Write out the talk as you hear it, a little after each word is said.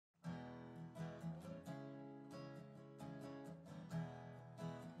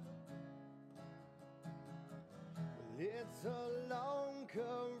It's a long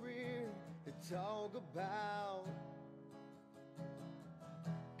career to talk about.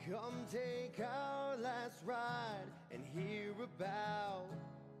 Come take our last ride and hear about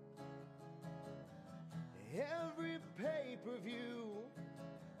every pay-per-view.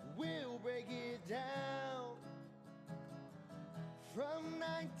 We'll break it down from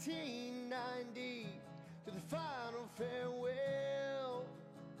 1990 to the final farewell.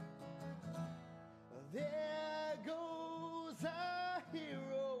 There goes our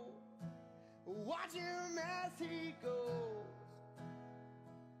hero, watch him as he goes.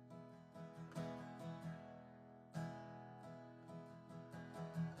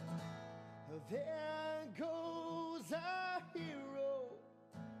 There goes our hero,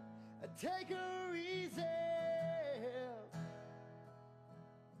 take her easy.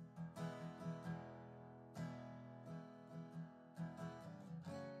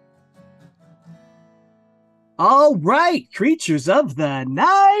 All right, creatures of the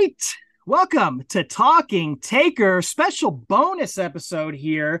night. Welcome to Talking Taker, special bonus episode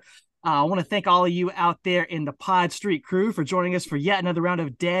here. I want to thank all of you out there in the Pod Street crew for joining us for yet another round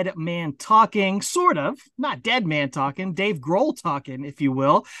of Dead Man Talking, sort of, not Dead Man Talking, Dave Grohl talking, if you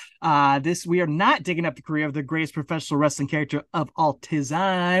will. We are not digging up the career of the greatest professional wrestling character of all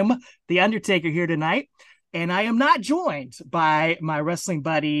time, The Undertaker, here tonight. And I am not joined by my wrestling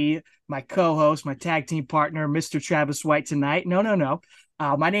buddy, my co-host, my tag team partner, Mr. Travis White tonight. No.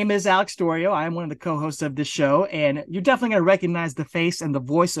 My name is Alex Dorio. I am one of the co-hosts of this show, and you're definitely going to recognize the face and the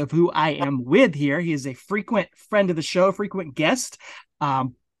voice of who I am with here. He is a frequent friend of the show, frequent guest. I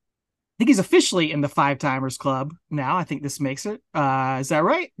think he's officially in the Five Timers Club now. I think this makes it. Is that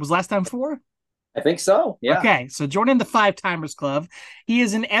right? Was last time 4? I think so. Yeah. Okay. So joining the Five Timers Club. He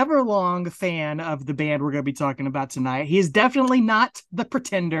is an everlong fan of the band we're going to be talking about tonight. He is definitely not the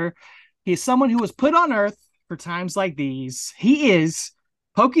Pretender. He is someone who was put on earth for times like these. He is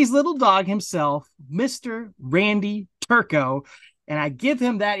Pokey's little dog himself, Mr. Randy Turco. And I give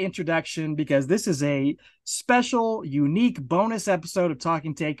him that introduction because this is a special, unique bonus episode of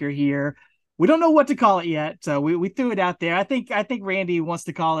Talking Taker here. We don't know what to call it yet. We threw it out there. I think Randy wants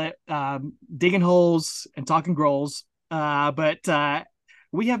to call it Digging Holes and Talking Grohls. But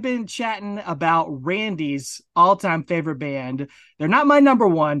we have been chatting about Randy's all-time favorite band. They're not my number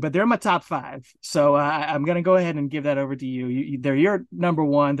one, but they're my top 5. So I'm going to go ahead and give that over to you. They're your number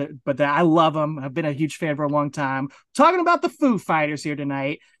one, but I love them. I've been a huge fan for a long time. Talking about the Foo Fighters here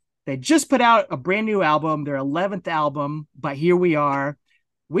tonight. They just put out a brand new album, their 11th album, but here we are.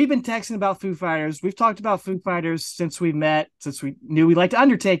 We've been texting about Foo Fighters. We've talked about Foo Fighters since we met, since we knew we liked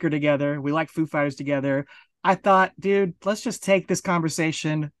Undertaker together. We like Foo Fighters together. I thought, dude, let's just take this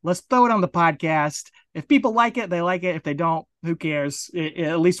conversation. Let's throw it on the podcast. If people like it, they like it. If they don't, who cares?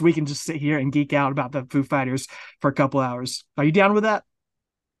 At least we can just sit here and geek out about the Foo Fighters for a couple hours. Are you down with that?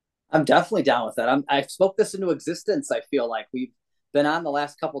 I'm definitely down with that. I spoke this into existence. I feel like we've been on the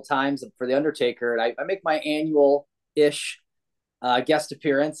last couple times for the Undertaker, and I make my annual-ish guest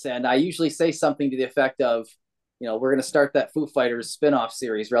appearance, and I usually say something to the effect of, we're going to start that Foo Fighters spinoff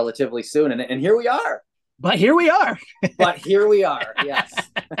series relatively soon, and here we are. But here we are. Yes.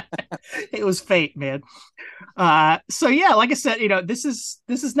 It was fate, man. So yeah, like I said, this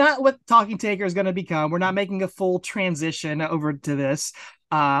is not what Talking Taker is going to become. We're not making a full transition over to this.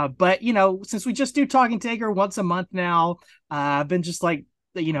 But since we just do Talking Taker once a month now, I've been just like,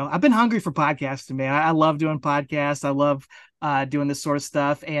 I've been hungry for podcasting, man. I love doing podcasts. I love doing this sort of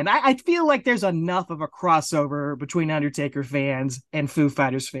stuff. And I feel like there's enough of a crossover between Undertaker fans and Foo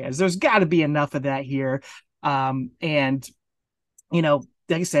Fighters fans. There's got to be enough of that here. Like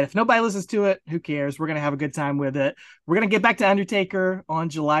I said, if nobody listens to it, who cares? We're going to have a good time with it. We're going to get back to Undertaker on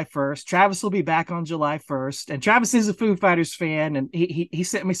July 1st. Travis will be back on July 1st. And Travis is a Foo Fighters fan, and he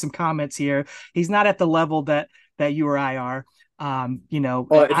sent me some comments here. He's not at the level that you or I are.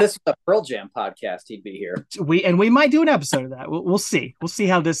 If this was a Pearl Jam podcast, he'd be here. We might do an episode of that. We'll see. We'll see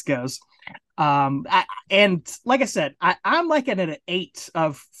how this goes. And like I said, I'm like at an 8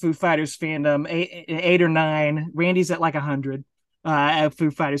 of Foo Fighters fandom, 8 or 9. Randy's at like 100 at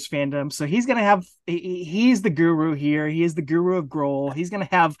Foo Fighters fandom. So he's the guru here. He is the guru of Grohl. He's gonna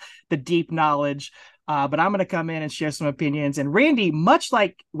have the deep knowledge. But I'm going to come in and share some opinions. And Randy, much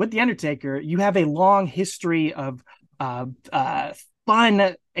like with The Undertaker, you have a long history of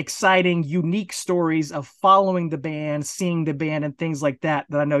fun, exciting, unique stories of following the band, seeing the band, and things like that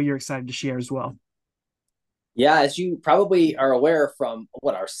I know you're excited to share as well. Yeah, as you probably are aware from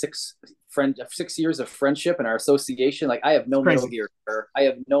our 6 years of friendship and our association, like I have no middle gear. I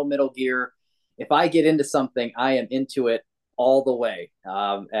have no middle gear. If I get into something, I am into it all the way.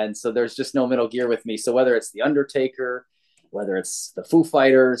 And so there's just no middle gear with me. So whether it's The Undertaker, whether it's the Foo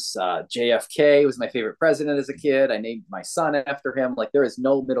Fighters, JFK was my favorite president as a kid. I named my son after him. Like there is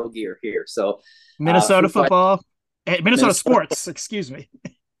no middle gear here. So Minnesota football, Minnesota sports, football. excuse me.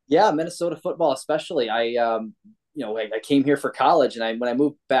 Yeah, Minnesota football especially. I came here for college, and when I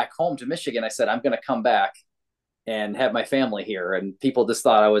moved back home to Michigan, I said I'm going to come back and have my family here. And people just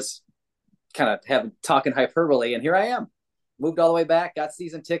thought I was kind of talking hyperbole, and here I am. Moved all the way back, got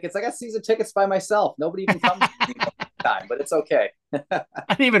season tickets. I got season tickets by myself. Nobody even comes time, but it's okay. I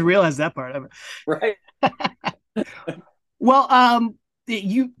didn't even realize that part of it. Right. Well,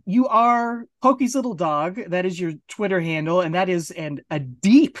 you are Pokey's little dog. That is your Twitter handle, and that is a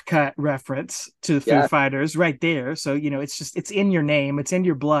deep cut reference to the Foo Fighters right there. So it's in your name, it's in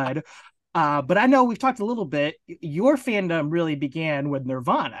your blood. But I know we've talked a little bit. Your fandom really began with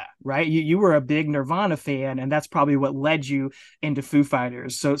Nirvana, right? You were a big Nirvana fan, and that's probably what led you into Foo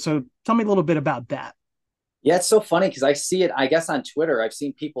Fighters. So tell me a little bit about that. Yeah, it's so funny because I see it, I guess, on Twitter. I've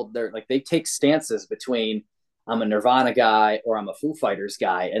seen people they take stances between I'm a Nirvana guy or I'm a Foo Fighters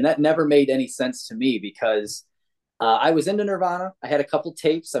guy. And that never made any sense to me because I was into Nirvana. I had a couple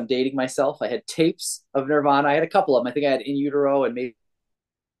tapes. I'm dating myself. I had tapes of Nirvana. I had a couple of them. I think I had In Utero and maybe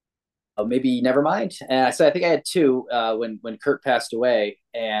Nevermind. And so I think I had two when Kurt passed away.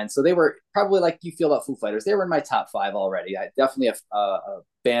 And so they were probably like you feel about Foo Fighters. They were in my top 5 already. Definitely a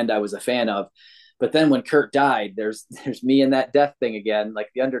band I was a fan of. But then when Kurt died, there's me and that death thing again, like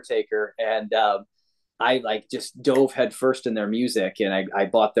The Undertaker. And I just dove headfirst in their music. And I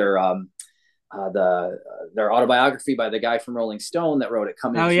bought their autobiography by the guy from Rolling Stone that wrote it,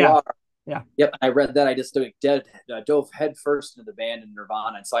 Come In. Yeah. Yep. I read that. I just dove headfirst into the band and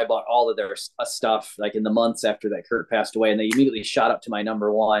Nirvana. And so I bought all of their stuff like in the months after that Kurt passed away. And they immediately shot up to my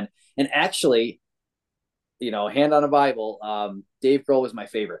number 1. And actually, hand on a Bible, Dave Grohl was my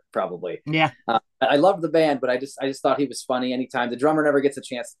favorite, probably. Yeah. I loved the band, but I just thought he was funny anytime. The drummer never gets a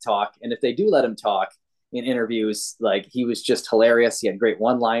chance to talk. And if they do let him talk in interviews, like he was just hilarious. He had great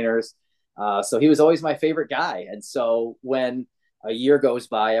one-liners. So he was always my favorite guy. And so when a year goes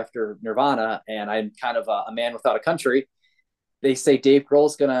by after Nirvana and I'm kind of a man without a country, they say Dave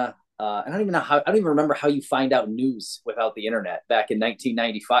Grohl's gonna I don't even remember how you find out news without the internet back in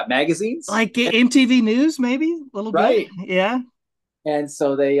 1995. Magazines? Like MTV News, maybe a little right. bit. Yeah. And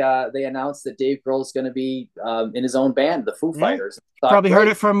so they announced that Dave Grohl's going to be in his own band, the Foo Fighters. Probably heard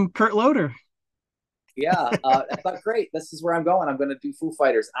it from Kurt Loder. Yeah, I thought, great, this is where I'm going. I'm going to do Foo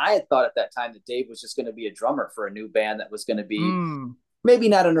Fighters. I had thought at that time that Dave was just going to be a drummer for a new band that was going to be maybe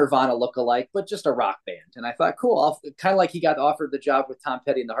not a Nirvana lookalike, but just a rock band. And I thought, cool. Kind of like he got offered the job with Tom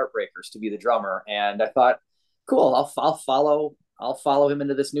Petty and the Heartbreakers to be the drummer. And I thought, cool, I'll follow him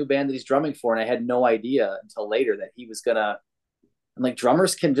into this new band that he's drumming for. And I had no idea until later that he was going to. I'm like,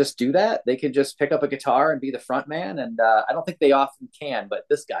 drummers can just do that. They can just pick up a guitar and be the front man. And I don't think they often can, but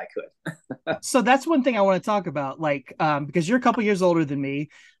this guy could. So that's one thing I want to talk about, because you're a couple years older than me,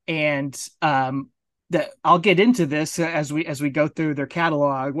 and I'll get into this as we go through their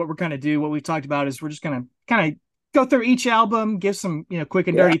catalog. What we're going to do, what we've talked about is we're just going to kind of go through each album, give some, quick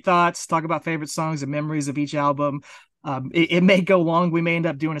and dirty thoughts, talk about favorite songs and memories of each album. It may go long. We may end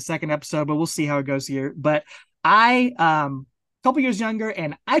up doing a second episode, but we'll see how it goes here. But couple years younger,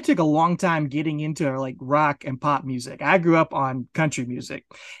 and I took a long time getting into like rock and pop music. I grew up on country music,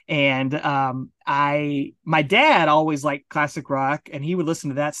 and my dad always liked classic rock, and he would listen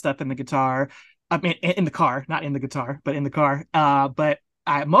to that stuff in the guitar. I mean, in the car, not in the guitar, but in the car. But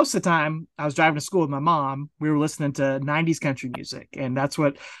most of the time I was driving to school with my mom, we were listening to 90s country music, and that's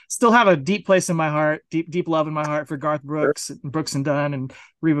what still have a deep place in my heart, deep love in my heart for Garth Brooks, Brooks and Dunn, and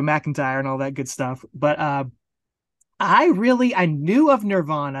Reba McEntire, and all that good stuff. But I knew of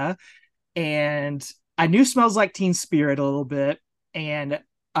Nirvana, and I knew Smells Like Teen Spirit a little bit, and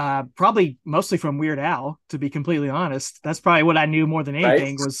probably mostly from Weird Al, to be completely honest. That's probably what I knew more than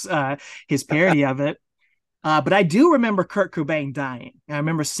anything, was his parody of it. But I do remember Kurt Cobain dying. I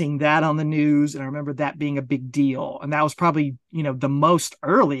remember seeing that on the news, and I remember that being a big deal. And that was probably, the most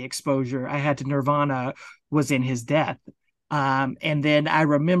early exposure I had to Nirvana was in his death. And then I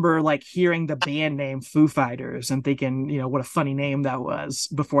remember hearing the band name Foo Fighters and thinking, what a funny name that was,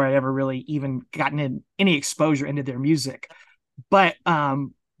 before I'd ever really even gotten any exposure into their music. But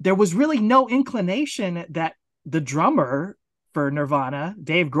there was really no inclination that the drummer for Nirvana,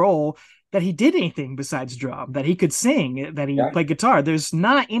 Dave Grohl, that he did anything besides drum, that he could sing, that he played guitar. There's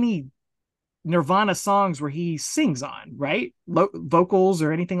not any Nirvana songs where he sings on, right? Vocals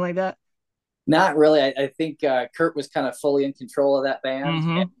or anything like that. Not really. I think Kurt was kind of fully in control of that band,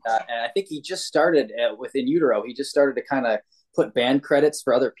 Mm-hmm. and I think he just started with In Utero. He just started to kind of put band credits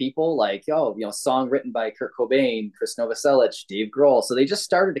for other people, like song written by Kurt Cobain, Chris Novoselic, Dave Grohl. So they just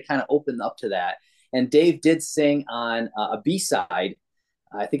started to kind of open up to that. And Dave did sing on a B side.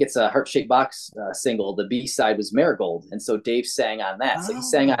 I think it's a Heart Shaped Box single. The B side was Marigold, and so Dave sang on that. So he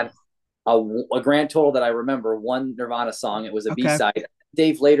sang Oh, on a grand total that I remember, one Nirvana song. It was a B okay. side.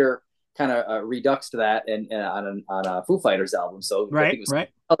 Dave later kind of reduxed that and on a Foo Fighters album. So I think Right, it was right.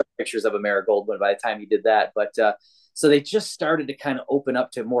 other pictures of a Marigold, but by the time he did that, but so they just started to kind of open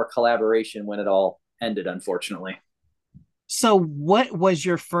up to more collaboration when it all ended, unfortunately. So what was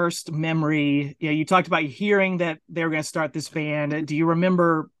your first memory? Yeah, you talked about hearing that they were going to start this band. Do you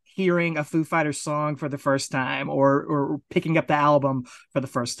remember hearing a Foo Fighters song for the first time, or picking up the album for the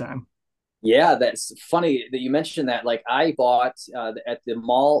first time? Yeah, that's funny that you mentioned that. Like I bought at the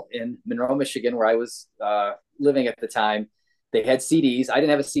mall in Monroe, Michigan, where I was living at the time. They had CDs. I didn't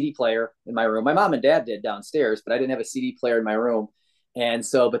have a CD player in my room. My mom and dad did downstairs, but I didn't have a CD player in my room. And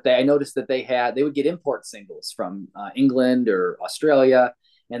so, I noticed that they would get import singles from England or Australia,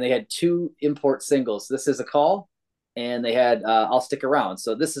 and they had two import singles. This Is a Call, and they had I'll Stick Around.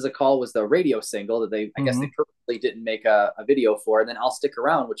 So This Is a Call was the radio single that I guess they Mm-hmm. purposely didn't make a video for, and then I'll Stick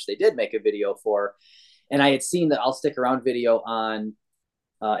Around, which they did make a video for. And I had seen the I'll Stick Around video on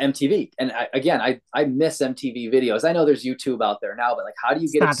MTV. And I miss MTV videos. I know there's YouTube out there now, but like, how do you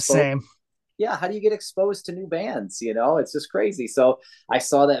It's get not the exposed? same. Yeah, how do you get exposed to new bands? It's just crazy. So I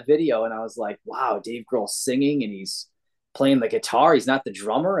saw that video and I was like, wow, Dave Grohl singing and he's playing the guitar. He's not the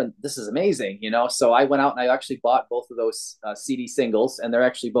drummer, and this is amazing. So I went out and I actually bought both of those CD singles, and they're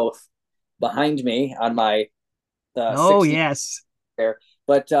actually both behind me on my Oh 60 yes. there.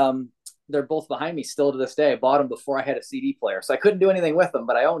 But they're both behind me still to this day. I bought them before I had a CD player, so I couldn't do anything with them,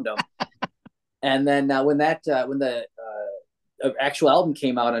 but I owned them. And then when the actual album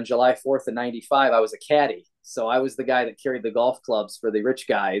came out on July 4th of '95, I was a caddy. So I was the guy that carried the golf clubs for the rich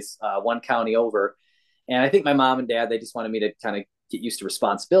guys, one county over. And I think my mom and dad, they just wanted me to kind of get used to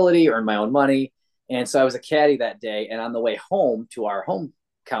responsibility, earn my own money. And so I was a caddy that day. And on the way home to our home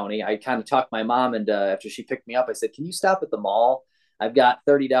county, I kind of talked my mom. And after she picked me up, I said, "Can you stop at the mall? I've got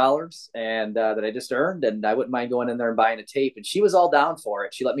 $30 and that I just earned, and I wouldn't mind going in there and buying a tape." And she was all down for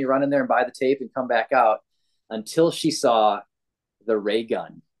it. She let me run in there and buy the tape and come back out until she saw the ray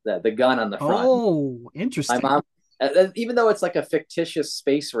gun, the gun on the front. Oh, My interesting. mom, even though it's like a fictitious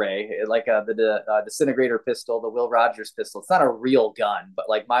space ray, like the disintegrator pistol, the Will Rogers pistol, it's not a real gun. But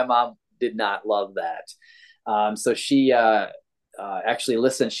like my mom did not love that. So she actually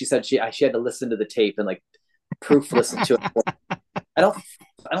listened. She said she had to listen to the tape and like proof listen to it. I don't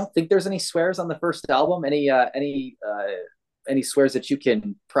I don't think there's any swears on the first album. Any swears that you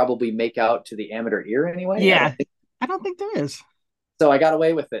can probably make out to the amateur ear anyway. I don't Yeah, think I don't think there is. so. I got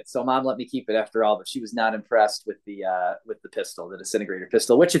away with it. So mom let me keep it after all, but she was not impressed with the pistol, the disintegrator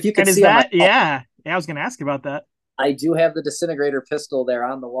pistol. Which, if you And could is see on my that, wall, yeah, I was going to ask about that. I do have the disintegrator pistol there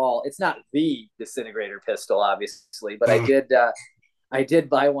on the wall. It's not the disintegrator pistol, obviously, but I did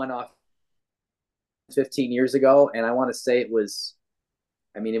buy one off 15 years ago, and I want to say it was.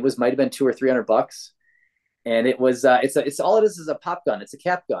 I mean, it was might have been 200 or 300 bucks, and it was it's all it is a pop gun. It's a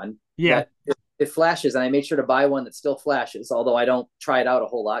cap gun Yeah. that it flashes, and I made sure to buy one that still flashes. Although I don't try it out a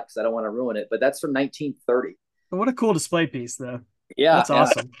whole lot because I don't want to ruin it. But that's from 1930. What a cool display piece, though. Yeah, That's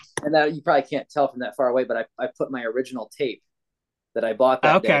awesome. and that you probably can't tell from that far away, but I put my original tape that I bought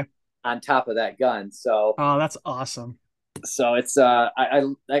that day Okay. on top of that gun. So Oh, that's awesome. it's I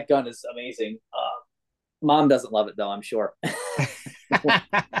that gun is amazing. Mom doesn't love it though, I'm sure.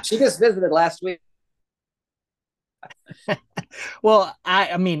 She just visited last week. Well,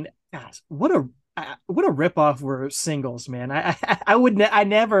 I mean, gosh, what a ripoff were singles, man. I would I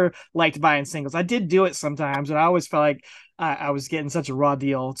never liked buying singles. I did do it sometimes, and I always felt like I was getting such a raw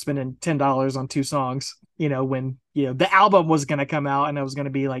deal, spending $10 on two songs. When the album was going to come out, and it was going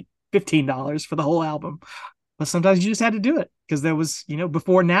to be like $15 for the whole album. But sometimes you just had to do it because there was,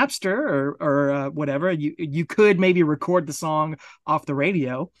 before Napster or whatever, you could maybe record the song off the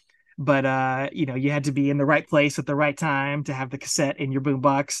radio, but you had to be in the right place at the right time to have the cassette in your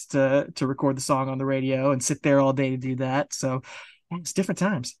boombox to record the song on the radio and sit there all day to do that. So it's different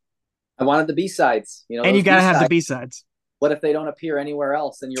times, I wanted the B-sides, and you those got to have the B-sides. B-sides. What if they don't appear anywhere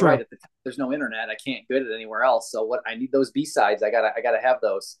else? And you're right, True. at the time, there's no internet. I can't get it anywhere else. So what I need those B-sides. I gotta have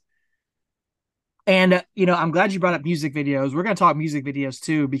those. And I'm glad you brought up music videos. We're going to talk music videos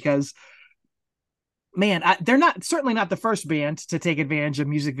too, because man, they're not certainly not the first band to take advantage of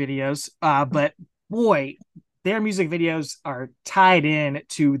music videos. But boy, their music videos are tied in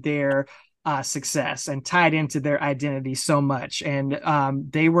to their success and tied into their identity so much. And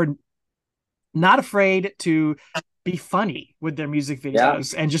they were not afraid to be funny with their music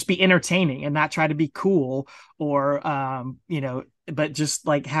videos and just be entertaining and not try to be cool or, but just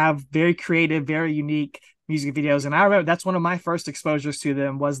like have very creative, very unique music videos. And I remember that's one of my first exposures to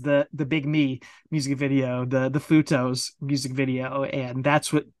them was the Big Me music video, the Futos music video. And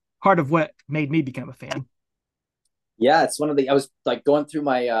that's part of what made me become a fan. Yeah, it's I was like going through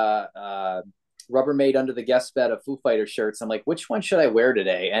my Rubbermaid Under the Guest Bed of Foo Fighters shirts. I'm like, which one should I wear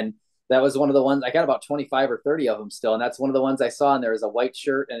today? And that was one of the ones. I got about 25 or 30 of them still, and that's one of the ones I saw. And there is a white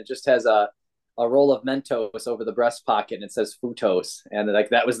shirt, and it just has a roll of Mentos over the breast pocket, and it says Futos, and like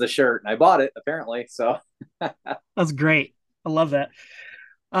that was the shirt, and I bought it apparently. So that's great. I love that.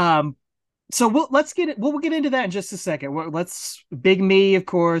 So we'll get into that in just a second. Let's Big Me, of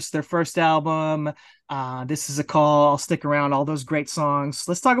course, their first album. This Is a Call, I'll Stick Around, all those great songs.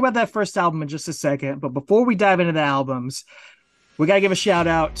 Let's talk about that first album in just a second. But before we dive into the albums, we got to give a shout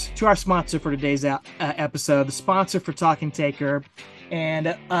out to our sponsor for today's episode, the sponsor for Talking Taker.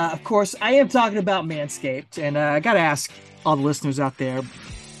 And of course, I am talking about Manscaped. And I got to ask all the listeners out there,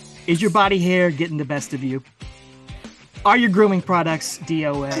 is your body hair getting the best of you? Are your grooming products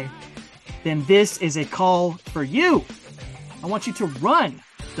DOA? Then this is a call for you. I want you to run,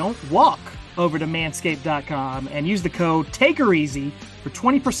 don't walk, over to manscaped.com and use the code TAKEREASY for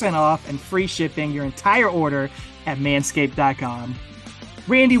 20% off and free shipping your entire order at manscaped.com.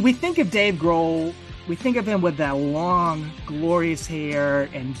 Randy, we think of Dave Grohl, we think of him with that long, glorious hair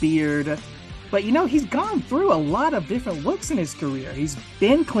and beard, but he's gone through a lot of different looks in his career. He's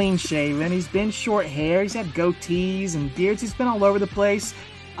been clean shaven, he's been short hair, he's had goatees and beards, he's been all over the place.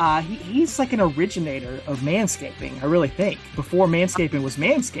 He's like an originator of manscaping, I really think. Before manscaping was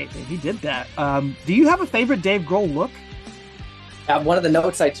manscaping, he did that. Do you have a favorite Dave Grohl look? One of the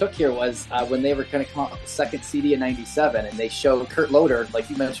notes I took here was when they were going to come out with the second CD in '97, and they showed Kurt Loder,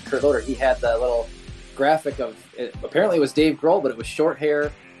 like you mentioned Kurt Loder, he had the little graphic of, apparently it was Dave Grohl, but it was short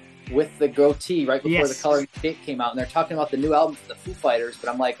hair with the goatee right before the Coloring Shape came out. And they're talking about the new album for the Foo Fighters, but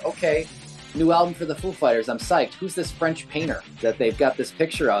I'm like, okay, new album for the Foo Fighters. I'm psyched. Who's this French painter that they've got this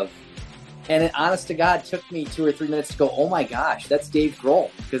picture of? And it, honest to God, took me 2 or 3 minutes to go, oh my gosh, that's Dave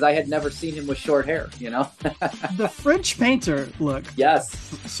Grohl, because I had never seen him with short hair, The French painter look. Yes.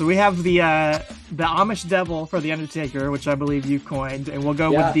 So we have the Amish devil for The Undertaker, which I believe you coined, and we'll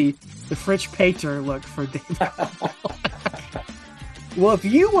go with the French painter look for Dave Grohl. Well, if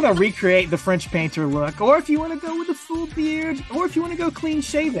you want to recreate the French painter look, or if you want to go with a full beard, or if you want to go clean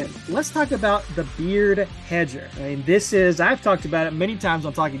shaven, let's talk about the Beard Hedger. I mean, I've talked about it many times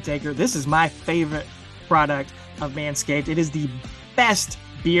on Talking Taker. This is my favorite product of Manscaped. It is the best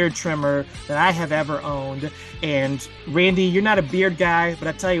beard trimmer that I have ever owned. And Randy, you're not a beard guy, but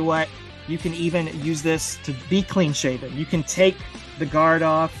I tell you what, you can even use this to be clean shaven. You can take the guard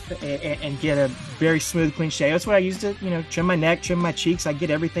off and get a very smooth, clean shave. That's what I use to, trim my neck, trim my cheeks. I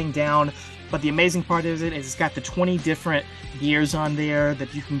get everything down. But the amazing part is it's got the 20 different gears on there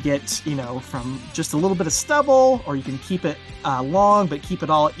that you can get, from just a little bit of stubble, or you can keep it long, but keep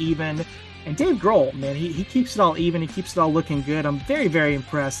it all even. And Dave Grohl, man, he keeps it all even. He keeps it all looking good. I'm very, very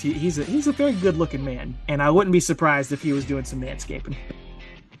impressed. He's a very good looking man. And I wouldn't be surprised if he was doing some manscaping.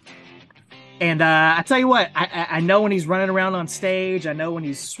 And I tell you what, I know when he's running around on stage. I know when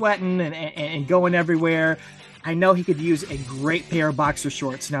he's sweating and going everywhere. I know he could use a great pair of boxer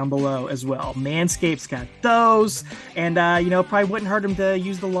shorts down below as well. Manscaped's got those. And, probably wouldn't hurt him to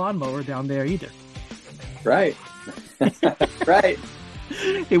use the lawnmower down there either. Right. Right.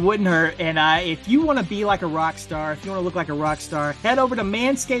 It wouldn't hurt. And if you want to be like a rock star, if you want to look like a rock star, head over to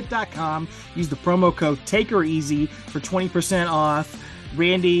manscaped.com. Use the promo code TAKEREASY for 20% off.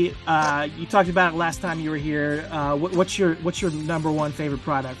 Randy, you talked about it last time you were here. What's your number one favorite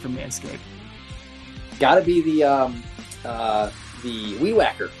product from Manscaped? Got to be the Weed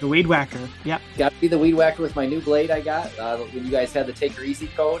Whacker. The Weed Whacker, yep. Got to be the Weed Whacker with my new blade I got. When you guys had the Taker Easy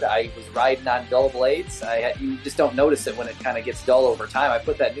code, I was riding on dull blades. You just don't notice it when it kind of gets dull over time. I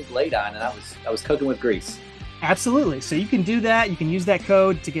put that new blade on, and I was cooking with grease. Absolutely. So you can do that. You can use that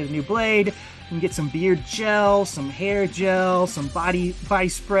code to get a new blade. You can get some beard gel, some hair gel, some body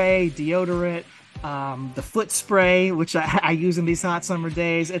spray, deodorant, the foot spray, which I use in these hot summer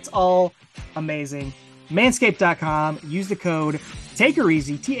days. It's all amazing. Manscaped.com. Use the code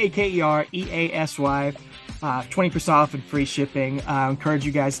TAKEREASY, TAKEREASY, 20% off and free shipping. I encourage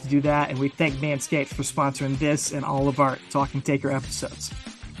you guys to do that. And we thank Manscaped for sponsoring this and all of our Talking Taker episodes.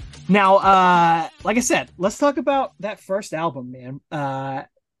 Now, like I said, let's talk about that first album, man.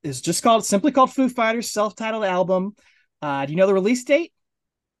 It's simply called Foo Fighters, self-titled album. Do you know the release date?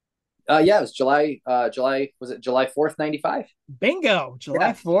 Yeah, it was July, was it July 4th, 95? Bingo, July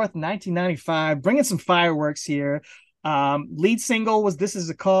Yeah. 4th, 1995. Bringing some fireworks here. Lead single was This Is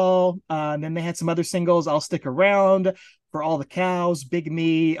a Call. And then they had some other singles, I'll Stick Around, For All the Cows, Big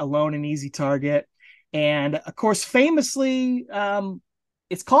Me, Alone and Easy Target. And of course, famously,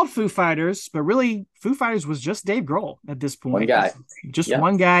 it's called Foo Fighters, but really Foo Fighters was just Dave Grohl at this One point. guy. Just Yeah.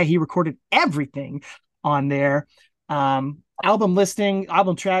 one guy. He recorded everything on there. Album listing,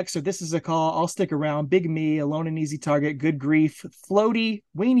 album tracks. So This Is a Call, I'll Stick Around, Big Me, Alone and Easy Target, Good Grief, Floaty,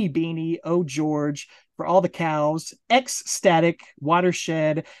 Weenie Beanie, Oh George, For All the Cows, Ecstatic,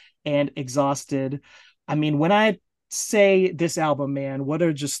 Watershed, and Exhausted. I mean, when I say this album, man,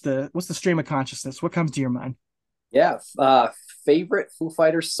 what's the stream of consciousness? What comes to your mind? Yeah. Favorite Foo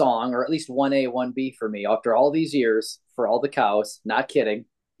Fighters song, or at least 1A, 1B for me after all these years, For All the Cows. Not kidding.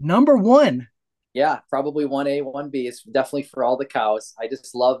 Number one. Yeah, probably 1A, 1B is definitely For All the Cows. I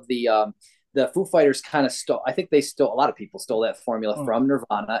just love the Foo Fighters kind of stole. I think they stole, a lot of people stole that formula from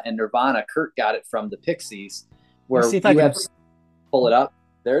Nirvana, and Nirvana, Kurt got it from the Pixies, where Let's see if I you can have pull it up.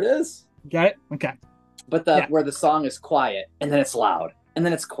 There it is. Got it. Okay. But where the song is quiet and then it's loud and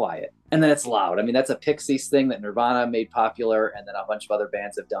then it's quiet and then it's loud. I mean, that's a Pixies thing that Nirvana made popular, and then a bunch of other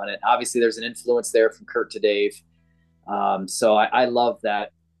bands have done it. Obviously, there's an influence there from Kurt to Dave. So I love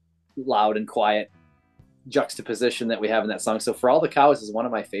that loud and quiet juxtaposition that we have in that song. So For All the Cows is one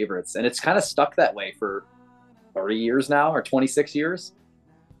of my favorites, and it's kind of stuck that way for 30 years now, or 26 years.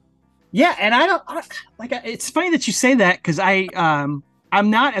 Yeah, and it's funny that you say that, because I'm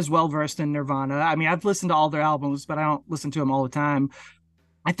not as well versed in Nirvana. I mean, I've listened to all their albums, but I don't listen to them all the time.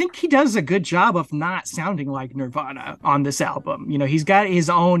 I think he does a good job of not sounding like Nirvana on this album. You know, he's got his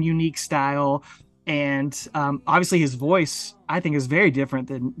own unique style, and obviously his voice, I think, is very different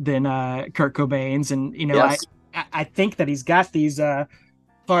than Kurt Cobain's. And you know, Yes. I think that he's got these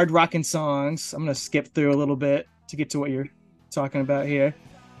hard rocking songs. I'm gonna skip through a little bit to get to what you're talking about here.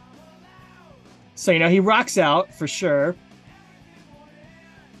 So you know, he rocks out for sure.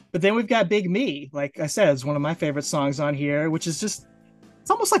 But then we've got Big Me, like I said, it's one of my favorite songs on here, which is just, it's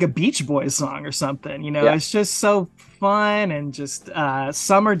almost like a Beach Boys song or something. You know, Yeah. it's just so fun, and just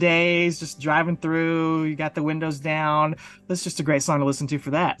summer days, just driving through, you got the windows down. That's just a great song to listen to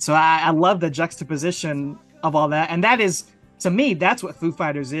for that. So I love the juxtaposition of all that. And that is, to me, that's what Foo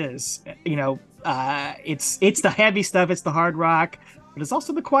Fighters is. You know, it's the heavy stuff, it's the hard rock, but it's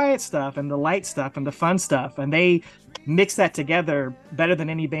also the quiet stuff and the light stuff and the fun stuff. And they mix that together better than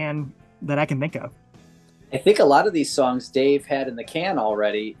any band that I can think of. I think a lot of these songs Dave had in the can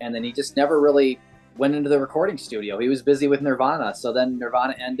already, and then he just never really went into the recording studio. He was busy with Nirvana. So then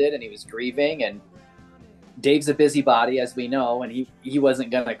Nirvana ended and he was grieving, and Dave's a busybody, as we know, and he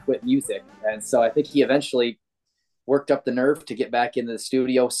wasn't going to quit music. And so I think he eventually worked up the nerve to get back into the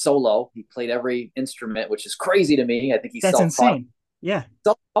studio solo. He played every instrument, which is crazy to me. I think he's That's insane. Yeah.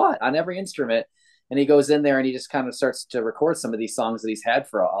 self-taught on every instrument. And he goes in there and he just kind of starts to record some of these songs that he's had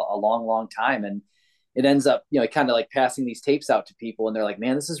for a long, long time. And it ends up, you know, kind of like passing these tapes out to people, and they're like,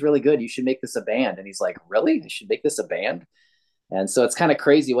 man, this is really good. You should make this a band. And he's like, really? I should make this a band? And so it's kind of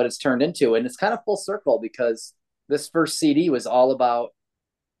crazy what it's turned into. And it's kind of full circle, because this first CD was all about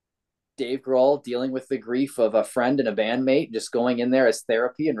Dave Grohl dealing with the grief of a friend and a bandmate, just going in there as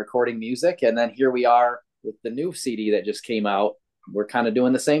therapy and recording music. And then here we are with the new CD that just came out. We're kind of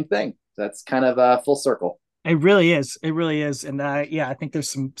doing the same thing. That's kind of a full circle. It really is. It really is. And yeah, I think there's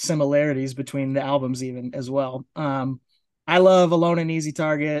some similarities between the albums even as well. I love Alone and Easy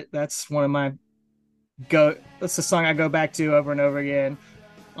Target. That's one of my that's the song I go back to over and over again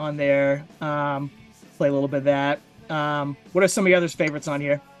on there. Play a little bit of that. What are some of the others' favorites on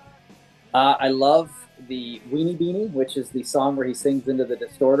here? I love the Weenie Beanie, which is the song where he sings into the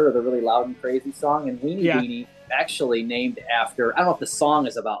distorter, the really loud and crazy song. And Weenie Beanie actually named after, I don't know if the song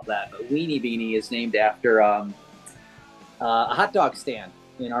is about that, but Weenie Beanie is named after a hot dog stand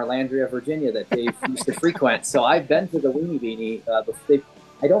in Arlandria, Virginia that Dave used to frequent. So I've been to the Weenie Beanie.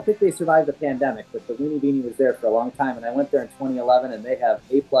 I don't think they survived the pandemic, but the Weenie Beanie was there for a long time. And I went there in 2011, and they have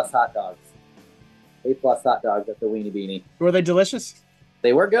A-plus hot dogs. A-plus hot dogs at the Weenie Beanie. Were they delicious?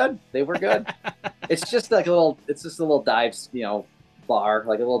 They were good. They were good. It's just like a little dive, you know, bar,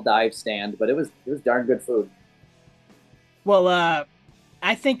 like a little dive stand, but it was darn good food. Well,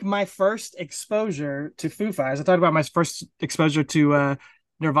 I think my first exposure to Foo Fighters, I talked about my first exposure to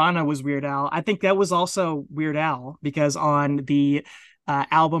Nirvana was Weird Al. I think that was also Weird Al, because on the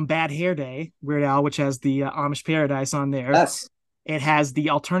album Bad Hair Day, Weird Al, which has the Amish Paradise on there, Yes. it has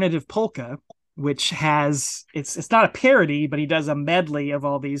the alternative polka, which has, it's not a parody, but he does a medley of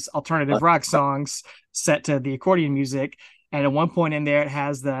all these alternative rock songs set to the accordion music. And at one point in there, it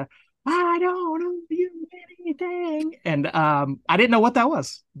has the I don't owe you anything. And I didn't know what that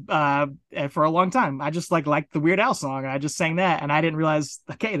was for a long time. I just liked the Weird Al song. I just sang that, and I didn't realize,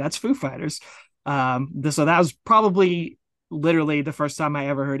 okay, that's Foo Fighters. So that was probably literally the first time I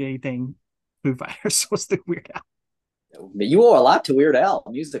ever heard anything Foo Fighters was the Weird Al. You owe a lot to Weird Al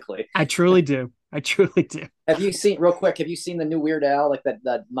musically. I truly do. I truly do. Have you seen real quick? Have you seen the new Weird Al, like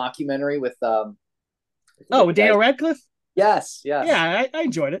that mockumentary with Oh, with Daniel Radcliffe? Yes, yes. Yeah, I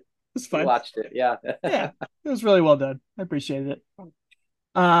enjoyed it. It was You fun. watched it, yeah. Yeah, it was really well done. I appreciated it.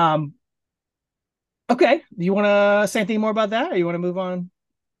 Um, okay. Do you want to say anything more about that, or you want to move on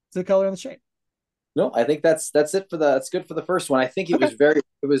to the color and the shape? No, I think that's it for that's good for the first one. I think Okay.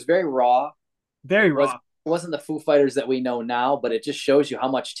 it was very raw. Very Was raw. wasn't the Foo Fighters that we know now, but it just shows you how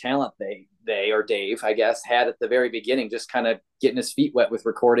much talent they or Dave, I guess, had at the very beginning, just kind of getting his feet wet with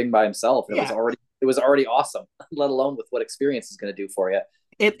recording by himself. And Yeah. it was already awesome, let alone with what experience is going to do for you.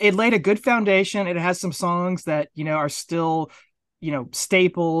 It laid a good foundation. It has some songs that, are still,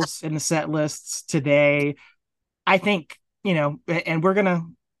 staples in the set lists today. I think, and we're gonna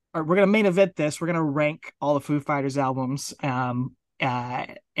main event this. We're gonna rank all the Foo Fighters albums.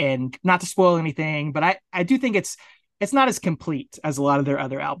 And not to spoil anything, but I do think it's not as complete as a lot of their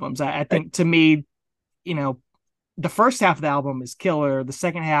other albums. I think, to me, you know, the first half of the album is killer. The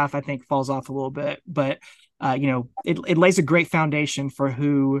second half, I think, falls off a little bit, but it lays a great foundation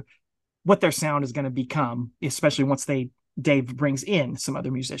for what their sound is going to become, especially once Dave brings in some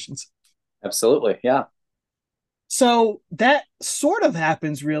other musicians. Absolutely, yeah. So that sort of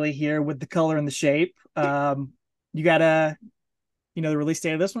happens really here with the color and the shape. You got the release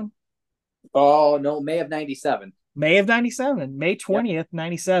date of this one? Oh no, May of '97. May of 97, May 20th,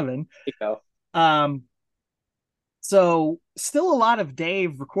 97. You go. So still a lot of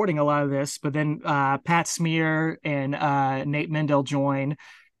Dave recording a lot of this, but then Pat Smear and Nate Mendel join.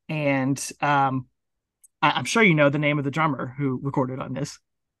 And I'm sure you know the name of the drummer who recorded on this.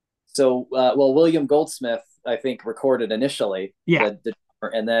 So, well, William Goldsmith, I think, recorded initially. Yeah.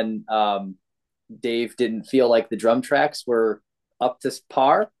 And then Dave didn't feel like the drum tracks were up to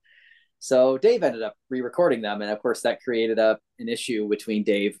par. So Dave ended up re-recording them. And of course, that created an issue between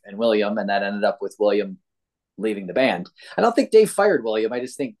Dave and William. And that ended up with William leaving the band. I don't think Dave fired William. I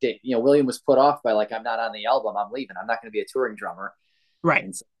just think William was put off by, like, I'm not on the album. I'm leaving. I'm not going to be a touring drummer. Right.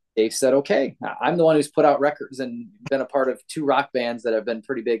 And so Dave said, okay, I'm the one who's put out records and been a part of 2 rock bands that have been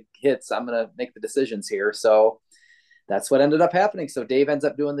pretty big hits. I'm going to make the decisions here. So that's what ended up happening. So Dave ends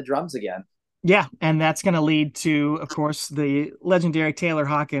up doing the drums again. Yeah. And that's going to lead to, of course, the legendary Taylor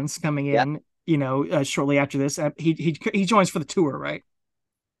Hawkins coming in, shortly after this. He joins for the tour, right?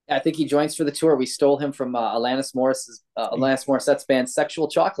 I think he joins for the tour. We stole him from Alanis Morissette's band Sexual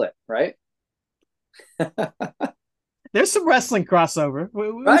Chocolate, right? There's some wrestling crossover.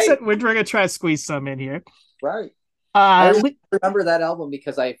 Right. We're going to try to squeeze some in here. Right. I remember that album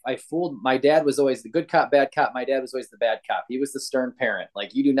because I fooled. My dad was always the good cop, bad cop. My dad was always the bad cop. He was the stern parent.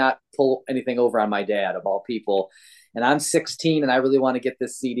 Like, you do not pull anything over on my dad, of all people. And I'm 16 and I really want to get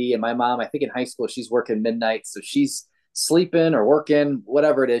this CD. And my mom, I think in high school, she's working midnight. So she's sleeping or working,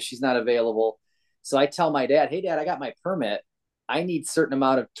 whatever it is. She's not available. So I tell my dad, hey, Dad, I got my permit. I need a certain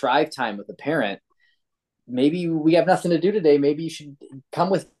amount of drive time with the parent. Maybe we have nothing to do today. Maybe you should come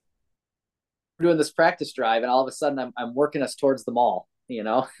with doing this practice drive. And all of a sudden I'm working us towards the mall, and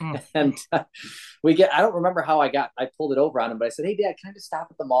I don't remember how I pulled it over on him, but I said, hey, Dad, can I just stop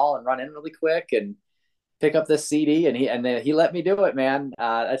at the mall and run in really quick and pick up this CD? And then he let me do it, man.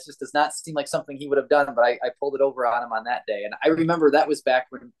 That just does not seem like something he would have done, but I pulled it over on him on that day. And I remember that was back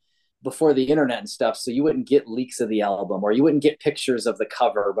before the internet and stuff. So you wouldn't get leaks of the album or you wouldn't get pictures of the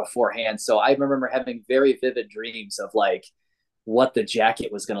cover beforehand. So I remember having very vivid dreams of, like, what the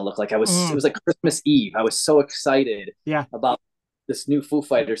jacket was going to look like. It was like Christmas Eve. I was so excited about this new Foo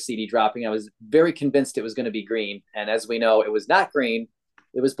Fighters CD dropping. I was very convinced it was going to be green. And as we know, it was not green.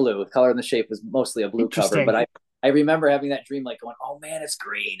 It was blue. The color and the shape was mostly a blue cover. But I remember having that dream, like, going, oh man, it's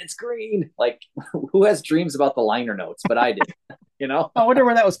green. It's green. Like, who has dreams about the liner notes? But I did, I wonder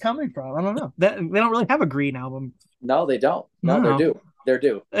where that was coming from. I don't know. They don't really have a green album. No, they don't. No, they're due. They're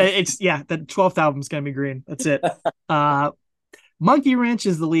due. The 12th album is going to be green. That's it. Monkey Wrench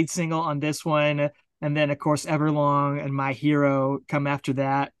is the lead single on this one. And then, of course, Everlong and My Hero come after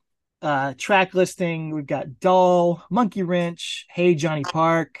that. Track listing, we've got Doll, Monkey Wrench, Hey Johnny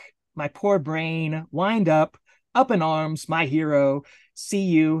Park, My Poor Brain, Wind Up in Arms, My Hero, See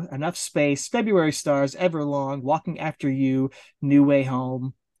You, Enough Space, February Stars, Everlong, Walking After You, New Way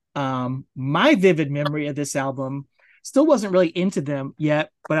Home. My vivid memory of this album, still wasn't really into them yet,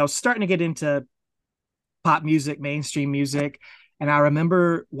 but I was starting to get into pop music, mainstream music. And I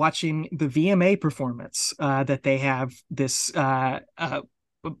remember watching the VMA performance that they have this. I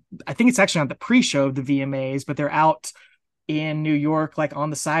think it's actually on the pre-show of the VMAs, but they're out in New York, like on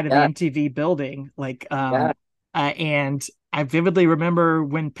the side of the Yeah, MTV building. Like, yeah, and I vividly remember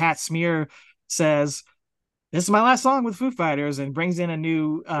when Pat Smear says, "This is my last song with Foo Fighters," and brings in a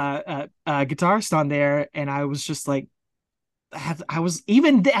new guitarist on there, and I was just like, I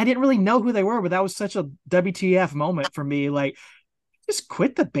didn't really know who they were, but that was such a WTF moment for me. Like, just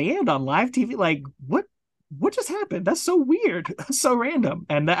quit the band on live TV. Like, what just happened? That's so weird. That's so random.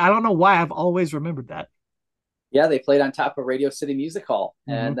 And I don't know why I've always remembered that. yeah. They played on top of Radio City Music Hall,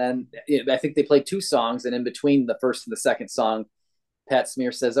 Mm-hmm. and then I think they played two songs, and in between the first and the second song, Pat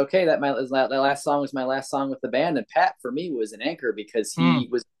Smear says, "Okay, that last song was my last song with the band." And Pat, for me, was an anchor because Mm, he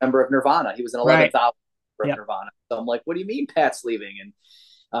was a member of Nirvana. He was an right. 11th album of Yep. Nirvana. So I'm like, "What do you mean Pat's leaving?"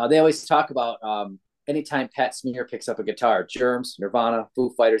 And they always talk about anytime Pat Smear picks up a guitar, Germs, Nirvana,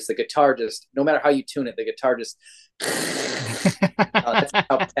 Foo Fighters, the guitar just, no matter how you tune it, the guitar just, that's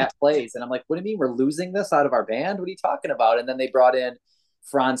how Pat plays. And I'm like, what do you mean we're losing this out of our band? What are you talking about? And then they brought in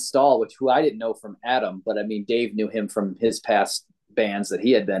Franz Stahl, who I didn't know from Adam, but I mean, Dave knew him from his past bands that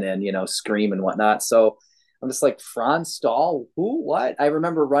he had been in, Scream and whatnot. So I'm just like, Franz Stahl, who, what? I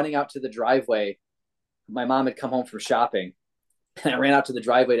remember running out to the driveway. My mom had come home from shopping, and I ran out to the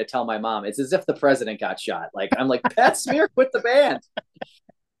driveway to tell my mom. It's as if the president got shot. Like, I'm like, Pat Smear quit the band.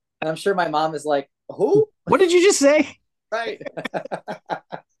 And I'm sure my mom is like, who? What did you just say? Right.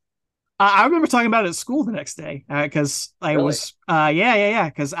 I remember talking about it at school the next day because I Really? was, yeah.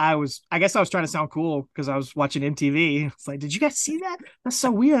 Because I guess I was trying to sound cool because I was watching MTV. It's like, did you guys see that? That's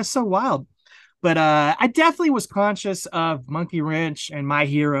so weird. That's so wild. But I definitely was conscious of Monkey Wrench and My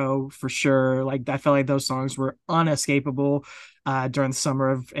Hero for sure. Like, I felt like those songs were unescapable during the summer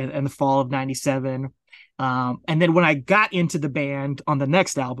of and the fall of '97. And then when I got into the band on the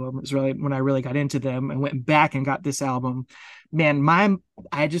next album, is really when I really got into them and went back and got this album. Man,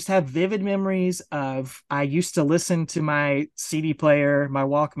 I just have vivid memories of I used to listen to my CD player, my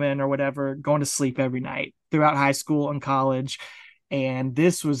Walkman or whatever, going to sleep every night throughout high school and college. And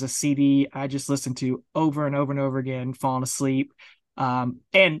this was a CD I just listened to over and over and over again, falling asleep. And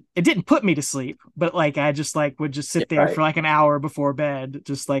it didn't put me to sleep, but like I just like would just Yeah, sit there right. for like an hour before bed,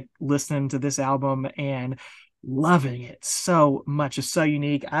 just like listening to this album and loving it so much. It's so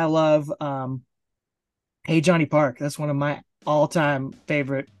unique. I love Hey Johnny Park. That's one of my all-time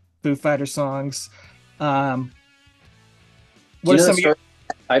favorite Foo Fighter songs. Um, Do what you are know the some of your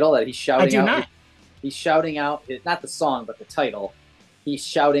story title that I do not. he's shouting out, not the song, but the title. He's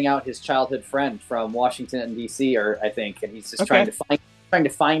shouting out his childhood friend from Washington D.C., or I think, and he's just Okay. trying to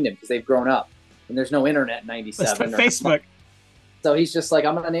find him because they've grown up, and there's no internet in Let's start '97. Facebook. So he's just like,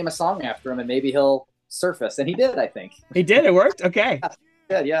 I'm gonna name a song after him, and maybe he'll surface, and he did, I think. He did, it worked. Okay.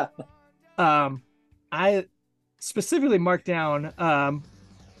 Yeah, yeah. I specifically marked down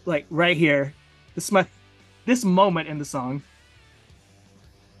like right here. This moment in the song.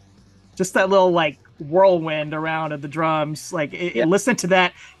 Just that little like whirlwind around of the drums. Like Yeah. listen to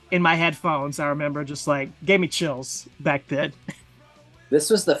that in my headphones. I remember just like gave me chills back then. This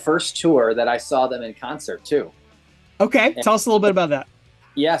was the first tour that I saw them in concert too. Okay, And tell us a little bit about that.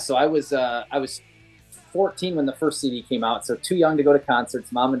 yeah, so I was 14 when the first CD came out, so too young to go to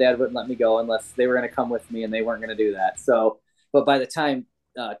concerts. Mom and Dad wouldn't let me go unless they were going to come with me, and they weren't going to do that. So, but by the time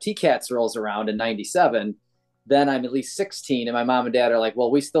T-Cats rolls around in '97, then I'm at least 16, and my mom and dad are like,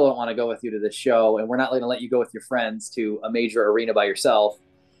 well, we still don't want to go with you to this show, and we're not going to let you go with your friends to a major arena by yourself.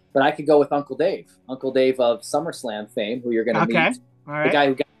 But I could go with Uncle Dave of SummerSlam fame, who you're going to Okay, meet. all The right.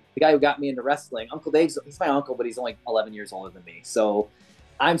 guy who got me into wrestling. Uncle Dave's, he's my uncle, but he's only 11 years older than me. So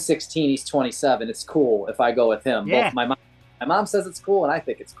I'm 16, he's 27. It's cool if I go with him. Yeah. Both my mom says it's cool, and I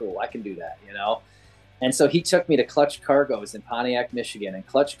think it's cool. I can do that, And so he took me to Clutch Cargo's in Pontiac, Michigan. And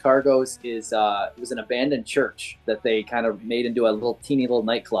Clutch Cargo's was an abandoned church that they kind of made into a teeny little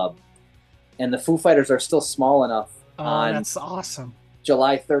nightclub. And the Foo Fighters are still small enough Oh, on that's awesome.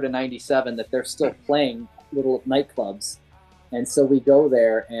 July 3rd of '97 that they're still playing little nightclubs. And so we go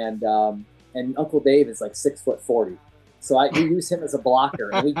there, and Uncle Dave is like 6'40". So we use him as a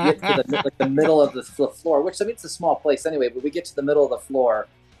blocker, and we get to the middle of the floor, which, I mean, it's a small place anyway, but we get to the middle of the floor,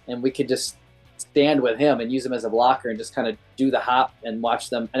 and we could just stand with him and use him as a blocker and just kind of do the hop and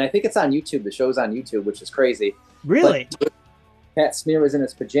watch them. And I think it's on YouTube. The show's on YouTube, which is crazy. Really? But Pat Smear was in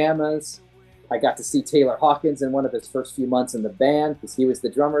his pajamas. I got to see Taylor Hawkins in one of his first few months in the band because he was the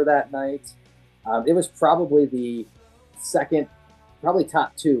drummer that night. It was probably the second, probably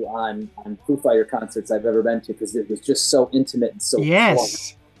top two on Foo Fighter concerts I've ever been to because it was just so intimate and so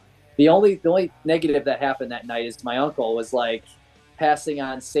Yes. The only negative that happened that night is my uncle was like, passing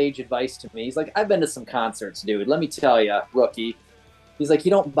on sage advice to me. He's like, I've been to some concerts, dude. Let me tell you, rookie. He's like,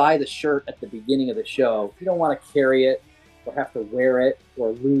 you don't buy the shirt at the beginning of the show. You don't want to carry it or have to wear it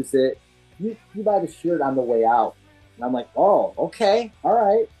or lose it. You buy the shirt on the way out. And I'm like, oh, okay, all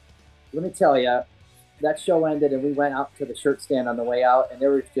right. Let me tell you, that show ended and we went out to the shirt stand on the way out, and there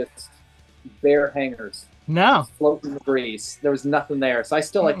was just bare hangers. No. Floating in the breeze. There was nothing there. So I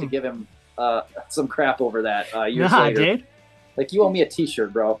still like to give him some crap over that years later. Dude. Like, you owe me a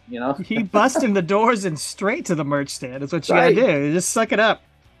t-shirt, bro, you know? He busting the doors and straight to the merch stand. That's what you gotta do. You just suck it up.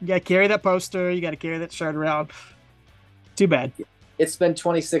 You gotta carry that poster. You gotta carry that shirt around. Too bad. It's been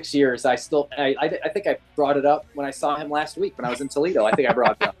 26 years. I think I brought it up when I saw him last week when I was in Toledo. I think I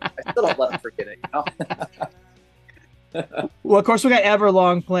brought it up. I still don't let him forget it, you know? Well, of course, we got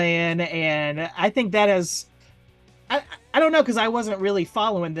Everlong playing, and I think that has... I don't know, because I wasn't really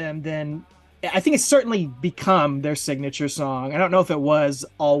following them then. I think it's certainly become their signature song. I don't know if it was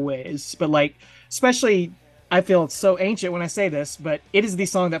always, but like, especially, I feel it's so ancient when I say this, but it is the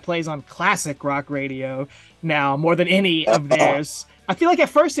song that plays on classic rock radio now more than any of theirs. I feel like at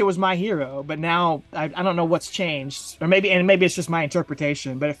first it was My Hero, but now I don't know what's changed, or maybe it's just my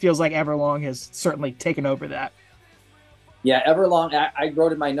interpretation, but it feels like Everlong has certainly taken over that. Yeah, Everlong, I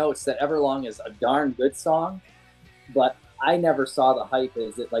wrote in my notes that Everlong is a darn good song, but I never saw the hype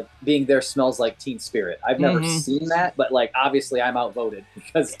as it like being there smells like Teen Spirit. I've never seen that, but like obviously I'm outvoted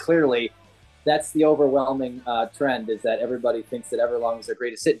because clearly that's the overwhelming trend is that everybody thinks that Everlong is their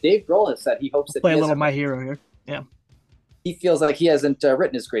greatest hit. Dave Grohl has said he hopes that play a little My Hero here. Yeah, he feels like he hasn't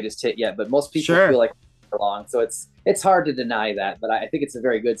written his greatest hit yet, but most people feel like Everlong. So it's hard to deny that, but I think it's a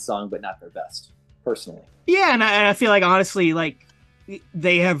very good song, but not their best, personally. Yeah, and I feel like honestly, like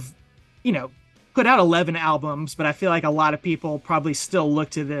they have, you know, put out 11 albums, but I feel like a lot of people probably still look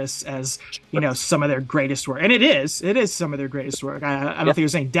to this as, you know, some of their greatest work. And it is some of their greatest work. I don't think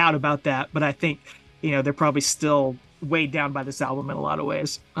there's any doubt about that, but I think, you know, they're probably still weighed down by this album in a lot of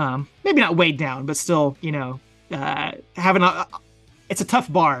ways. Maybe not weighed down, but still, you know, it's a tough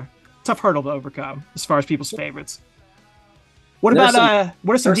hurdle to overcome as far as people's favorites. What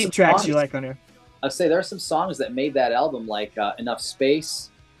are some deep tracks you like on here? I'd say there are some songs that made that album, like Enough Space.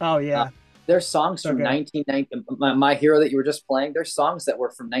 Oh, yeah. There's songs from 1990. My Hero that you were just playing, there's songs that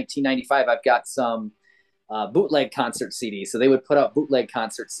were from 1995. I've got some bootleg concert CDs. So they would put out bootleg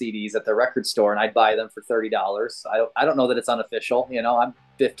concert CDs at the record store, and I'd buy them for $30. I don't know that it's unofficial. You know, I'm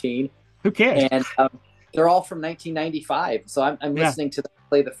 15. Who cares? And they're all from 1995. So I'm listening to them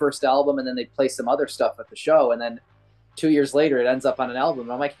play the first album, and then they play some other stuff at the show. And then 2 years later, it ends up on an album.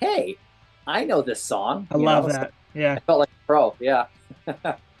 And I'm like, hey, I know this song. I love that. So yeah. I felt like a pro. Yeah.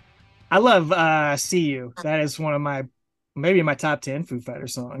 I love See You. That is one of maybe my top 10 Foo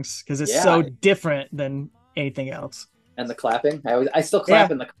Fighters songs because it's so different than anything else. And the clapping. I still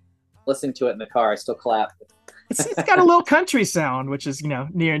clap in the listening to it in the car. I still clap. It's got a little country sound, which is, you know,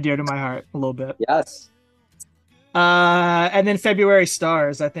 near and dear to my heart a little bit. Yes. And then February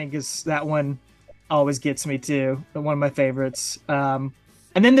Stars, I think is that one always gets me too. One of my favorites. And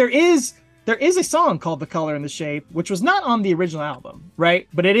then there is a song called The Color and the Shape, which was not on the original album, right?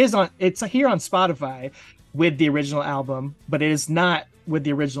 But it's here on Spotify with the original album, but it is not with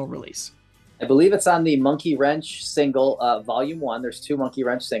the original release. I believe it's on the Monkey Wrench single, Volume 1. There's 2 Monkey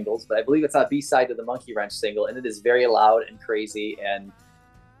Wrench singles, but I believe it's on B-side to the Monkey Wrench single, and it is very loud and crazy. And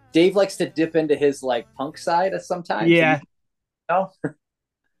Dave likes to dip into his like punk side sometimes. Yeah. We'll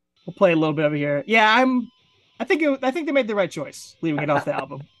play a little bit of it here. Yeah, I think they made the right choice leaving it off the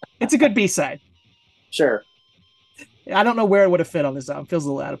album. It's a good B-side. Sure. I don't know where it would have fit on this album. Feels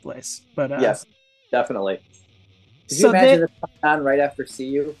a little out of place, but yes, definitely. Did you imagine it coming on right after See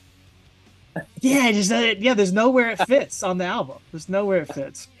You? Yeah, there's nowhere it fits on the album. There's nowhere it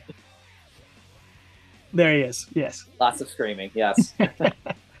fits. There he is. Yes. Lots of screaming. Yes.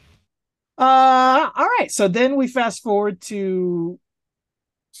 All right. So then we fast forward to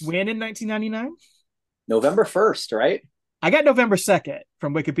when in 1999? November 1st, right? I got November 2nd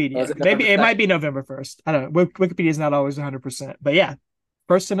from Wikipedia. Maybe it might be November 1st. I don't know. Wikipedia is not always 100%. But yeah,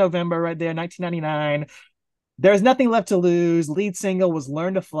 1st of November right there, 1999. There's Nothing Left to Lose. Lead single was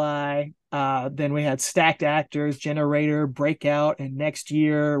Learn to Fly. Then we had Stacked Actors, Generator, Breakout, and Next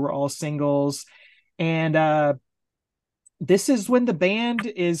Year were all singles. And this is when the band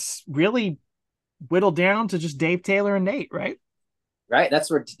is really whittled down to just Dave Taylor and Nate, right? Right.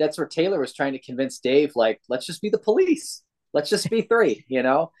 That's where Taylor was trying to convince Dave, like, let's just be the Police. Let's just be 3, you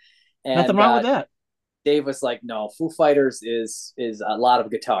know? And nothing wrong with that. Dave was like, no, Foo Fighters is a lot of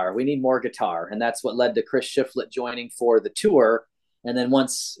guitar. We need more guitar. And that's what led to Chris Shiflett joining for the tour. And then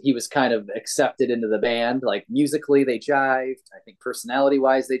once he was kind of accepted into the band, like musically they jived, I think personality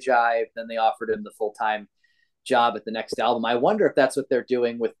wise they jived, then they offered him the full-time job at the next album. I wonder if that's what they're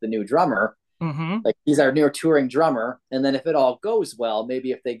doing with the new drummer. Mm-hmm. Like he's our new touring drummer. And then if it all goes well,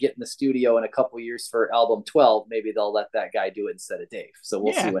 maybe if they get in the studio in a couple years for album 12, maybe they'll let that guy do it instead of Dave. So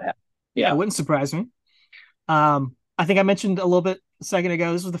we'll see what happens. Yeah, it wouldn't surprise me. I think I mentioned a little bit a second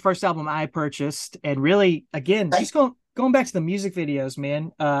ago, this was the first album I purchased. And really, again, just going back to the music videos,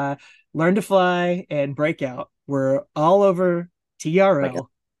 man, Learn to Fly and Breakout were all over TRL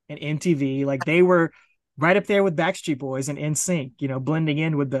and MTV. Like they were right up there with Backstreet Boys and NSYNC, you know, blending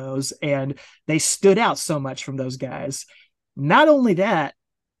in with those. And they stood out so much from those guys. Not only that,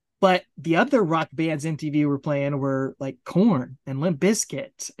 but the other rock bands MTV were playing were like Korn and Limp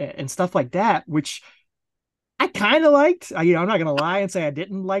Bizkit and stuff like that, which I kind of liked. I'm not going to lie and say I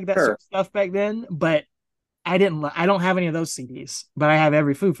didn't like that sort of stuff back then, but I don't have any of those CDs, but I have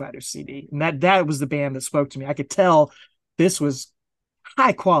every Foo Fighters CD. And that was the band that spoke to me. I could tell this was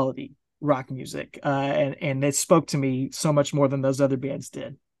high quality rock music. And it spoke to me so much more than those other bands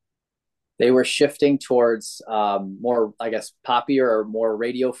did. They were shifting towards more, I guess, poppier or more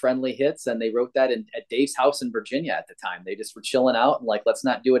radio friendly hits. And they wrote that at Dave's house in Virginia at the time. They just were chilling out and like, let's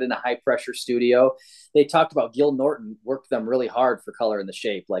not do it in a high pressure studio. They talked about Gil Norton worked them really hard for Color in the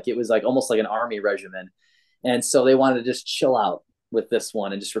Shape. Like it was like almost like an army regimen. And so they wanted to just chill out with this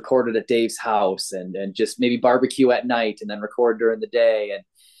one and just record it at Dave's house and just maybe barbecue at night and then record during the day. And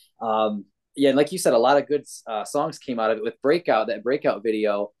and like you said, a lot of good songs came out of it with Breakout, that Breakout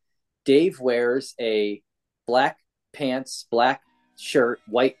video. Dave wears a black pants, black shirt,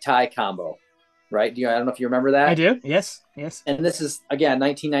 white tie combo, right? I don't know if you remember that. I do. Yes. And this is, again,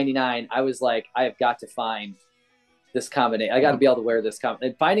 1999. I was like, I have got to find this combination. I got to be able to wear this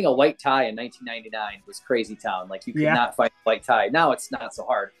combination. And finding a white tie in 1999 was crazy town. Like you could not find a white tie. Now it's not so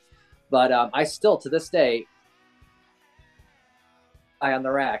hard. But I still, to this day, on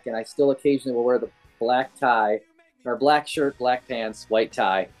the rack, and I still occasionally will wear the black tie or black shirt, black pants, white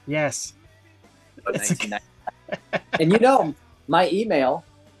tie. Yes. And my email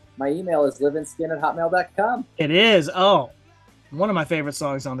is liveinskin@hotmail.com. It is. Oh, one of my favorite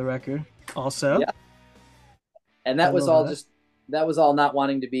songs on the record also. Yeah. And that was all not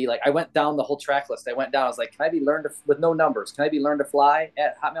wanting to be like, I went down the whole track list. I went down, I was like, can I be with no numbers? Can I be learn to fly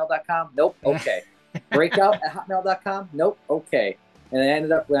at hotmail.com? Nope. Okay. Breakout at hotmail.com? Nope. Okay. And I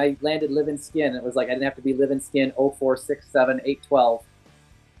ended up, when I landed Live in Skin, it was like I didn't have to be Live in Skin 0467812.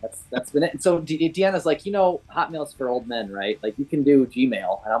 That's been it. And so Deanna's like, Hotmail's for old men, right? Like you can do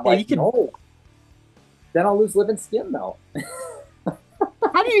Gmail. And I'm like, no. Then I'll lose Live in Skin though.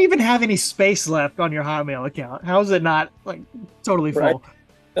 How do you even have any space left on your Hotmail account? How is it not like totally full?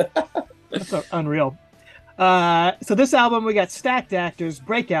 Right. That's unreal. So this album, we got Stacked Actors,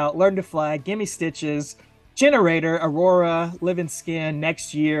 Breakout, Learn to Fly, Gimme Stitches, Generator, Aurora, Live in Skin,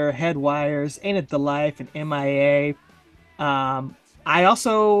 Next Year, Head Wires, Ain't It the Life, and MIA. I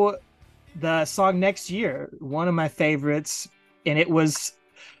also, the song Next Year, one of my favorites, and it was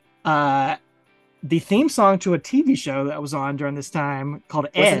the theme song to a TV show that was on during this time called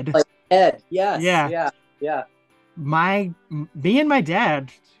Ed. Like Ed, yes. Yeah. Me and my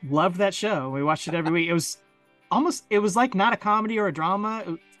dad loved that show. We watched it every week. It was like not a comedy or a drama. It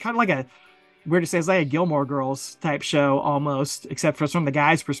was kind of like a, weird to say, it's like a Gilmore Girls type show almost, except for from the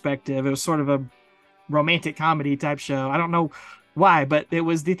guy's perspective. It was sort of a romantic comedy type show. I don't know why, but it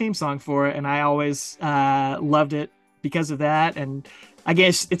was the theme song for it, and I always loved it because of that. And I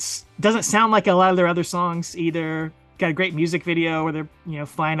guess it doesn't sound like a lot of their other songs either. Got a great music video where they're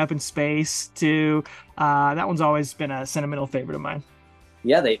flying up in space too. That one's always been a sentimental favorite of mine.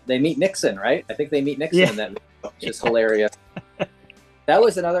 Yeah, they meet Nixon, right? I think they meet Nixon in that, which is hilarious. That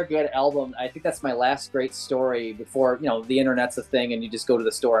was another good album. I think that's my last great story before, the internet's a thing and you just go to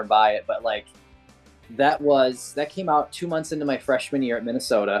the store and buy it. But like that came out 2 months into my freshman year at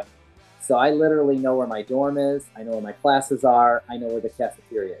Minnesota. So I literally know where my dorm is. I know where my classes are. I know where the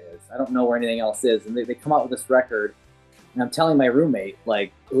cafeteria is. I don't know where anything else is. And they come out with this record. And I'm telling my roommate,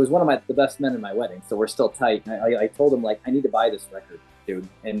 like, it was one of the best men in my wedding. So we're still tight. And I told him, like, I need to buy this record, dude.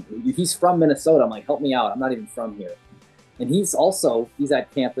 And he's from Minnesota. I'm like, help me out. I'm not even from here. And he's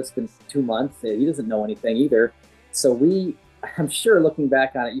at campus for 2 months. He doesn't know anything either. So I'm sure looking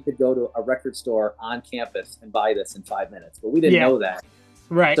back on it, you could go to a record store on campus and buy this in 5 minutes. But we didn't know that.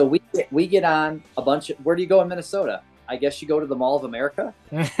 Right. So we get on a bunch of, where do you go in Minnesota? I guess you go to the Mall of America,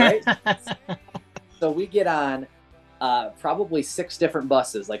 right? So we get on probably 6 different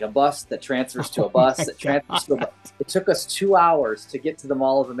buses, like a bus that transfers to a bus that transfers to a bus. It took us 2 hours to get to the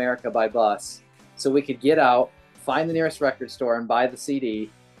Mall of America by bus so we could get out, find the nearest record store and buy the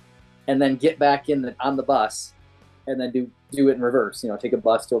CD, and then get back on the bus, and then do it in reverse. Take a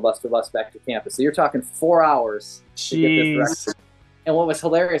bus to a bus to a bus back to campus. So you're talking 4 hours to get this Jeez. record. And what was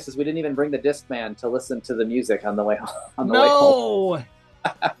hilarious is we didn't even bring the Discman to listen to the music on the way home. No.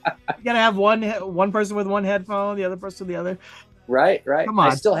 You gotta have one person with one headphone, the other person with the other. Right. Come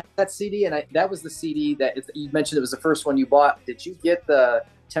on. I still have that CD, and that was the CD that you mentioned. It was the first one you bought. Did you get the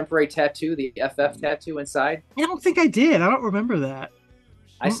temporary tattoo, the FF tattoo inside? I don't think I did. I don't remember that.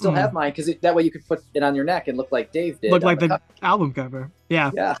 I still have mine because that way you could put it on your neck and look like Dave did. Look like the album cover. Yeah.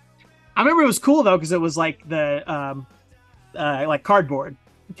 Yeah. I remember it was cool though because it was like the like cardboard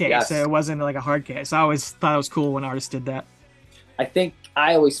case. Yes. So it wasn't like a hard case. I always thought it was cool when artists did that.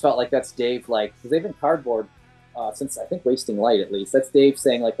 I always felt like that's Dave, like, because they've been cardboard since I think Wasting Light, at least. That's Dave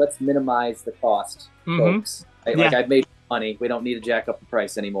saying, like, let's minimize the cost, folks. Like, I've made money. We don't need to jack up the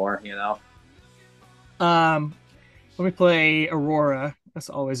price anymore, Let me play Aurora. That's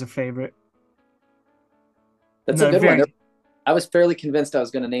always a favorite. That's a good one. I was fairly convinced I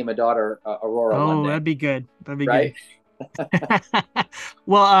was going to name a daughter Aurora one day. Oh, that'd be good. That'd be right? Good.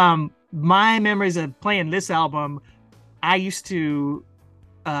 Well, my memories of playing this album, I used to,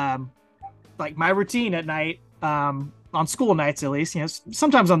 like my routine at night, on school nights at least,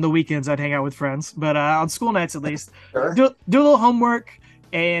 sometimes on the weekends I'd hang out with friends, but on school nights at least, Sure. do a little homework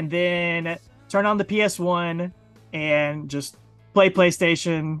and then turn on the PS1 and just play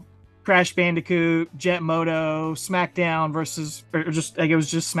PlayStation, Crash Bandicoot, Jet Moto, SmackDown or just like it was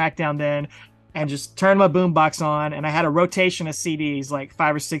just SmackDown then, and just turn my boombox on, and I had a rotation of CDs, like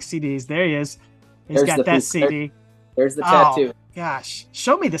 5 or 6 CDs. There he is. He's got that CD. There's the tattoo. Gosh,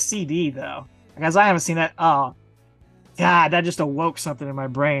 show me the CD though, because I haven't seen that. Oh, God, that just awoke something in my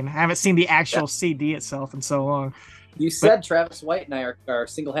brain. I haven't seen the actual CD itself in so long. You said Travis White and I are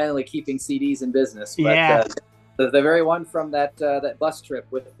single-handedly keeping CDs in business. But, yeah. The very one from that bus trip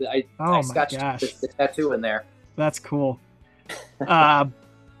with I scotched the tattoo in there. That's cool. That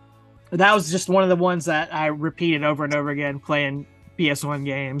was just one of the ones that I repeated over and over again, playing PS1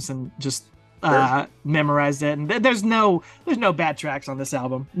 games and just memorized it. And there's no bad tracks on this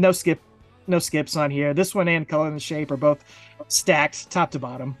album. No skips on here. This one and Color and Shape are both stacked top to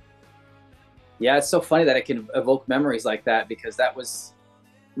bottom. Yeah, it's so funny that it can evoke memories like that, because that was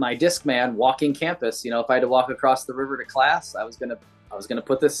my Discman walking campus. If I had to walk across the river to class, I was gonna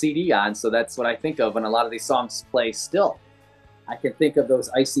put this CD on. So that's what I think of when a lot of these songs play still. I can think of those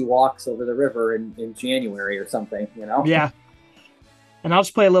icy walks over the river in January or something, Yeah. And I'll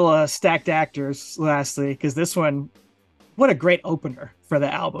just play a little Stacked Actors lastly, because this one, what a great opener for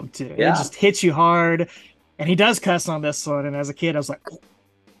the album too. Yeah. It just hits you hard, and he does cuss on this one. And as a kid, I was like,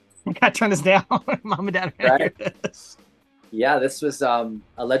 I gotta turn this down. Mom and Dad are hear this. Yeah, this was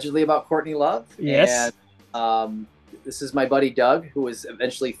allegedly about Courtney Love. Yes. And this is my buddy Doug, who was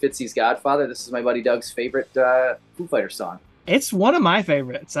eventually Fitzy's godfather. This is my buddy Doug's favorite Foo Fighters song. It's one of my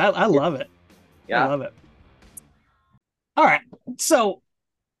favorites. I love it. Yeah. I love it. All right. So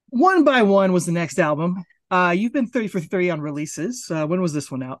One by One was the next album. You've been 3 for 3 on releases. When was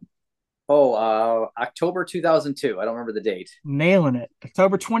this one out? October 2002. I don't remember the date. Nailing it.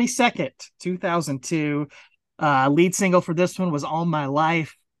 October 22nd, 2002. Lead single for this one was All My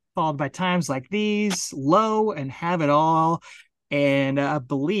Life, followed by Times Like These, Low, and Have It All. And I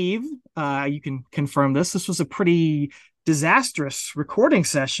believe you can confirm this was a pretty disastrous recording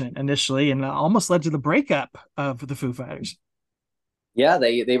session initially, and almost led to the breakup of the Foo Fighters. Yeah,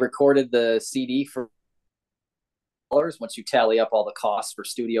 they recorded the CD for once you tally up all the costs for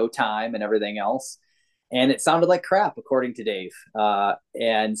studio time and everything else, and it sounded like crap according to Dave.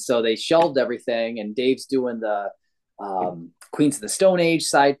 And so they shelved everything, and Dave's doing the Queens of the Stone Age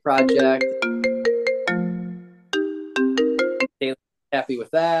side project. Dave's happy with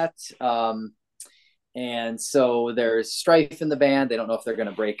that. And so there's strife in the band. They don't know if they're going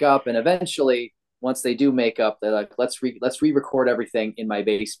to break up. And eventually, once they do make up, they're like, let's re-record everything in my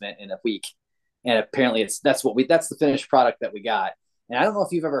basement in a week. And apparently that's the finished product that we got. And I don't know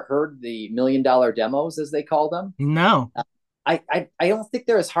if you've ever heard the $1 Million demos, as they call them. No. I don't think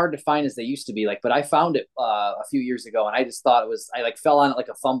they're as hard to find as they used to be. But I found it a few years ago, and I just thought I fell on it like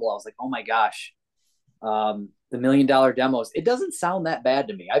a fumble. I was like, oh my gosh. The $1 Million demos. It doesn't sound that bad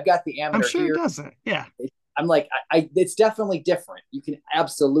to me. I've got the amateur. I'm sure here. It doesn't. Yeah. I'm like, it's definitely different. You can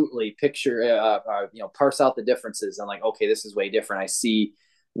absolutely picture, parse out the differences. I'm like, okay, this is way different. I see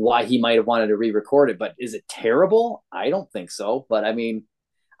why he might have wanted to re-record it, but is it terrible? I don't think so. But I mean,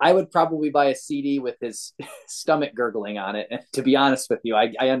 I would probably buy a CD with his stomach gurgling on it. And to be honest with you,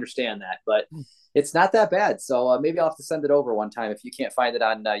 I understand that, but it's not that bad. So maybe I'll have to send it over one time if you can't find it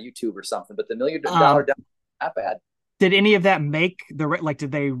on YouTube or something. But the $1 Million not bad. Did any of that make like,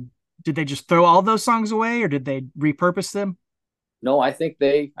 did they just throw all those songs away, or did they repurpose them? No, I think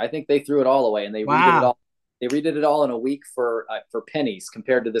they threw it all away, and they redid it Wow. all. They redid it all in a week for pennies,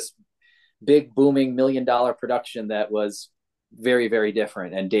 compared to this big booming $1 million production that was very, very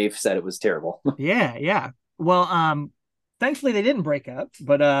different. And Dave said it was terrible. Yeah, yeah. Well, thankfully they didn't break up,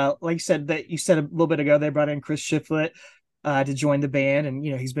 but like you said a little bit ago, they brought in Chris Shiflett to join the band, and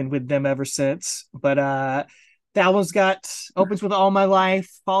he's been with them ever since. But the album's got opens with All My Life,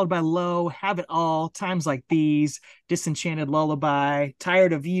 followed by Low, Have It All, Times Like These, Disenchanted Lullaby,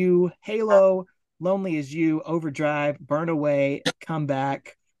 Tired of You, Halo, Lonely as You, Overdrive, Burn Away, Come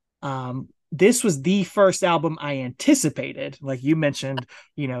Back. This was the first album I anticipated, like you mentioned,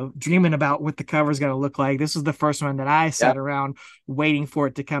 dreaming about what the cover is going to look like. This was the first one that I sat around waiting for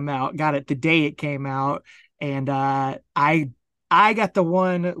it to come out. Got it the day it came out, and I got the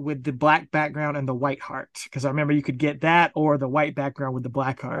one with the black background and the white heart, because I remember you could get that or the white background with the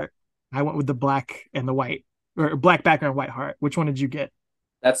black heart. I went with the black and the white, or black background, white heart. Which one did you get?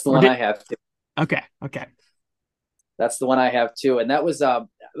 That's the one I have too. Okay. That's the one I have too. And that was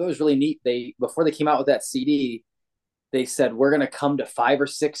really neat. Before they came out with that CD, they said, we're going to come to 5 or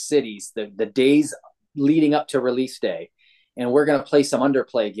 6 cities the days leading up to release day, and we're going to play some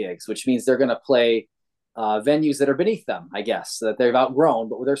underplay gigs, which means they're going to play venues that are beneath them, I guess, that they've outgrown,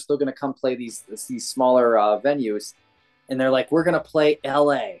 but they're still going to come play these smaller venues. And they're like, we're going to play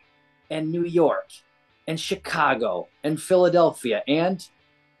LA and New York and Chicago and Philadelphia and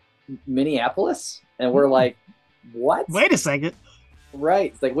Minneapolis. And we're like, what? Wait a second.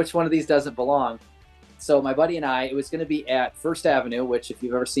 Right. It's like, which one of these doesn't belong? So my buddy and I, it was going to be at First Avenue, which if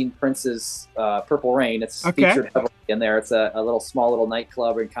you've ever seen Prince's Purple Rain, it's featured heavily in there. It's a small little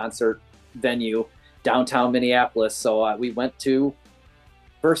nightclub and concert venue downtown Minneapolis. So we went to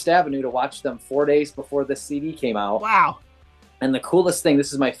First Avenue to watch them 4 days before the CD came out. Wow. And the coolest thing,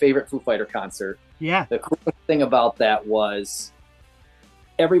 this is my favorite Foo Fighter concert. Yeah. The coolest thing about that was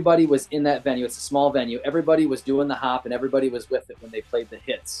everybody was in that venue. It's a small venue. Everybody was doing the hop, and everybody was with it when they played the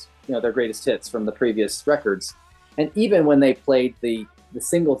hits, their greatest hits from the previous records. And even when they played the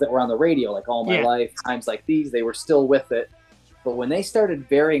singles that were on the radio, like All My Life, Times Like These, they were still with it. But when they started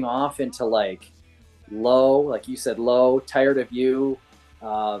veering off into like Low, like you said, Low, Tired of You,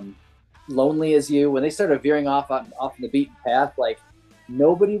 Lonely as You, when they started veering off the beaten path, like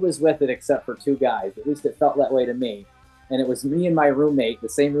nobody was with it except for 2 guys. At least it felt that way to me. And it was me and my roommate, the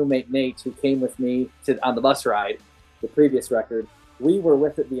same roommate, Nate, who came with me on the bus ride, the previous record. We were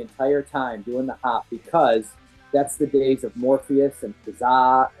with it the entire time doing the hop, because that's the days of Morpheus and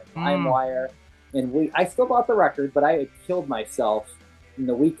Kazaa and LimeWire. And I still bought the record, but I had killed myself in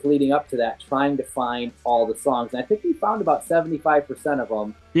the week leading up to that trying to find all the songs. And I think we found about 75% of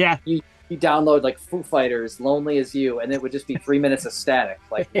them. Yeah. You download like Foo Fighters, Lonely as You, and it would just be 3 minutes of static.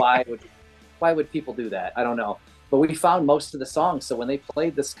 Like, why would people do that? I don't know. But we found most of the songs. So when they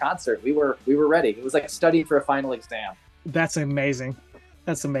played this concert, we were ready. It was like studying for a final exam. That's amazing.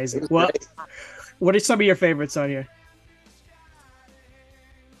 Well, great. What are some of your favorites on here?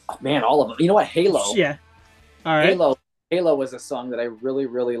 Oh, man, all of them. You know what? Halo. Yeah. All right. Halo was a song that I really,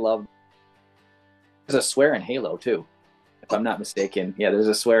 really loved. There's a swear in Halo too, if I'm not mistaken. Yeah, there's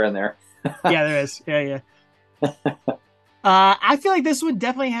a swear in there. Yeah, there is. Yeah. I feel like this one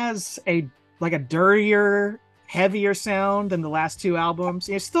definitely has a dirtier, heavier sound than the last 2 albums.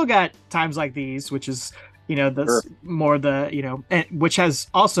 It's still got Times Like These, which is that's more which has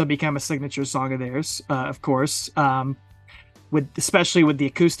also become a signature song of theirs, of course. Especially with the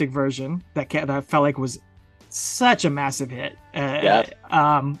acoustic version that I felt like was such a massive hit.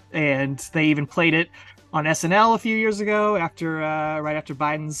 And they even played it on SNL a few years ago right after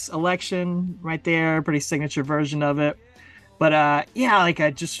Biden's election. Right there, pretty signature version of it. But I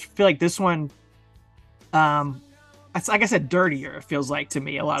just feel like this one, it's like I said, dirtier. It feels like to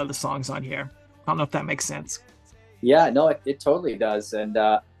me a lot of the songs on here. I don't know if that makes sense. Yeah, no, it totally does. And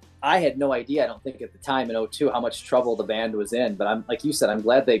I had no idea, I don't think at the time in 2002, how much trouble the band was in. But I'm like you said, I'm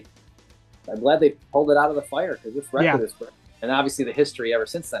glad they pulled it out of the fire, because this record is great. And obviously the history ever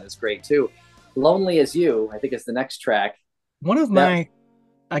since then is great too. Lonely as You, I think, is the next track. One of my,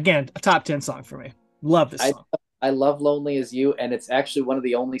 again, a top 10 song for me. Love this song. I love Lonely as You, and it's actually one of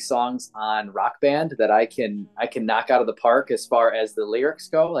the only songs on Rock Band that I can knock out of the park as far as the lyrics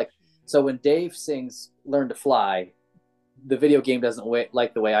go. Like, so when Dave sings Learn to Fly, the video game doesn't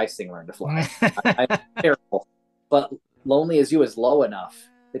like the way I sing Learn to Fly. I'm terrible. But Lonely as You is low enough.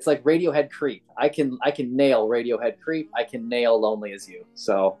 It's like Radiohead Creep. I can nail Radiohead Creep. I can nail Lonely as You.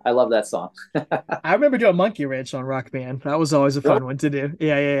 So I love that song. I remember doing Monkey Wrench on Rock Band. That was always a fun one to do.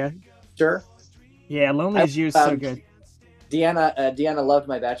 Yeah. Sure. Yeah, Lonely I as You is so um, good. Deanna loved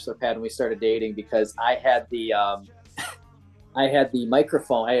my bachelor pad when we started dating because I had the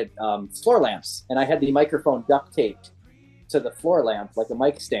microphone. I had floor lamps, and I had the microphone duct taped to the floor lamp like a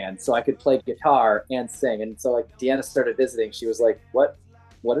mic stand, so I could play guitar and sing. And so like Deanna started visiting, she was like, "What?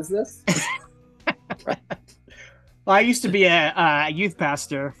 What is this?" Well, I used to be a youth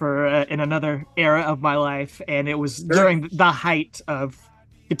pastor for in another era of my life, and it was Sure. during the height of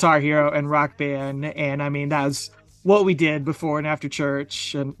Guitar Hero and Rock Band. And I mean, that was what we did before and after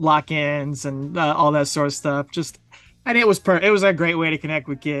church and lock-ins and all that sort of stuff. Just, and it was a great way to connect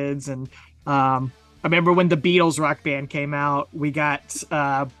with kids. And I remember when the Beatles Rock Band came out, we got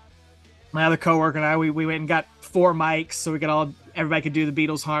my other coworker and I, we went and got 4 mics so we could all everybody could do the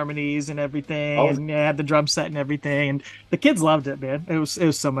Beatles harmonies and everything, Oh, and yeah, had the drum set and everything, and the kids loved it, man. It was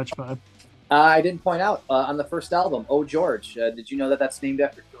so much fun. I didn't point out on the first album, "Oh George." Did you know that that's named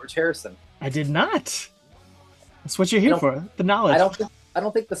after George Harrison? I did not. That's what you're I here don't. for, the I knowledge. don't. I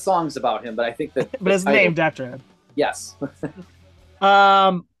don't think the song's about him, but I think that But the it's title. named after him. Yes.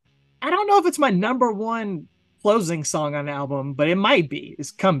 Um, I don't know if it's my number one closing song on the album, but it might be.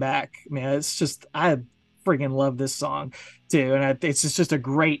 It's "Comeback," man. It's just I freaking love this song too, and it's just a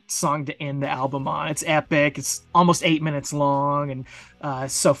great song to end the album on. It's epic. It's almost 8 minutes long, and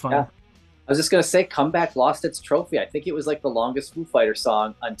it's so Yeah. fun. I was just gonna say, "Comeback" lost its trophy. I think it was like the longest Foo Fighter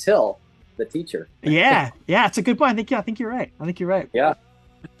song until "The Teacher." Yeah, yeah, it's a good point. I think you're right. I think you're right. Yeah.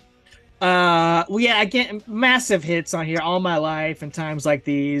 Well, yeah, again, massive hits on here, "All My Life" and "Times Like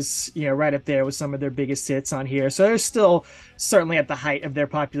These," right up there with some of their biggest hits on here. So they're still certainly at the height of their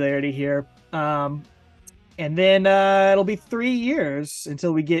popularity here. And then it'll be 3 years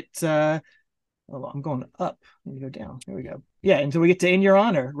until we get oh, I'm going up. Let me go down. Here we go. Yeah, until we get to "In Your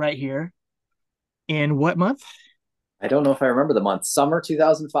Honor" right here. In what month? I don't know if I remember the month. Summer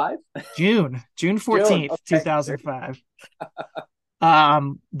 2005. June June. 14th, Okay. 2005.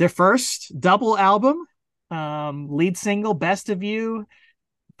 Their first double album, lead single "Best of You,"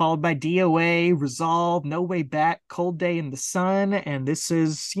 followed by DOA, "Resolve," "No Way Back," "Cold Day in the Sun." And this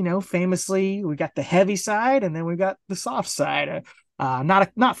is, famously, we got the heavy side and then we got the soft side.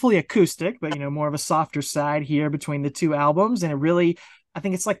 Not fully acoustic, but more of a softer side here between the two albums. And it really, I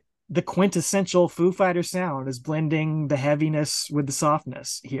think it's like the quintessential Foo Fighter sound is blending the heaviness with the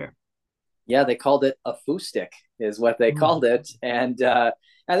softness here. Yeah, they called it a foo stick, is what they Mm. called it, and I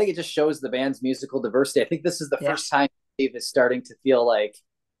think it just shows the band's musical diversity. I think this is the first Yes. time Dave is starting to feel like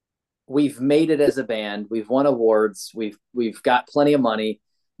we've made it as a band. We've won awards. We've got plenty of money.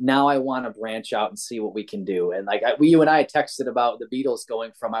 Now I want to branch out and see what we can do. And like you and I texted about the Beatles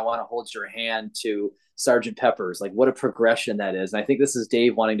going from "I Want to Hold Your Hand" to Sergeant Pepper's. Like what a progression that is. And I think this is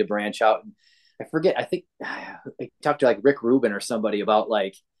Dave wanting to branch out. And I forget. I think I talked to like Rick Rubin or somebody about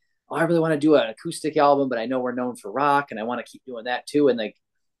like, oh, I really want to do an acoustic album, but I know we're known for rock, and I want to keep doing that too. And like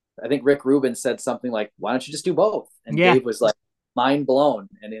I think Rick Rubin said something like, "Why don't you just do both?" And Yeah. Dave was like, mind blown.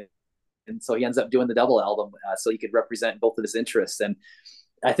 And so he ends up doing the double album so he could represent both of his interests. And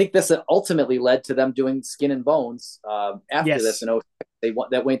I think this ultimately led to them doing Skin and Bones after this. Yes. And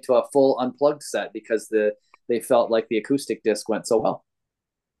that went to a full unplugged set because they felt like the acoustic disc went so well.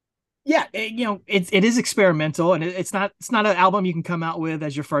 Yeah, it is experimental, and it's not an album you can come out with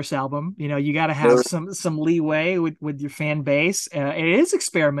as your first album. You got to have some leeway with your fan base. It is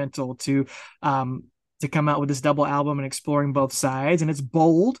experimental to come out with this double album and exploring both sides, and it's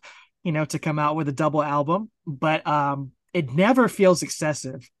bold, to come out with a double album, but it never feels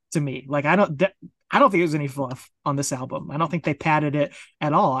excessive to me. Like I don't think there's any fluff on this album. I don't think they padded it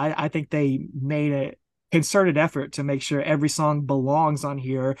at all. I think they made a concerted effort to make sure every song belongs on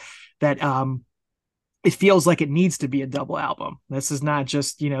here, that it feels like it needs to be a double album. This is not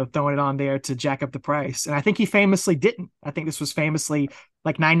just throwing it on there to jack up the price. And I think he famously didn't. I think this was famously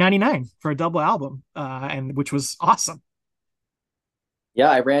like $9.99 for a double album, and which was awesome. Yeah,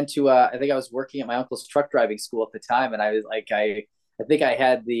 I ran to I think I was working at my uncle's truck driving school at the time, and I was like I think I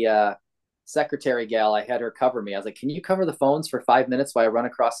had the secretary gal, I had her cover me. I was like, "Can you cover the phones for 5 minutes while I run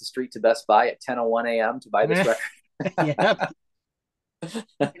across the street to Best Buy at 10:01 a.m. to buy this record?" Yeah.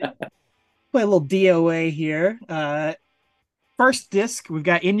 Play a little DOA here. First disc, we've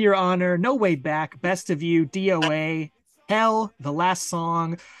got "In Your Honor," "No Way Back," "Best of You," DOA, "Hell," the last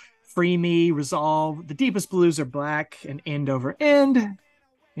song, "Free Me," "Resolve," "The Deepest Blues Are Black," and "End Over End."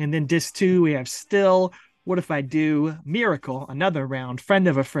 And then disc 2, we have "Still," "What If I Do," "Miracle," "Another Round," "Friend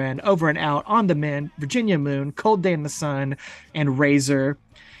of a Friend," "Over and Out," "On the Mend," "Virginia Moon," "Cold Day in the Sun," and "Razor."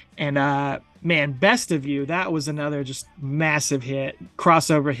 And man, "Best of You," that was another just massive hit,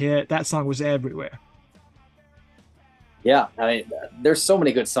 crossover hit. That song was everywhere. Yeah, I mean, there's so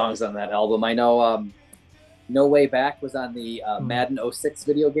many good songs on that album. I know No Way Back was on the Mm. Madden '06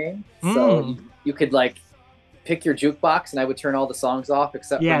 video game. So Mm. you could like pick your jukebox and I would turn all the songs off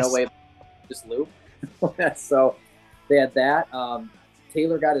except for No Yes. Way Back, just loop. So they had that.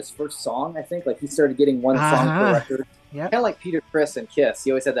 Taylor got his first song, I think. Like he started getting one song per Uh-huh. record. Yep. Kind of like Peter Criss and Kiss.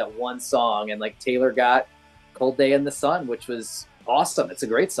 He always had that one song. And like Taylor got Cold Day in the Sun, which was awesome. It's a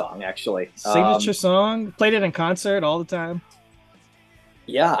great song, actually. Signature song. Played it in concert all the time.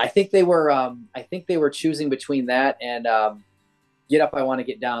 Yeah, I think they were choosing between that and Get Up I Want to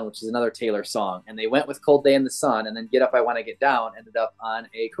Get Down, which is another Taylor song. And they went with Cold Day in the Sun, and then Get Up I Want to Get Down ended up on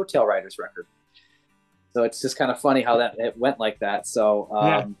a Coattail Riders record. So it's just kind of funny how that it went like that. So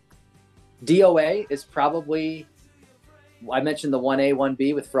Yeah. DOA is probably, I mentioned the 1A,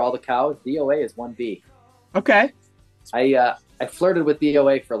 1B with For All the Cows. DOA is 1B. Okay. I flirted with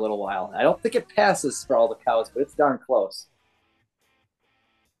DOA for a little while. I don't think it passes For All the Cows, but it's darn close.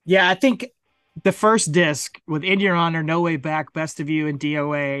 Yeah, I think the first disc with In Your Honor, No Way Back, Best of You, and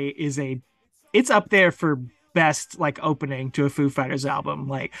DOA it's up there for best like opening to a Foo Fighters album.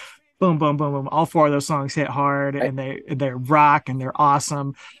 Like boom, boom, boom, boom. All four of those songs hit hard Right? and they're rock and they're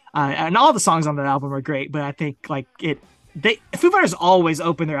awesome. And all the songs on that album are great, but I think like they Foo Fighters always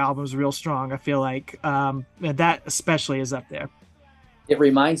open their albums real strong. I feel like that especially is up there. It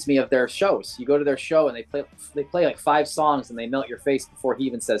reminds me of their shows. You go to their show and they play like 5 songs and they melt your face before he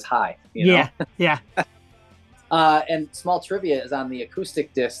even says hi. You know. Yeah, yeah. And small trivia is on the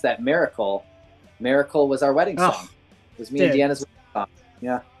acoustic disc that Miracle. Miracle was our wedding Oh, song. It was me and dude. Deanna's wedding song.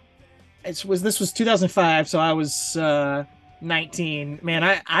 Yeah. This was 2005, so I was 19.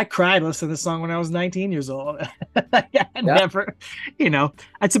 Man, I cried listening to this song when I was 19 years old. I Yeah. never,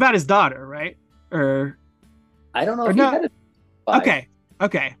 it's about his daughter, right? I don't know Or if he no. had it. Okay,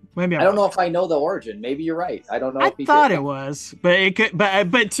 okay, maybe I I'm don't wrong. know if I know the origin. Maybe you're right. I don't know I if he did. thought it was, but it could,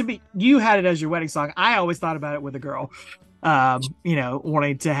 but to me, you had it as your wedding song. I always thought about it with a girl,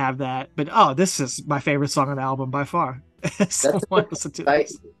 wanting to have that. But oh, this is my favorite song on the album by far. That's a Someone good listen to I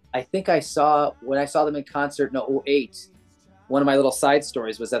this. I think when I saw them in concert in '08. One of my little side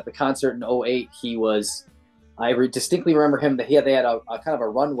stories was at the concert in '08. Distinctly remember him that they had a kind of a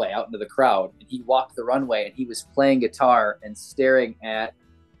runway out into the crowd, and he walked the runway and he was playing guitar and staring at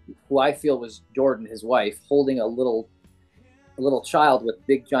who I feel was Jordan, his wife, holding a little child with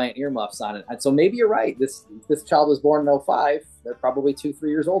big giant earmuffs on it. And so maybe you're right. This child was born in '05. They're probably 2-3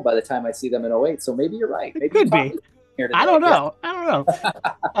 years old by the time I see them in '08. So maybe you're right. It Maybe you could taught be. me here I today. don't Yeah. know. I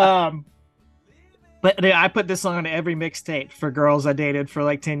don't know. But I put this song on every mixtape for girls I dated for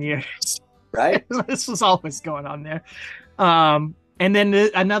like 10 years. Right. This was always going on there. And then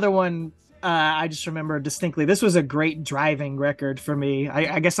another one I just remember distinctly. This was a great driving record for me.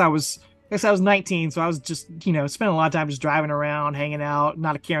 I guess I was 19, so I was just, spending a lot of time just driving around, hanging out,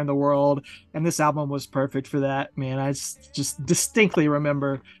 not a care in the world. And this album was perfect for that, man. I just distinctly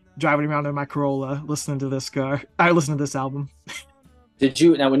remember driving around in my Corolla, listening to this car. I listened to this album.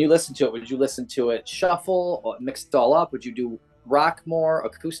 When you listen to it, would you listen to it shuffle or mix it all up? Would you do rock more,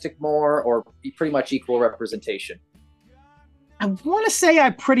 acoustic more, or pretty much equal representation? I want to say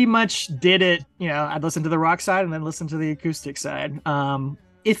I pretty much did it. I'd listen to the rock side and then listen to the acoustic side.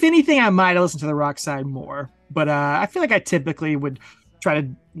 If anything, I might have listened to the rock side more, but I feel like I typically would try to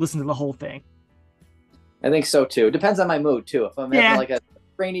listen to the whole thing. I think so too. Depends on my mood too. If I'm having Yeah. like a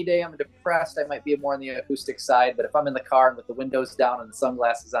rainy day, I'm depressed, I might be more on the acoustic side. But if I'm in the car and with the windows down and the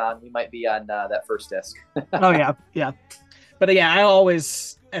sunglasses on, we might be on that first disc. Oh yeah, yeah. But yeah, I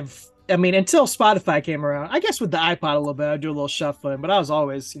always have. I mean, until Spotify came around, I guess with the iPod a little bit, I'd do a little shuffling. But I was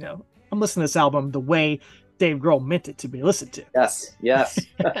always, I'm listening to this album the way Dave Grohl meant it to be listened to. Yes, yes.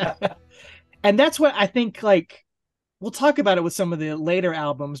 And that's what I think, like, we'll talk about it with some of the later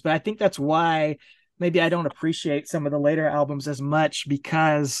albums, but I think that's why maybe I don't appreciate some of the later albums as much,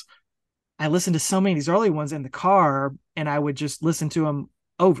 because I listened to so many of these early ones in the car and I would just listen to them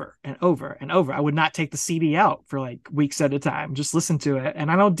over and over and over. I would not take the CD out for like weeks at a time, just listen to it.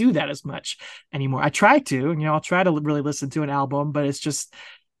 And I don't do that as much anymore. I try to, I'll try to really listen to an album, but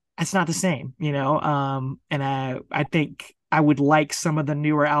it's not the same, and I think I would like some of the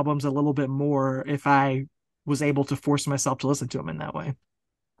newer albums a little bit more if I was able to force myself to listen to them in that way.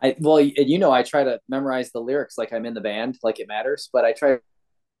 I try to memorize the lyrics like I'm in the band, like it matters. But I try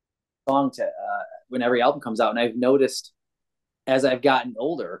song to when every album comes out, and I've noticed as I've gotten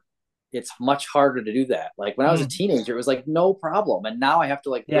older, it's much harder to do that. Like when I was a teenager, it was like no problem, and now I have to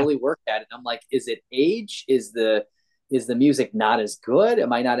like Yeah. really work at it. I'm like, is it age? Is is the music not as good?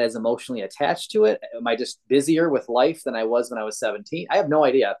 Am I not as emotionally attached to it? Am I just busier with life than I was when I was 17? I have no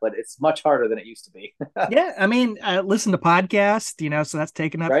idea, but it's much harder than it used to be. Yeah, I mean, I listen to podcasts, so that's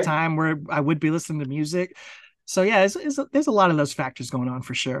taking up Right? time where I would be listening to music. So yeah, there's a lot of those factors going on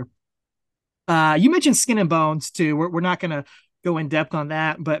for sure. You mentioned Skin and Bones too. We're not gonna go in depth on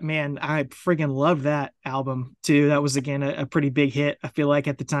that, but man, I friggin' love that album too. That was again a pretty big hit. I feel like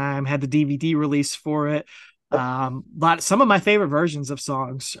at the time had the DVD release for it. Some of my favorite versions of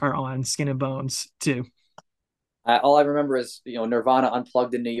songs are on Skin and Bones too. All I remember is Nirvana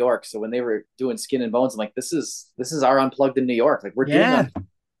Unplugged in New York. So when they were doing Skin and Bones, I'm like, this is our Unplugged in New York. Like we're doing Yeah,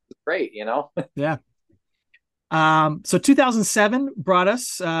 great, you know. yeah. So 2007 brought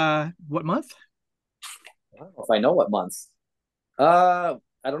us what month? I don't know if I know what months. I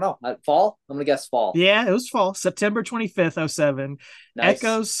don't know. Fall. I'm gonna guess fall. Yeah, it was fall, September 25th, 07. Nice.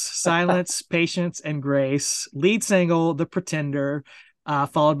 Echoes, Silence, Patience, and Grace. Lead single, The Pretender,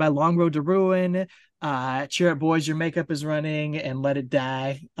 followed by Long Road to Ruin, Cheer Up Boys, Your Makeup is Running, and Let It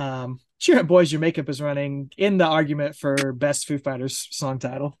Die. Cheer Up Boys, Your Makeup is Running in the argument for best Foo Fighters song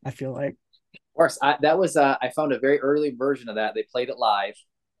title, I feel like. Of course, I found a very early version of that. They played it live.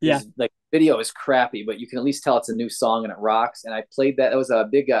 Yeah. Like video is crappy, but you can at least tell it's a new song and it rocks. And I played that. It was a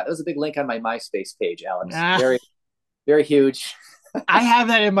big link on my MySpace page, Alex. Very, very huge. I have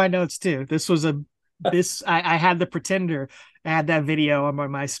that in my notes too. I had The Pretender. I had that video on my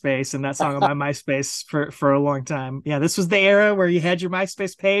MySpace and that song on my MySpace for a long time. Yeah, this was the era where you had your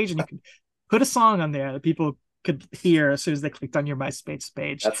MySpace page and you could put a song on there that people could hear as soon as they clicked on your MySpace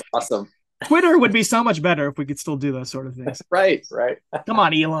page. That's awesome. Twitter would be so much better if we could still do those sort of things. Right. Come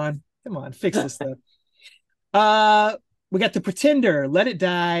on, Elon. Come on, fix this stuff. We got The Pretender, Let It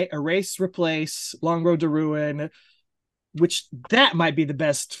Die, Erase, Replace, Long Road to Ruin, which that might be the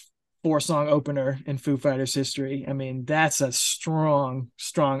best 4-song opener in Foo Fighters history. I mean, that's a strong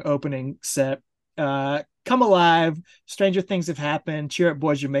opening set. Come Alive, Stranger Things Have Happened, Cheer Up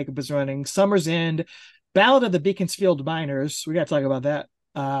Boys, Your Makeup is Running, Summer's End, Ballad of the Beaconsfield Miners. We got to talk about that.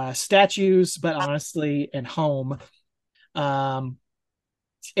 Statues, But Honestly, and Home. And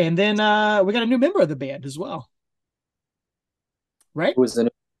then we got a new member of the band as well. Right? Who was the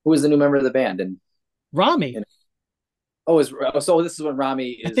new member of the band? And Rami. So this is when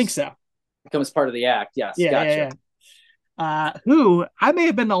Rami I think so. becomes part of the act. Yes, Yeah, gotcha. Who I may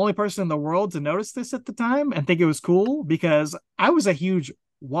have been the only person in the world to notice this at the time and think it was cool because I was a huge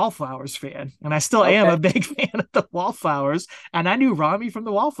Wallflowers fan and I still am a big fan of the Wallflowers, and I knew Rami from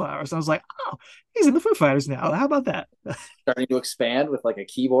the Wallflowers. I was like, oh, he's in the Foo Fighters now. How about that? Starting to expand with like a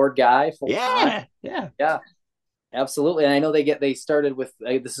keyboard guy. Yeah. Absolutely. And I know they started with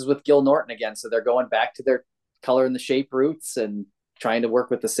this is with Gil Norton again, so they're going back to their Color and the Shape roots and trying to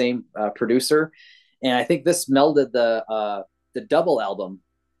work with the same producer. And I think this melded the double album.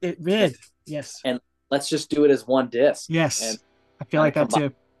 It did. Yes. And let's just do it as one disc. Yes. And I feel like that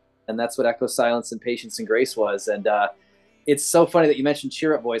too. And that's what Echo, Silence, and Patience and Grace was. And it's so funny that you mentioned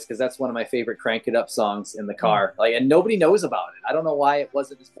Cheer Up Boys because that's one of my favorite Crank It Up songs in the car. Like, and nobody knows about it. I don't know why it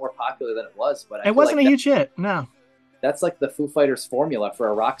wasn't as more popular than it was, but it wasn't a huge hit. No. That's like the Foo Fighters formula for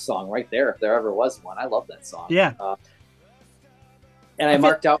a rock song right there, if there ever was one. I love that song. Yeah. And I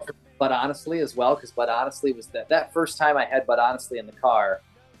marked out But Honestly as well, because But Honestly was that first time I had But Honestly in the car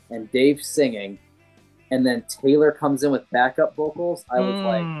and Dave singing, and then Taylor comes in with backup vocals. I was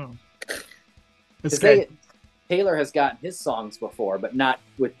like, Taylor has gotten his songs before, but not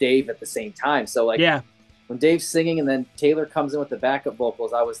with Dave at the same time. So like, when Dave's singing and then Taylor comes in with the backup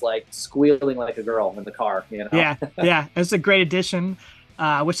vocals, I was like squealing like a girl in the car. You know? Yeah. It's a great addition.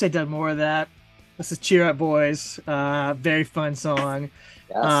 I wish they'd done more of that. This is Cheer Up Boys. Very fun song.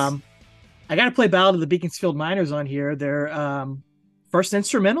 Yes. I got to play Ballad of the Beaconsfield Miners on here. Their first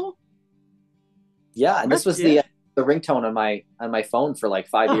instrumental. Yeah, and this was the ringtone on my phone for like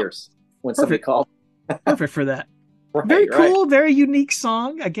 5 years when somebody called. Perfect for that. Right, very cool, very unique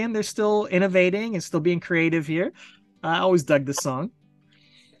song. Again, they're still innovating and still being creative here. I always dug this song.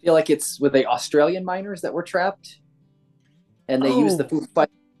 I feel like were they Australian miners that were trapped, and they used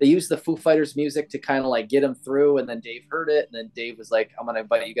the Foo Fighters music to kind of like get them through. And then Dave heard it, and then Dave was like, "I'm gonna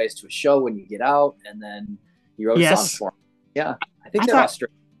invite you guys to a show when you get out." And then he wrote songs for them. Yeah, I think they're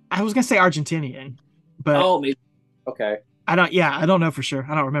Australian. I was gonna say Argentinian, but maybe. Okay. I don't know for sure.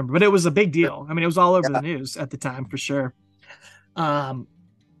 I don't remember, but it was a big deal. I mean, it was all over the news at the time for sure. And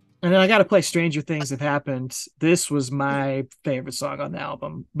then I got to play Stranger Things Have Happened. This was my favorite song on the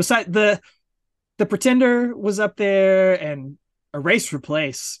album. Besides the Pretender was up there, and Erase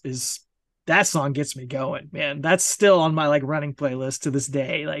Replace that song gets me going, man. That's still on my like running playlist to this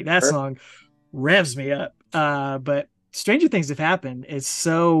day. Like that song revs me up. But Stranger Things have happened. It's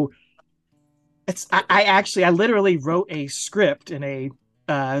so I literally wrote a script in a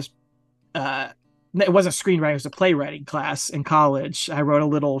uh uh it wasn't screenwriting, it was a playwriting class in college. I wrote a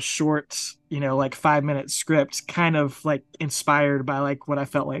little short, like 5-minute script, kind of like inspired by like what I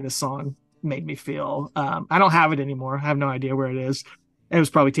felt like the song made me feel. I don't have it anymore. I have no idea where it is. It was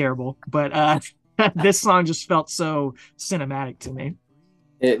probably terrible, but this song just felt so cinematic to me.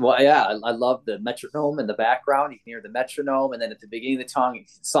 Well, yeah, I love the metronome in the background. You can hear the metronome, and then at the beginning of the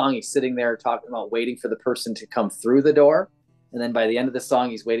song, he's sitting there talking about waiting for the person to come through the door, and then by the end of the song,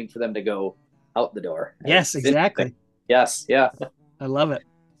 he's waiting for them to go out the door. Yes, exactly. Yes, yeah. I love it.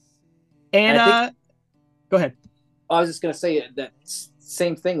 And go ahead. I was just gonna say that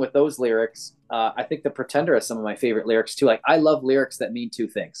same thing with those lyrics. I think the Pretender has some of my favorite lyrics too. Like I love lyrics that mean two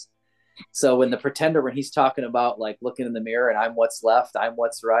things. So when the Pretender, when he's talking about like looking in the mirror and I'm what's left, I'm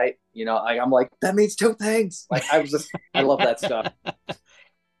what's right, I'm like, that means two things. Like I love that stuff.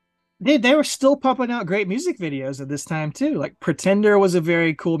 They were still pumping out great music videos at this time too. Like Pretender was a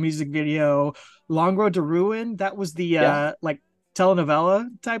very cool music video. Long Road to Ruin, that was the like telenovela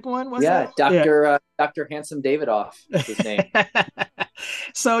type one, was it? Yeah, Dr. Handsome Davidoff is his name.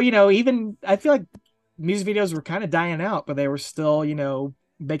 So, even I feel like music videos were kind of dying out, but they were still,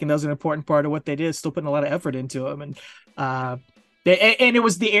 making those an important part of what they did, still putting a lot of effort into them. And and it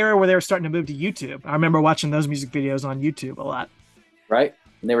was the era where they were starting to move to YouTube. I remember watching those music videos on YouTube a lot. Right.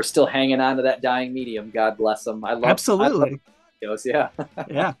 And they were still hanging on to that dying medium. God bless them. Absolutely. Videos, yeah.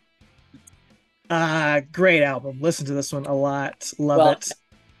 Yeah. Great album. Listen to this one a lot. Love it.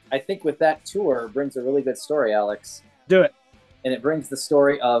 I think with that tour brings a really good story, Alex. Do it. And it brings the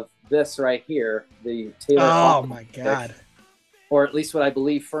story of this right here, the Taylor Hawkins my God. Stick, or at least what I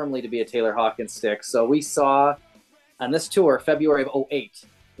believe firmly to be a Taylor Hawkins stick. So we saw on this tour, February of 2008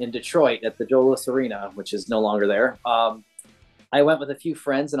 in Detroit at the Joe Louis Arena, which is no longer there. I went with a few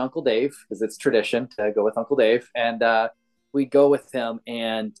friends and Uncle Dave, because it's tradition to go with Uncle Dave. And we'd go with him.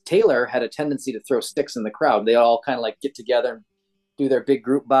 And Taylor had a tendency to throw sticks in the crowd. They all kind of like get together and do their big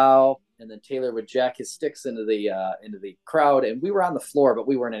group bow. And then Taylor would jack his sticks into the crowd. And we were on the floor, but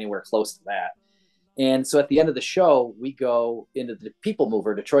we weren't anywhere close to that. And so at the end of the show, we go into the People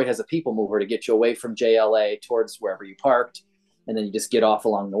Mover. Detroit has a People Mover to get you away from JLA towards wherever you parked. And then you just get off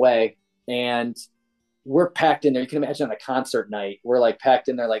along the way. And we're packed in there. You can imagine on a concert night, we're like packed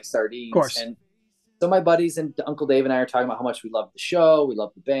in there like sardines. Of course. And so my buddies and Uncle Dave and I are talking about how much we love the show. We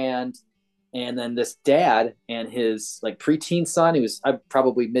love the band. And then this dad and his like preteen son, he was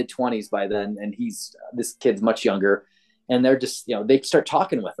probably mid-20s by then. And this kid's much younger. And they're just, they start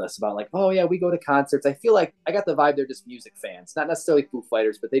talking with us about like, oh yeah, we go to concerts. I feel like I got the vibe they're just music fans, not necessarily Foo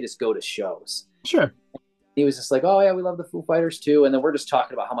Fighters, but they just go to shows. Sure. He was just like, oh yeah, we love the Foo Fighters too. And then we're just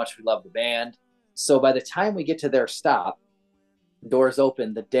talking about how much we love the band. So by the time we get to their stop, doors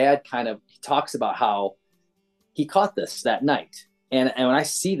open, the dad kind of talks about how he caught this that night. And when I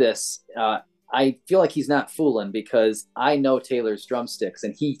see this, I feel like he's not fooling, because I know Taylor's drumsticks,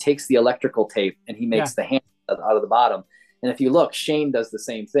 and he takes the electrical tape and he makes the hand out of the bottom. And if you look, Shane does the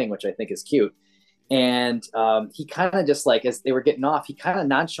same thing, which I think is cute. And he kind of just like, as they were getting off, he kind of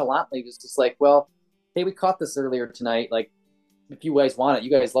nonchalantly was just like, well, hey, we caught this earlier tonight. Like, if you guys want it, you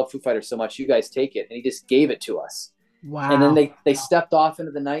guys love Foo Fighters so much, you guys take it. And he just gave it to us. Wow. And then they stepped off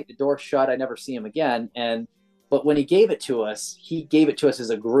into the night, the door shut. I never see him again. But when he gave it to us as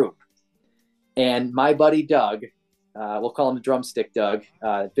a group. And my buddy Doug, we'll call him Drumstick Doug,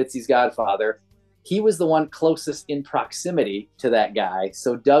 Bitsy's godfather, he was the one closest in proximity to that guy.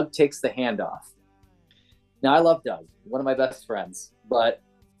 So Doug takes the handoff. Now, I love Doug, one of my best friends, but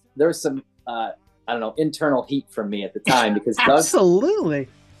there's some, internal heat from me at the time, because Doug, absolutely.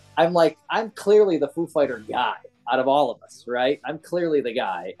 I'm clearly the Foo Fighter guy out of all of us, right? I'm clearly the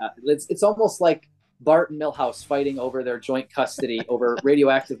guy. It's almost like Bart and Milhouse fighting over their joint custody over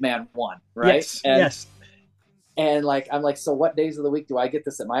Radioactive Man 1, right? Yes, yes. And I'm like, so what days of the week do I get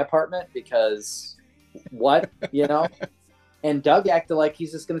this at my apartment? Because what, And Doug acted like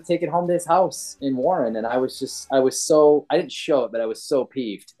he's just going to take it home to his house in Warren. And I didn't show it, but I was so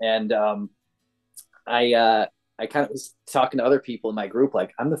peeved. And I kind of was talking to other people in my group,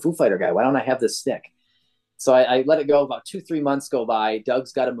 like, I'm the Foo Fighter guy. Why don't I have this stick? So I let it go. About 2-3 months go by.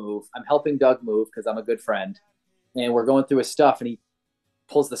 Doug's got to move. I'm helping Doug move because I'm a good friend. And we're going through his stuff, and he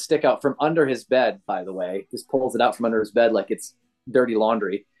pulls the stick out from under his bed, by the way. Just pulls it out from under his bed like it's dirty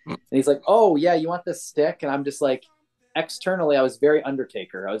laundry. And he's like, oh, yeah, you want this stick? And I'm just like, externally, I was very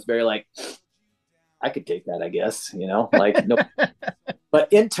Undertaker. I was very like, I could take that, I guess, like, no.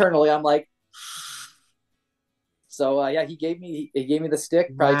 But internally, I'm like, So yeah, he gave me the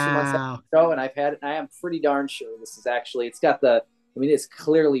stick probably 2 months after Wow. the show, and I am pretty darn sure this is actually it's got the I mean it's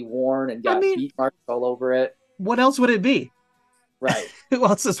clearly worn and I got mean, beat marks all over it. what else would it be? Right. Who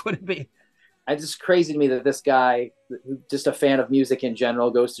else would it be? It's just crazy to me that this guy, who just a fan of music in general,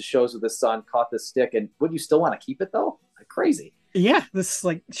 goes to shows with his son, caught this stick, and would you still want to keep it though? Like, crazy. Yeah, this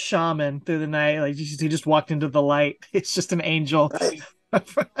like shaman through the night. Like he just walked into the light. It's just an angel. Right.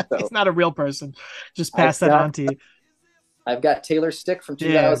 He's So not a real person. Just pass I've that got on to you. I've got Taylor's stick from Dude,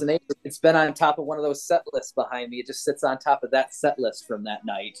 2008. It's been on top of one of those set lists behind me. It just sits on top of that set list from that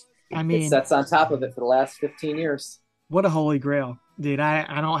night. I It mean, sets on top of it for the last 15 years. what a holy grail. Dude,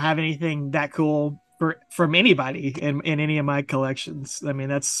 I don't have anything that cool from anybody in any of my collections. I mean,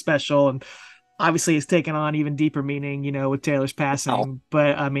 that's special, and obviously it's taken on even deeper meaning, with Taylor's Oh, passing.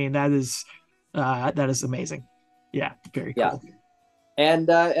 But I mean, that is amazing. Yeah, very yeah. cool.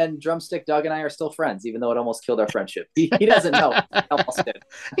 And Drumstick Doug and I are still friends, even though it almost killed our friendship. He doesn't know. It almost did.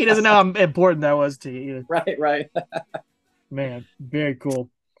 He doesn't know how important that was to you. Right, right. Man, very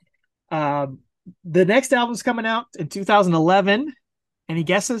cool. Um, the next album's coming out in 2011. Any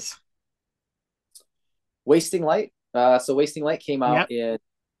guesses? Wasting Light. So Wasting Light came out Yep. in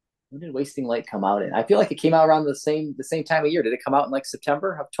when did Wasting Light come out in? I feel like it came out around the same time of year. Did it come out in like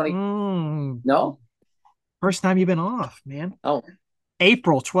September of 20? Mm, No? first time you've been off, man. Oh,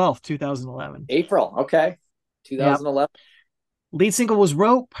 April 12th, 2011. April. Okay. Yep. 2011. Lead single was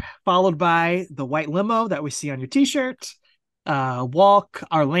Rope, followed by The White Limo that we see on your t-shirt, Walk,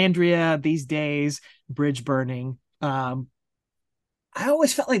 Arlandria, These Days, Bridge Burning. I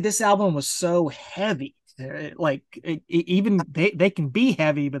always felt like this album was so heavy. Even they can be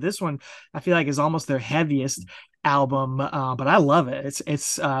heavy, but this one I feel like is almost their heaviest album. But I love it.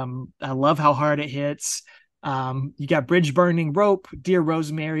 I love how hard it hits. You got Bridge Burning, Rope, Dear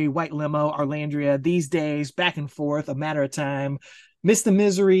Rosemary, White Limo, Arlandria, These Days, Back and Forth, A Matter of Time, Miss the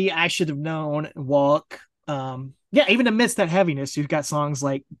Misery, I Should Have Known, Walk. Yeah, even amidst that heaviness, you've got songs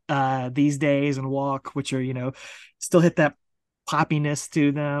like These Days and Walk, which are, still hit that poppiness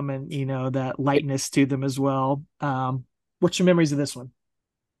to them and that lightness to them as well. What's your memories of this one?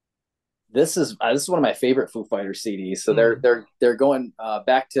 This is one of my favorite Foo Fighters CDs. So they're Mm. they're going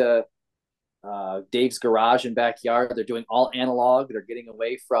back to Dave's garage and backyard. They're doing all analog. They're getting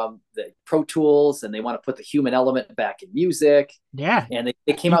away from the Pro Tools, and they want to put the human element back in music. Yeah, And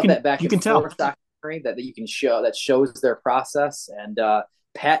they came you out can that back you and can tell. forth documentary that you can show that shows their process. And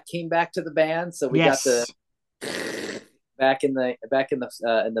Pat came back to the band, so we got the Yes. back in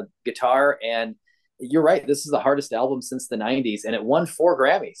the guitar. And you're right, this is the hardest album since the 90s, and it won 4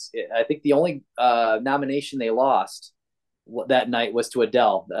 Grammys. I think the only nomination they lost that night was to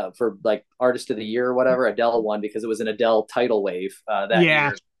Adele for like artist of the year or whatever. Adele won because it was an Adele tidal wave that Yeah.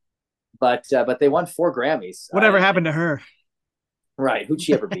 year. But they won 4 Grammys. Whatever happened to her? Right, who'd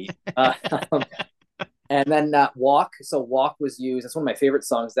she ever beat? And then Walk. So Walk was used. That's one of my favorite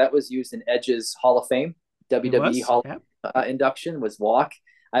songs. That was used in Edge's Hall of Fame, It WWE was. Hall Yeah. induction was Walk.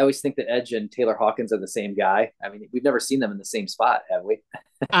 I always think that Edge and Taylor Hawkins are the same guy. I mean, we've never seen them in the same spot, have we?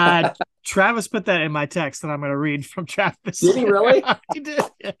 Travis put that in my text that I'm going to read from Travis. Did he really? He did.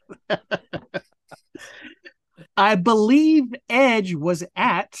 I believe Edge was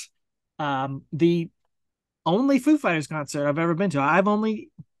at the only Foo Fighters concert I've ever been to. I've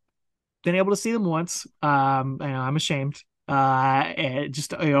only been able to see them once. I'm ashamed.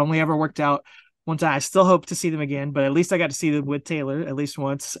 It only ever worked out one time. I still hope to see them again, but at least I got to see them with Taylor at least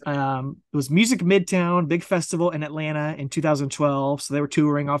once. It was Music Midtown, big festival in Atlanta in 2012. So they were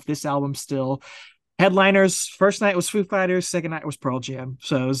touring off this album still. Headliners, first night was Foo Fighters, second night was Pearl Jam.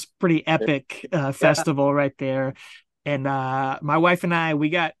 So it was pretty epic festival right there. And my wife and I, we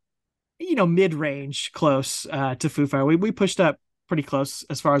got, mid-range close to Foo Fighters. We pushed up pretty close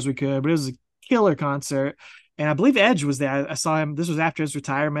as far as we could, but it was a killer concert. And I believe Edge was there. I saw him. This was after his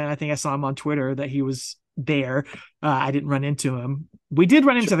retirement. I think I saw him on Twitter that he was there. I didn't run into him. We did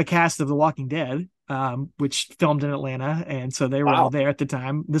run into the cast of The Walking Dead, which filmed in Atlanta. And so they were all there at the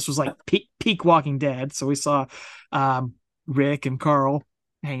time. This was like peak Walking Dead. So we saw Rick and Carl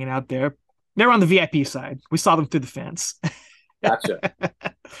hanging out there. They were on the VIP side. We saw them through the fence. Gotcha.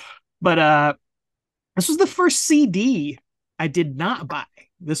 But this was the first CD I did not buy.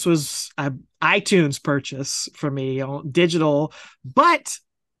 This was an iTunes purchase for me on digital, but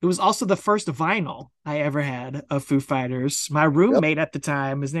it was also the first vinyl I ever had of Foo Fighters. My roommate at the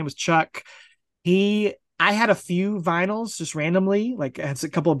time, his name was Chuck. I had a few vinyls just randomly, like I had a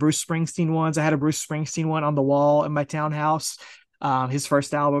couple of Bruce Springsteen ones. I had a Bruce Springsteen one on the wall in my townhouse. His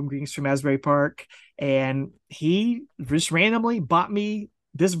first album, Greetings from Asbury Park. And he just randomly bought me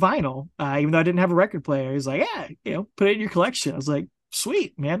this vinyl, even though I didn't have a record player. He's like, yeah, put it in your collection. I was like,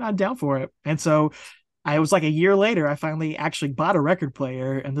 sweet, man, I'm down for it. And so I was like a year later, I finally actually bought a record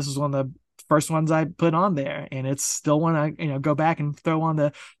player, and this is one of the first ones I put on there, and it's still one I go back and throw on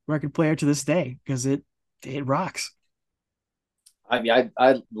the record player to this day because it rocks. I mean,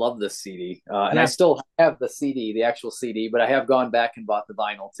 I love this CD, and I still have the CD, the actual CD, but I have gone back and bought the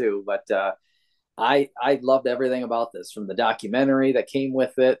vinyl too. But I loved everything about this, from the documentary that came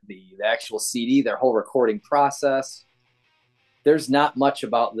with it, the actual CD, their whole recording process. There's not much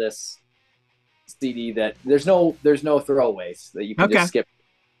about this CD that there's no throwaways that you can just skip.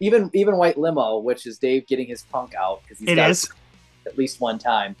 Even White Limo, which is Dave getting his punk out because he's got it at least one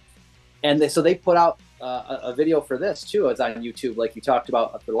time, and they put out a video for this too. It's on YouTube, like you talked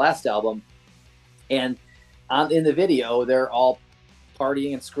about for the last album, and in the video they're all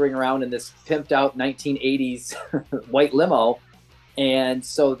partying and screwing around in this pimped out 1980s white limo. And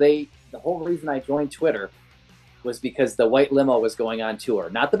so the whole reason I joined Twitter was because the white limo was going on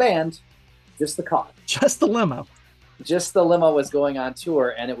tour, not the band, just the car, just the limo was going on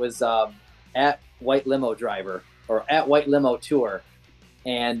tour. And it was at White Limo Driver, or at White Limo Tour.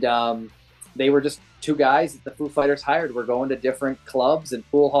 And they were just two guys that the Foo Fighters hired. Were going to different clubs and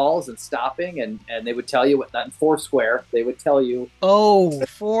pool halls and stopping, and they would tell you what, not in Foursquare, they would tell you. Oh,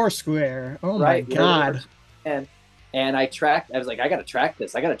 Foursquare. Oh, right, my God. And I was like, I got to track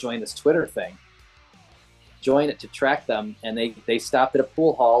this. I got to join this Twitter thing. Join it to track them. And they stopped at a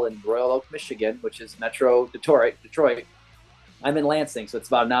pool hall in Royal Oak, Michigan, which is Metro Detroit. I'm in Lansing, so it's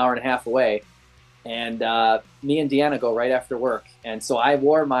about an hour and a half away. And me and Deanna go right after work. And so I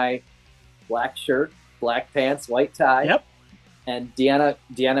wore my black shirt, black pants, white tie. Yep. And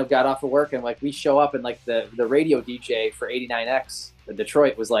Deanna got off of work, and like we show up, and like the radio DJ for 89X in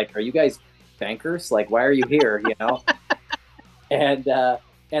Detroit was like, "Are you guys bankers? Like, why are you here?"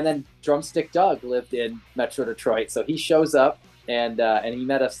 And then Drumstick Doug lived in Metro Detroit, so he shows up and he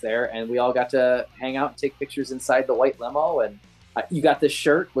met us there, and we all got to hang out and take pictures inside the white limo. And you got this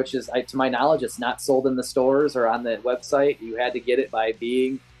shirt, which is, to my knowledge, it's not sold in the stores or on the website. You had to get it by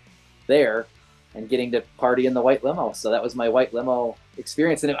being there and getting to party in the white limo. So that was my white limo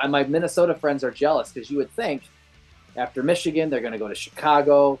experience. And my Minnesota friends are jealous, because you would think after Michigan they're going to go to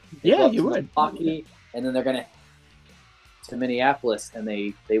Chicago, you would, Milwaukee, and then they're going to Minneapolis, and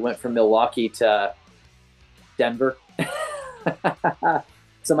they went from Milwaukee to Denver.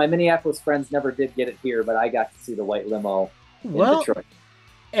 So my Minneapolis friends never did get it here, but I got to see the white limo in Detroit.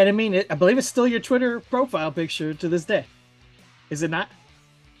 And I mean, I believe it's still your Twitter profile picture to this day, is it not?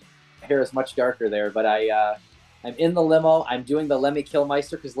 Hair is much darker there, but I'm in the limo. I'm doing the Lemmy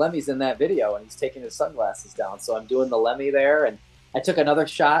Kilmeister, because Lemmy's in that video and he's taking his sunglasses down. So I'm doing the Lemmy there, and I took another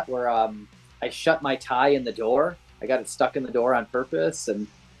shot where I shut my tie in the door. I got it stuck in the door on purpose, and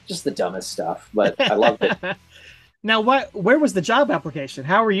just the dumbest stuff, but I loved it. Now, where was the job application?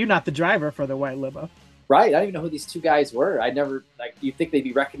 How were you not the driver for the white limo? Right, I don't even know who these two guys were. I never, you'd think they'd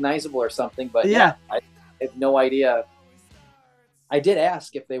be recognizable or something, but yeah, I have no idea. I did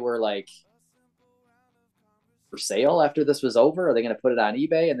ask if they were like for sale after this was over. Are they going to put it on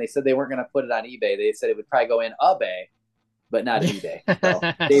eBay? And they said they weren't going to put it on eBay. They said it would probably go in eBay, but not eBay. So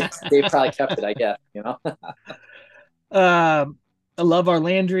they probably kept it, I guess. I love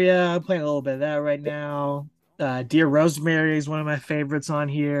Arlandria. I'm playing a little bit of that right now. Dear Rosemary is one of my favorites on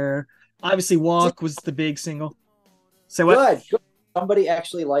here. Obviously, Walk was the big single. So what? Good. Somebody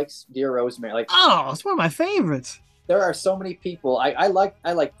actually likes Dear Rosemary. It's one of my favorites. There are so many people I like.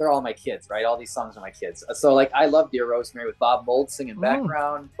 They're all my kids, right? All these songs are my kids. So I love Dear Rosemary with Bob Mould singing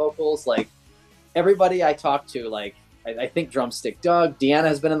background vocals. Everybody I talk to, I think Drumstick Doug, Deanna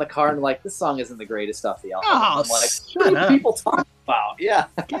has been in the car and this song isn't the greatest off the album. Oh, what are people talking about? Yeah.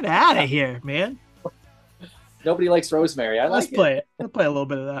 Get out of here, man. Nobody likes Rosemary. Let's play it. Let's play a little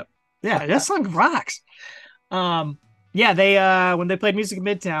bit of that. Yeah, that song rocks. They when they played Music in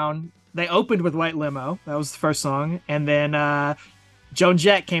Midtown, they opened with White Limo. That was the first song. And then Joan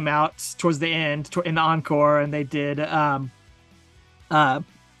Jett came out towards the end in the encore, and they did oh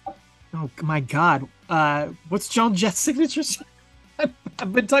my God. What's Joan Jett's signature?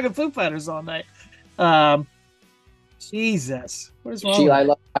 I've been talking Foo Fighters all night. Jesus. What is wrong? I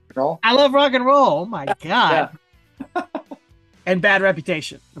Love Rock and Roll. I Love Rock and Roll. Oh my God. And Bad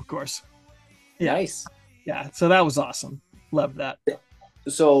Reputation, of course. Yeah. Nice. Yeah. So that was awesome. Loved that.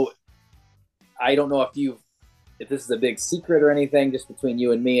 So I don't know if this is a big secret or anything, just between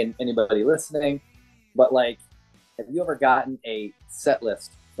you and me and anybody listening, but have you ever gotten a set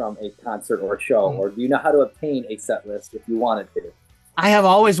list from a concert or a show, or do you know how to obtain a set list if you wanted to? I have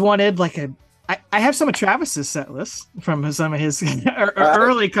always wanted I have some of Travis's set lists from some of his All right.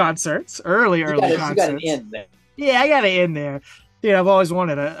 early concerts, early You got an concerts. in there. Yeah, I got it in there. Dude, I've always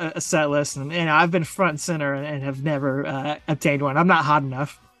wanted a set list, and I've been front and center and have never obtained one. I'm not hot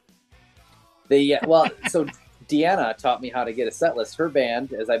enough. So Deanna taught me how to get a set list. Her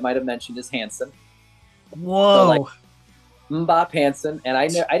band, as I might have mentioned, is Hanson. Whoa. So like Mbop Hanson, and I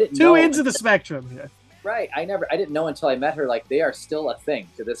didn't Two know ends of the spectrum. Yeah. Right. I didn't know until I met her. Like they are still a thing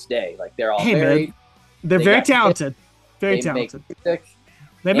to this day. Like they're all Hey, married. man, they're very talented. Very they talented. Make music.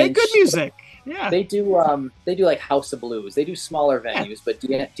 They make good music. Yeah. They do like House of Blues. They do smaller venues, but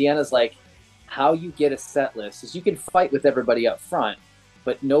Deanna's like, how you get a set list is you can fight with everybody up front,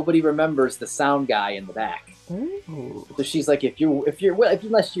 but nobody remembers the sound guy in the back. Ooh. So she's like,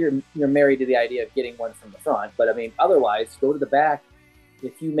 unless you're married to the idea of getting one from the front, but I mean, otherwise, go to the back.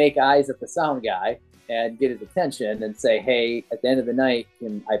 If you make eyes at the sound guy and get his attention and say, hey, at the end of the night,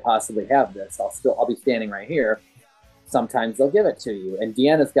 can I possibly have this? I'll be standing right here. Sometimes they'll give it to you. And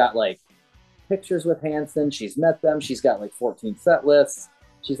Deanna's got like pictures with Hanson. She's met them. She's got like 14 set lists.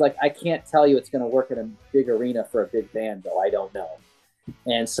 She's like, I can't tell you it's going to work in a big arena for a big band, though. I don't know.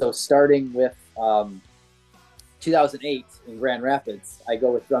 And so starting with 2008 in Grand Rapids, I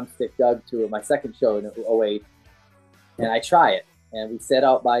go with Drumstick Doug to my second show in 2008, and I try it. And we sit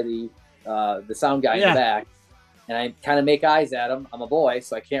out by the sound guy in the back, and I kind of make eyes at him. I'm a boy,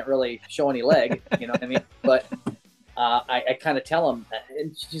 so I can't really show any leg, you know what I mean? But I kind of tell him,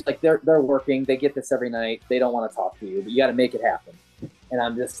 and she's like, they're working. They get this every night. They don't want to talk to you, but you got to make it happen. And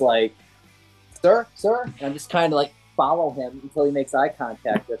I'm just like, sir. And I'm just kind of like follow him until he makes eye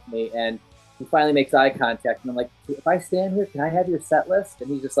contact with me. And he finally makes eye contact. And I'm like, if I stand here, can I have your set list? And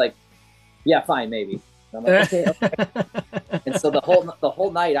he's just like, yeah, fine, maybe. And I'm like, okay. And so the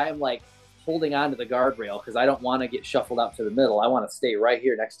whole night I am like holding on to the guardrail because I don't want to get shuffled out to the middle. I want to stay right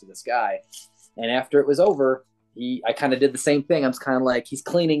here next to this guy. And after it was over, I kind of did the same thing. I'm kind of like, he's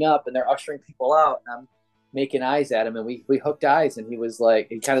cleaning up and they're ushering people out. And I'm making eyes at him, and we hooked eyes, and he was like,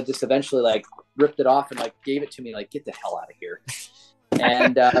 he kind of just eventually like ripped it off and like gave it to me, like, get the hell out of here.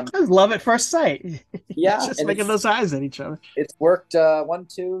 And I love at first sight. Yeah, just making those eyes at each other. It's worked 1,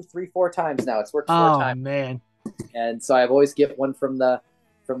 2, 3, 4 times now. It's worked 4 times. Oh man! And so I've always get one from the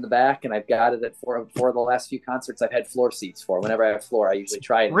back, and I've got it at four of the last few concerts I've had floor seats for. Whenever I have floor, I usually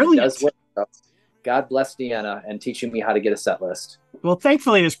try it. Really? It does work. So God bless Deanna and teaching me how to get a set list. Well,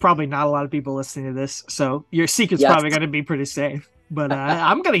 thankfully, there's probably not a lot of people listening to this, so your secret's probably going to be pretty safe. But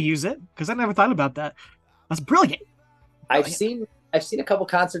I'm going to use it because I never thought about that. That's brilliant. I've seen a couple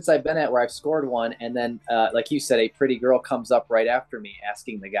concerts I've been at where I've scored one, and then, like you said, a pretty girl comes up right after me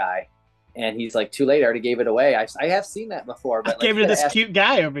asking the guy, and he's like, "Too late, I already gave it away." I have seen that before, but I gave it to this cute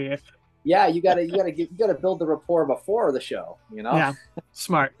guy over here. Yeah, you gotta build the rapport before the show, you know. Yeah,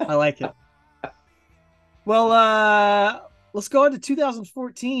 smart. I like it. Well, let's go into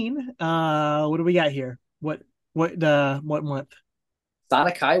 2014. What do we got here? What month?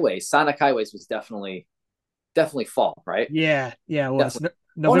 Sonic Highways was definitely fall, right? Yeah, it was.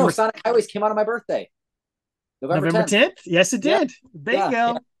 November. Oh no, Sonic Highways came out on my birthday. November 10th. Yes, it did.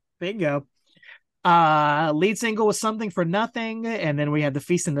 Yeah. Bingo. Lead single was Something for Nothing, and then we had The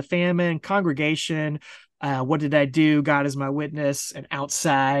Feast and the Famine, Congregation, What Did I Do, God Is My Witness, and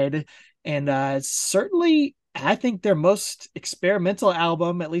Outside. And certainly, I think their most experimental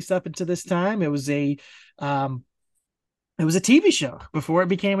album, at least up until this time. It was a TV show before it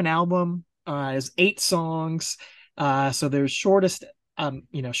became an album. It was 8 songs. So there's shortest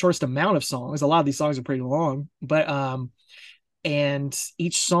amount of songs. A lot of these songs are pretty long, but and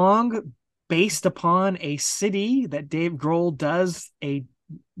each song based upon a city that Dave Grohl does an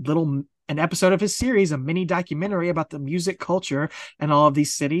episode of his series, a mini documentary about the music culture and all of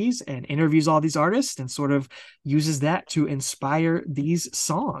these cities, and interviews all these artists and sort of uses that to inspire these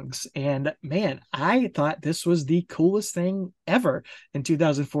songs. And man, I thought this was the coolest thing ever in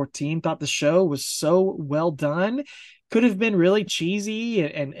 2014. Thought the show was so well done. Could have been really cheesy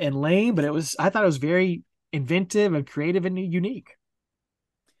and lame, but I thought it was very inventive and creative and unique.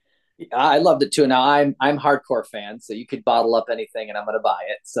 I loved it too. Now I'm hardcore fan, so you could bottle up anything and I'm going to buy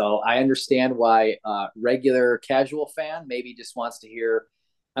it. So I understand why regular casual fan maybe just wants to hear.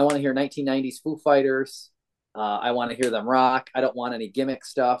 I want to hear 1990s Foo Fighters. I want to hear them rock. I don't want any gimmick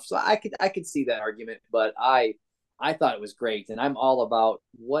stuff. So I could see that argument, but I thought it was great, and I'm all about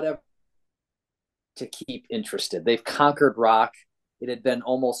whatever to keep interested. They've conquered rock. It had been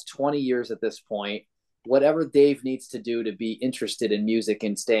almost 20 years at this point. Whatever Dave needs to do to be interested in music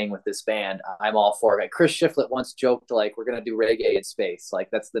and staying with this band, I'm all for it. Chris Shiflett once joked, like, we're going to do reggae in space.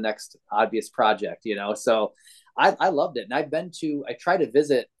 Like, that's the next obvious project, you know? So I loved it. And I tried to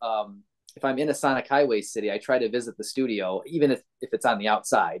visit if I'm in a Sonic Highway city, I try to visit the studio, even if it's on the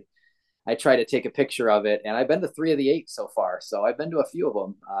outside. I try to take a picture of it, and I've been to 3 of the 8 so far. So I've been to a few of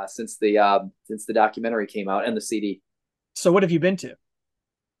them since the documentary came out and the CD. So what have you been to?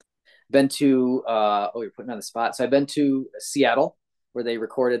 Been to you're putting me on the spot. So I've been to Seattle where they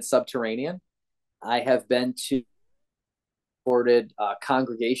recorded Subterranean. I have been to recorded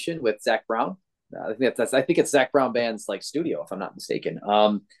Congregation with Zach Brown. I think it's Zach Brown Band's like studio, if I'm not mistaken.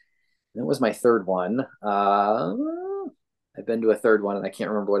 That was my third one. I've been to a third one and I can't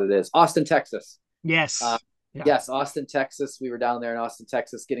remember what it is. Austin, Texas. Yes. Yeah. Yes, Austin, Texas. We were down there in Austin,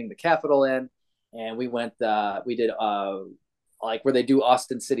 Texas, getting the Capitol in, and we went. We did like where they do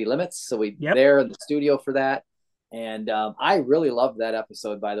Austin city limits. So we there in the studio for that, and I really loved that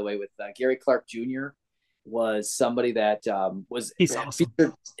episode. By the way, with Gary Clark Jr. was somebody that he's awesome.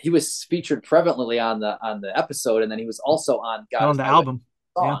 He was featured prevalently on the episode, and then he was also on God on the album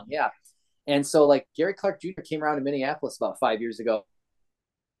song. Yeah. And so like Gary Clark Jr. came around to Minneapolis about 5 years ago.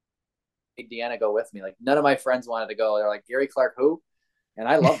 Deanna go with me. Like none of my friends wanted to go. They're like, Gary Clark who? And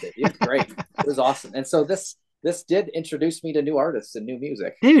I loved it. It was great. It was awesome. And so this did introduce me to new artists and new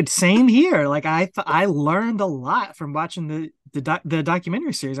music. Dude, same here. Like I learned a lot from watching the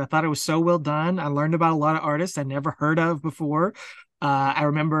documentary series. I thought it was so well done. I learned about a lot of artists I never heard of before. I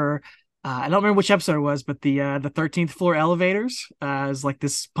remember I don't remember which episode it was, but the 13th Floor Elevators is like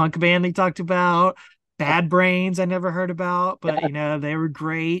this punk band they talked about. Bad Brains I never heard about, but they were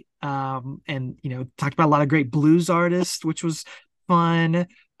great. And talked about a lot of great blues artists, which was fun.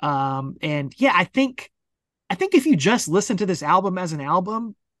 And yeah, I think if you just listen to this album as an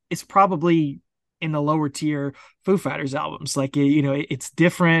album, it's probably in the lower tier Foo Fighters albums. Like, it's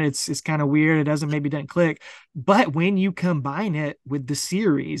different. It's kind of weird. It doesn't click. But when you combine it with the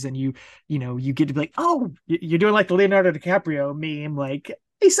series and you get to be like, oh, you're doing like the Leonardo DiCaprio meme, like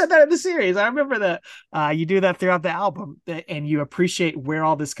he said that in the series. I remember that. You do that throughout the album and you appreciate where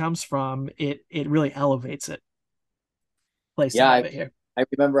all this comes from. It really elevates it. I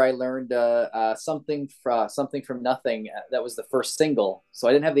remember I learned something from nothing. That was the first single. So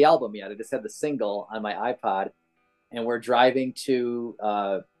I didn't have the album yet. I just had the single on my iPod. And we're driving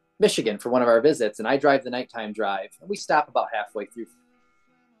to Michigan for one of our visits. And I drive the nighttime drive. And we stop about halfway through.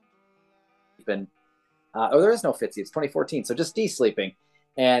 There is no Fitzy. It's 2014. So just de-sleeping.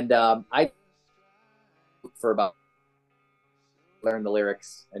 And I for about learn the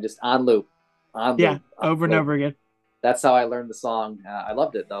lyrics and just on loop. Over and over again. That's how I learned the song. I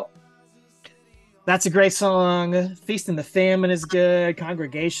loved it though. That's a great song. Feasting the Famine is good.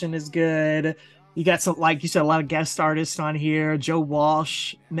 Congregation is good. You got some, like you said, a lot of guest artists on here. Joe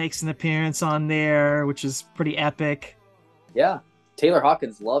Walsh makes an appearance on there, which is pretty epic. Yeah. Taylor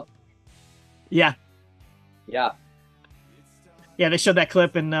Hawkins loved. Yeah. Yeah. Yeah, they showed that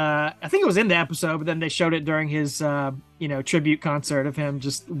clip, and I think it was in the episode, but then they showed it during his, tribute concert of him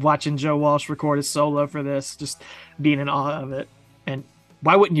just watching Joe Walsh record his solo for this, just being in awe of it. And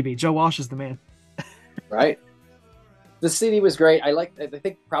why wouldn't you be? Joe Walsh is the man. Right. The CD was great. I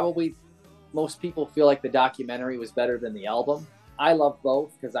think probably most people feel like the documentary was better than the album. I love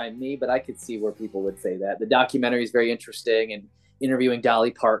both because I'm me, but I could see where people would say that. The documentary is very interesting and interviewing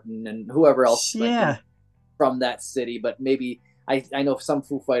Dolly Parton and whoever else from that city, but maybe I know some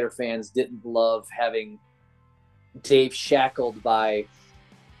Foo Fighter fans didn't love having Dave shackled by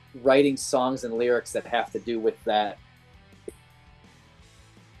writing songs and lyrics that have to do with that,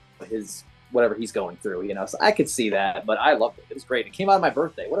 his whatever he's going through, So I could see that, but I loved it. It was great. It came out on my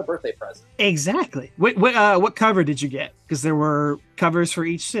birthday. What a birthday present! Exactly. What cover did you get? Because there were covers for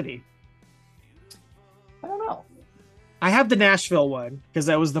each city. I don't know. I have the Nashville one because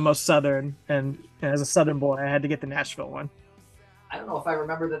that was the most southern, and as a southern boy, I had to get the Nashville one. I don't know if I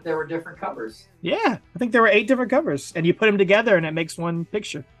remember that there were different covers. Yeah, I think there were 8 different covers, and you put them together, and it makes one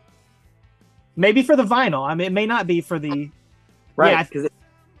picture. Maybe for the vinyl. I mean, it may not be for the... Right, because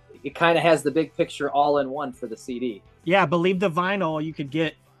it kind of has the big picture all in one for the CD. Yeah, I believe the vinyl you could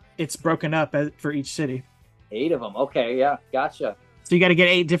get, it's broken up for each city. 8 of them. Okay, yeah, gotcha. So you got to get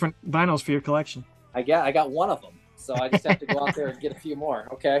 8 different vinyls for your collection. I got one of them, so I just have to go out there and get a few more.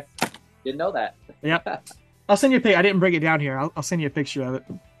 Okay, didn't know that. Yeah. I'll send you a picture. I didn't bring it down here. I'll send you a picture of it.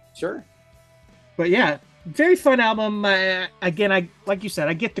 Sure. But yeah, very fun album. Again, like you said,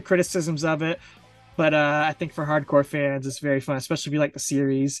 I get the criticisms of it, but I think for hardcore fans, it's very fun, especially if you like the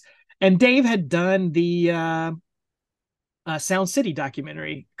series. And Dave had done the Sound City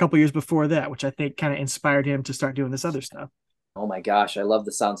documentary a couple years before that, which I think kind of inspired him to start doing this other stuff. Oh my gosh, I love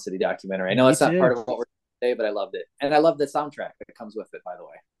the Sound City documentary. I know it's not part of what we're doing today, but I loved it. And I love the soundtrack that comes with it, by the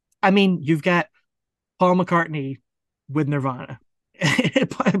way. I mean, you've got Paul McCartney with Nirvana.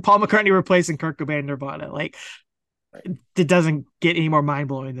 Paul McCartney replacing Kurt Cobain, Nirvana. Like, it doesn't get any more mind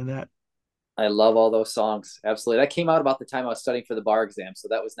blowing than that. I love all those songs. Absolutely. That came out about the time I was studying for the bar exam, so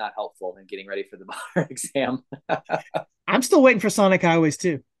that was not helpful in getting ready for the bar exam. I'm still waiting for Sonic Highways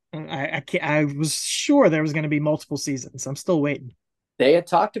too. I can't, I was sure there was going to be multiple seasons. I'm still waiting. They had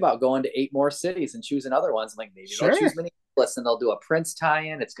talked about going to 8 more cities and choosing other ones. I'm like, maybe they'll Sure. choose Minneapolis and they'll do a Prince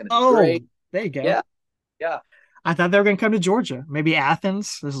tie-in. It's going to be Oh, great. there you go. Yeah, yeah. I thought they were going to come to Georgia, maybe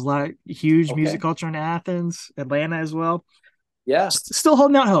Athens. There's a lot of huge Okay. music culture in Athens, Atlanta as well. Yeah. Still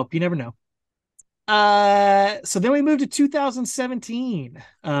holding out hope. You never know. So then we moved to 2017.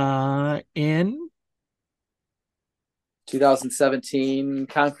 In 2017,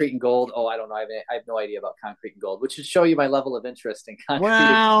 Concrete and Gold. Oh, I don't know. I have no idea about Concrete and Gold, which should show you my level of interest in Concrete.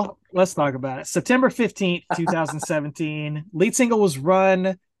 Well, let's talk about it. September 15th, 2017. Lead single was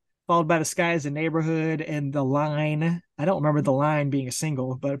Run, followed by The Sky is a Neighborhood and The Line. I don't remember The Line being a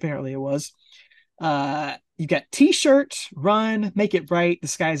single, but apparently it was. You got T-Shirt, Run, Make It Right, The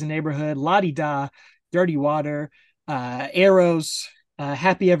Sky is a Neighborhood, La Di Da, Dirty Water, Arrows,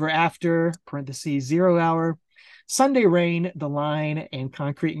 Happy Ever After, parentheses, Zero Hour, Sunday Rain, The Line, and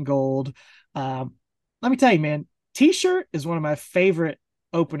Concrete and Gold. Let me tell you, man, T-Shirt is one of my favorite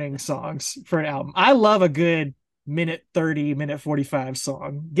opening songs for an album. I love a good minute 30, minute 45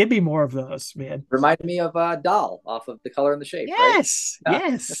 song. Give me more of those, man. Reminded me of Doll off of The Color and the Shape, Yes, right?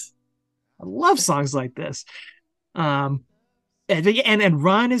 yes. I love songs like this. And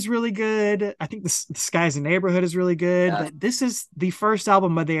Run is really good. I think the Sky's a Neighborhood is really good. Yeah. But this is the first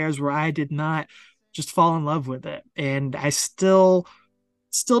album of theirs where I did not just fall in love with it, and I still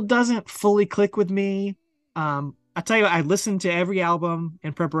doesn't fully click with me. I tell you, I listened to every album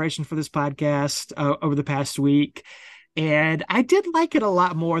in preparation for this podcast over the past week, and I did like it a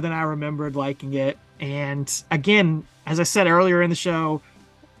lot more than I remembered liking it. And again, as I said earlier in the show,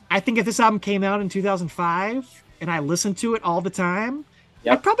 I think if this album came out in 2005 and I listened to it all the time,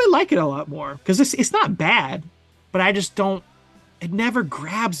 Yep. I'd probably like it a lot more because it's not bad, but I just don't. It never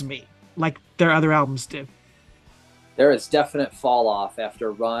grabs me like their other albums do. There is definite fall off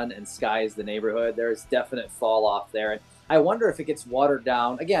after Run and Sky is the Neighborhood. There is definite fall off there. And I wonder if it gets watered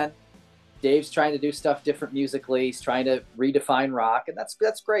down. Again, Dave's trying to do stuff different musically. He's trying to redefine rock, and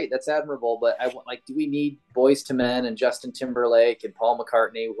that's great. That's admirable. But I want, like, do we need Boyz II Men and Justin Timberlake and Paul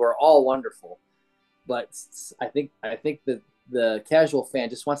McCartney, who are all wonderful? But I think the casual fan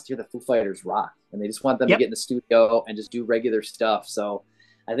just wants to hear the Foo Fighters rock, and they just want them to get in the studio and just do regular stuff. So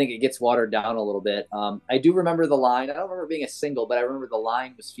I think it gets watered down a little bit. I do remember The Line. I don't remember being a single, but I remember The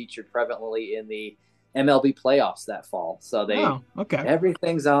Line was featured prevalently in the MLB playoffs that fall. So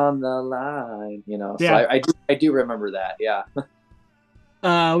everything's on the line, you know. Yeah. So I do remember that. Yeah.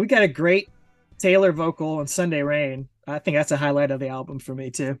 We got a great Taylor vocal on Sunday Rain. I think that's a highlight of the album for me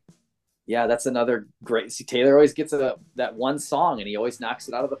too. Yeah, that's another great. See, Taylor always gets that one song, and he always knocks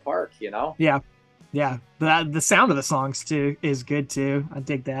it out of the park, you know. Yeah. The sound of the songs too is good too. I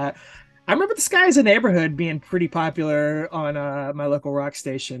dig that. I remember The Sky is a Neighborhood being pretty popular on my local rock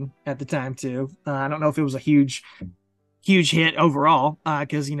station at the time too. I don't know if it was a huge hit overall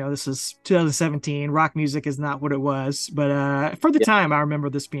because this is 2017. Rock music is not what it was, but for the time, I remember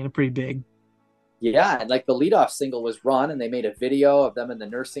this being pretty big. Yeah, and like the leadoff single was Run, and they made a video of them in the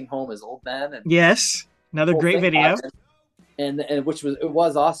nursing home as old men. And yes, another great video. And which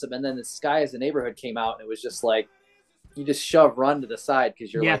was awesome. And then The Sky is a Neighborhood came out, and it was just like, you just shove Run to the side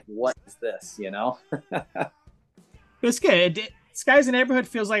because you're like, what is this, you know? It's good. Sky is a Neighborhood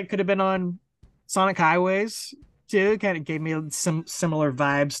feels like it could have been on Sonic Highways too. It kind of gave me some similar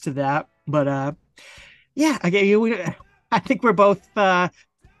vibes to that. But yeah, I think we're both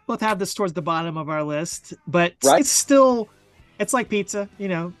have this towards the bottom of our list, but it's like pizza,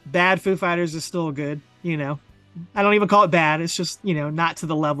 bad Foo Fighters is still good, I don't even call it bad. It's just, not to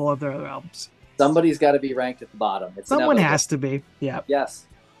the level of their other albums. Somebody's got to be ranked at the bottom. Someone has to be. Yeah. Yes.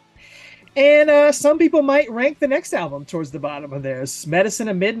 And some people might rank the next album towards the bottom of theirs. Medicine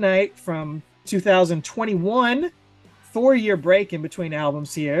at Midnight from 2021. 4-year break in between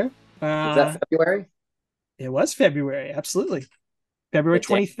albums here. Was that February? It was February. Absolutely. February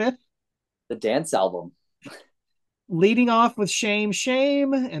 25th. The dance album. Leading off with Shame,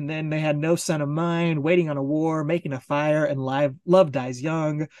 Shame, and then they had No Son of Mine, Waiting on a War, Making a Fire, and Love Dies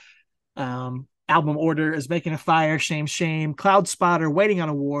Young. Album order is Making a Fire, Shame, Shame, Cloud Spotter, Waiting on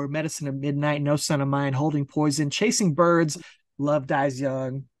a War, Medicine at Midnight, No Son of Mine, Holding Poison, Chasing Birds, Love Dies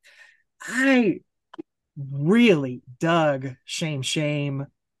Young. I really dug Shame, Shame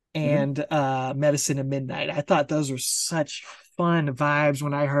and Medicine at Midnight. I thought those were such fun vibes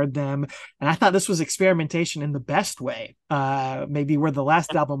when I heard them. And I thought this was experimentation in the best way. Maybe where the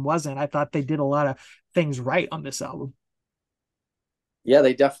last album wasn't. I thought they did a lot of things right on this album. Yeah,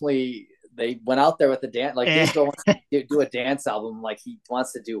 they went out there with the dance. Like Eh, Dave Grohl wants to do a dance album, like he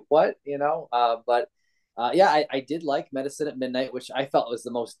wants to do what, you know? But yeah, I did like Medicine at Midnight, which I felt was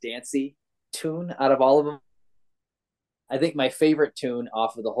the most dancey tune out of all of them. I think my favorite tune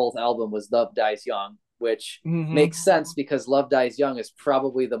off of the whole album was Love Dies Young, which mhm. makes sense because Love Dies Young is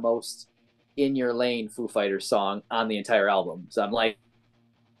probably the most in your lane Foo Fighters song on the entire album. So I'm like,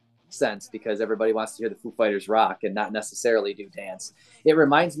 sense because everybody wants to hear the Foo Fighters rock and not necessarily do dance. It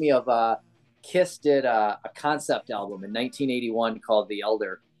reminds me of Kiss did a concept album in 1981 called The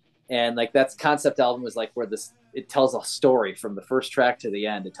Elder, and like that's concept album was like where this it tells a story from the first track to the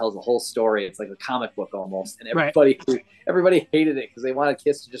end. It tells a whole story. It's like a comic book almost, and Right. everybody hated it because they wanted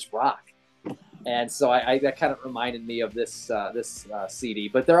Kiss to just rock. And so I that kind of reminded me of this CD.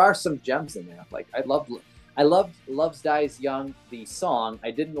 But there are some gems in there. Like I loved Loves Dies Young, the song.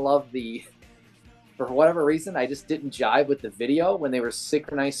 I didn't love for whatever reason, I just didn't jive with the video when they were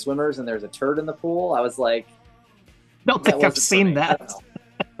synchronized swimmers and there's a turd in the pool. I was like, Don't think I've seen that.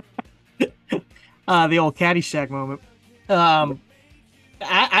 The old Caddyshack moment.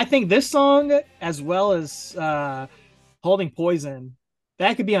 I think this song, as well as Holding Poison,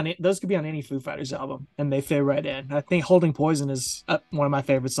 those could be on any Foo Fighters album, and they fit right in. I think Holding Poison is one of my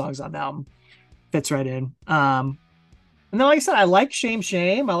favorite songs on the album. Fits right in. And then, like I said, I like Shame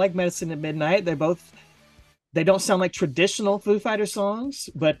Shame. I like Medicine at Midnight. They don't sound like traditional Foo Fighters songs,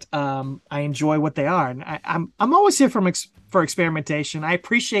 but I enjoy what they are, and I'm always here for experimentation. I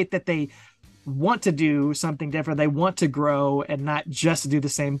appreciate that they want to do something different. They want to grow and not just do the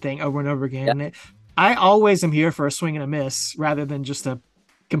same thing over and over again. Yeah. I always am here for a swing and a miss rather than just a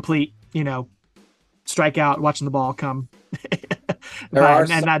complete, strike out, watching the ball come by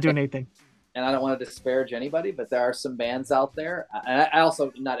and not doing anything. And I don't want to disparage anybody, but there are some bands out there. And I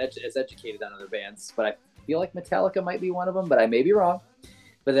also am not as educated on other bands, but I feel like Metallica might be one of them, but I may be wrong.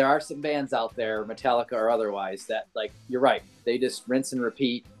 But there are some bands out there, Metallica or otherwise, that, like, you're right. They just rinse and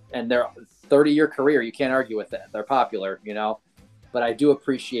repeat, and they're 30-year career. You can't argue with that. They're popular, But I do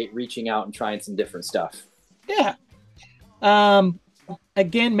appreciate reaching out and trying some different stuff. Yeah.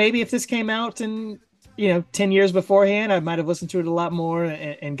 Again, maybe if this came out in 10 years beforehand, I might have listened to it a lot more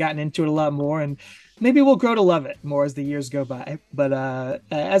and gotten into it a lot more, and maybe we'll grow to love it more as the years go by. But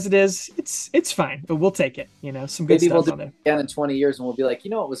as it is, it's fine. But we'll take it. Some good maybe stuff we'll do on there. It again in 20 years, and we'll be like, it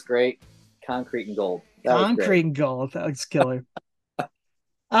was great. Concrete and Gold. Concrete and Gold. That looks killer.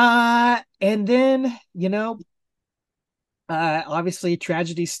 And then obviously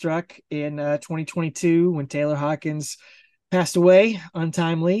tragedy struck in 2022 when Taylor Hawkins passed away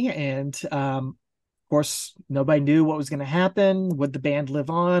untimely, and of course nobody knew what was going to happen. Would the band live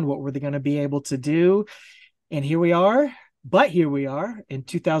on? What were they going to be able to do? And here we are in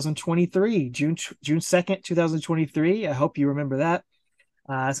 2023, June 2nd, 2023. I hope you remember that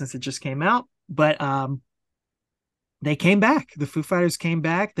since it just came out. But they came back. The Foo Fighters came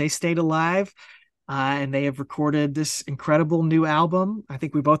back. They stayed alive. And they have recorded this incredible new album. I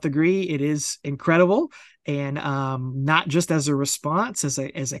think we both agree it is incredible, and not just as a response, as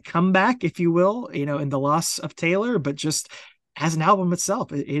a comeback, if you will, in the loss of Taylor, but just as an album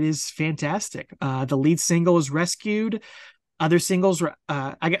itself. It is fantastic. The lead single is Rescued. Other singles,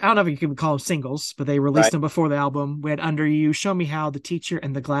 I don't know if you can call them singles, but they released them before the album. We had Under You, Show Me How, The Teacher,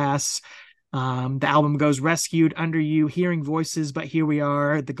 and The Glass. The album goes Rescued, Under You, Hearing Voices, But Here We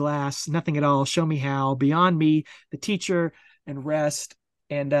Are, The Glass, Nothing at All, Show Me How, Beyond Me, The Teacher, and Rest.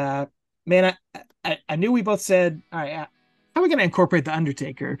 And man, I knew we both said, all right, how are we going to incorporate The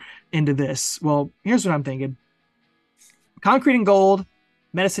Undertaker into this? Well, here's what I'm thinking. Concrete and Gold,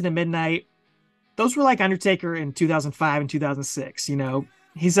 Medicine at Midnight, those were like Undertaker in 2005 and 2006.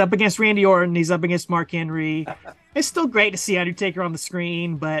 He's up against Randy Orton, he's up against Mark Henry. It's still great to see Undertaker on the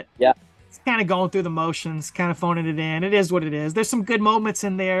screen, but yeah, it's kind of going through the motions, kind of phoning it in. It is what it is. There's some good moments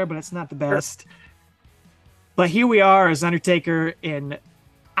in there, but it's not the best. But here we are as Undertaker in,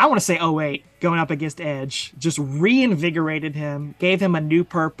 I want to say 2008, going up against Edge. Just reinvigorated him, gave him a new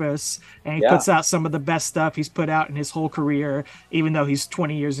purpose, and he puts out some of the best stuff he's put out in his whole career, even though he's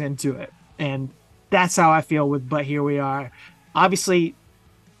 20 years into it. And that's how I feel with But Here We Are. Obviously,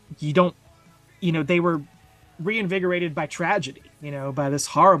 they were reinvigorated by tragedy, by this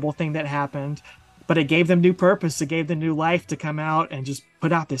horrible thing that happened, but it gave them new purpose. It gave them new life to come out and just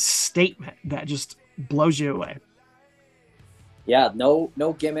put out this statement that just blows you away. Yeah,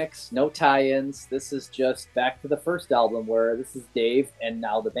 no gimmicks, no tie-ins. This is just back to the first album where this is Dave and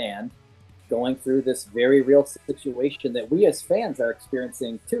now the band. going through this very real situation that we as fans are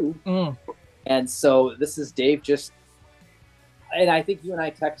experiencing too. Mm. And so this is Dave just, and I think you and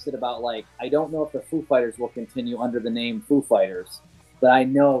I texted about like, I don't know if the Foo Fighters will continue under the name Foo Fighters, but I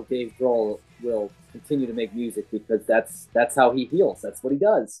know Dave Grohl will continue to make music because that's how he heals. That's what he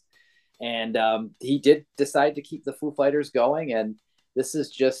does. And he did decide to keep the Foo Fighters going, and this is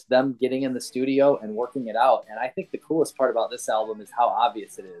just them getting in the studio and working it out. And I think the coolest part about this album is how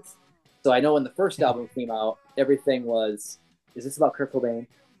obvious it is. So I know when the first album came out, everything was, is this about Kurt Cobain?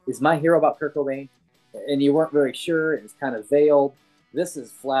 Is My Hero about Kurt Cobain? And you weren't very sure. It was kind of veiled. This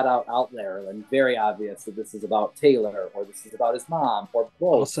is flat out there and very obvious that this is about Taylor, or this is about his mom, or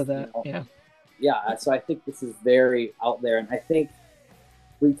both. Also that, Yeah. So I think this is very out there. And I think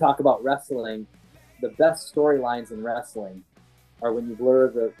we talk about wrestling, the best storylines in wrestling are when you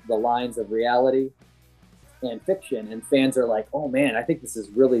blur the lines of reality and fiction, and fans are like, oh man, I think this is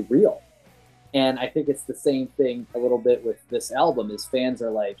really real. And I think it's the same thing a little bit with this album, is fans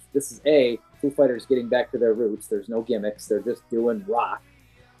are like, this is Foo Fighters getting back to their roots. There's no gimmicks. They're just doing rock,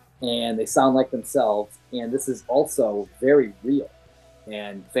 and they sound like themselves. And this is also very real,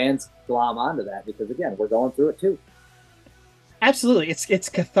 and fans glom onto that because, again, we're going through it too. Absolutely. It's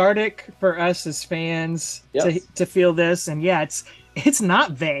cathartic for us as fans Yes. to feel this. And yeah, it's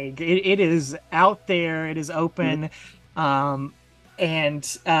not vague. It is out there. It is open.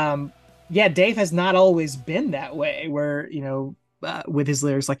 Yeah, Dave has not always been that way, where, with his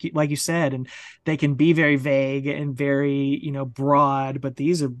lyrics, like you said, and they can be very vague and very, broad, but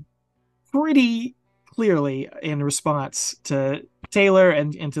these are pretty clearly in response to Taylor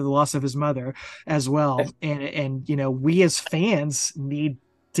and to the loss of his mother as well. And we as fans need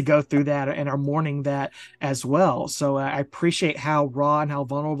to go through that and are mourning that as well. So I appreciate how raw and how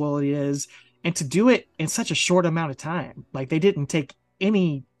vulnerable it is, and to do it in such a short amount of time. Like, they didn't take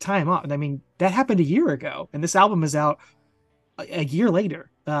any time off. I mean, that happened a year ago, and this album is out a year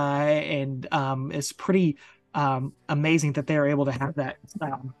later. And it's pretty amazing that they're able to have that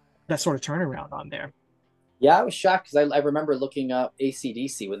sort of turnaround on there. Yeah, I was shocked because I remember looking up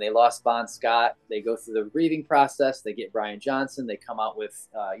AC/DC when they lost Bon Scott. They go through the grieving process. They get Brian Johnson. They come out with,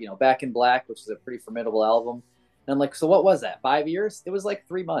 Back in Black, which is a pretty formidable album. And I'm like, so what was that? 5 years? It was like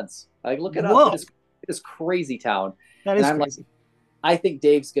 3 months. Like, look it up. It is crazy town. That is crazy. Like, I think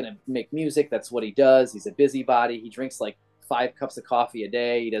Dave's going to make music. That's what he does. He's a busybody. He drinks like 5 cups of coffee a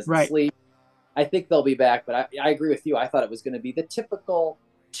day. He doesn't sleep. I think they'll be back, but I agree with you. I thought it was going to be the typical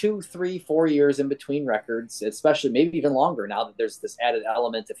 2, 3, 4 years in between records, especially maybe even longer now that there's this added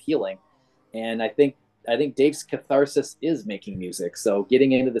element of healing. And I think Dave's catharsis is making music. So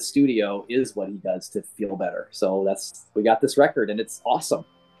getting into the studio is what he does to feel better. So we got this record, and it's awesome.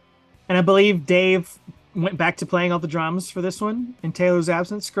 And I believe Dave went back to playing all the drums for this one in Taylor's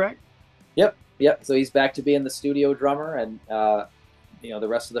absence, correct? Yep. So he's back to being the studio drummer, and the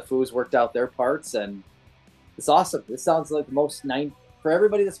rest of the Foos worked out their parts, and it's awesome. This sounds like the most for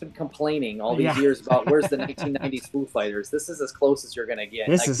everybody that's been complaining all these years about where's the 1990s Foo Fighters. This is as close as you're gonna get.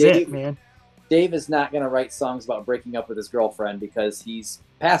 This is Dave, it, man. Dave is not gonna write songs about breaking up with his girlfriend because he's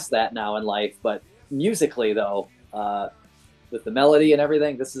past that now in life. But musically, though, with the melody and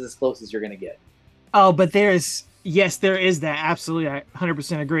everything, this is as close as you're gonna get. Oh, but there is that. Absolutely. I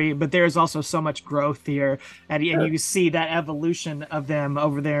 100% agree. But there is also so much growth here. And you see that evolution of them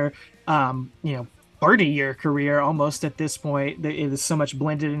over their, 30-year career almost at this point. It is so much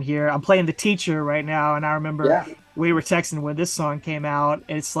blended in here. I'm playing The Teacher right now. And I remember we were texting when this song came out.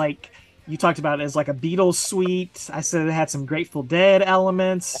 It's like, you talked about it as like a Beatles suite. I said it had some Grateful Dead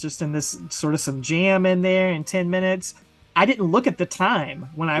elements, just in this sort of some jam in there in 10 minutes. I didn't look at the time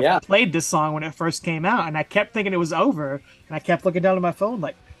when I played this song when it first came out, and I kept thinking it was over, and I kept looking down at my phone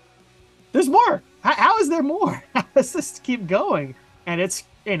like, there's more. How is there more? How does this keep going? And it's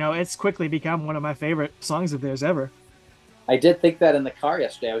quickly become one of my favorite songs of theirs ever. I did think that in the car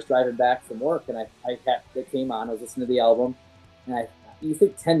yesterday. I was driving back from work, and it came on. I was listening to the album, and you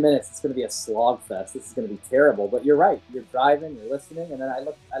think 10 minutes, it's going to be a slog fest. This is going to be terrible. But you're right. You're driving, you're listening, and then I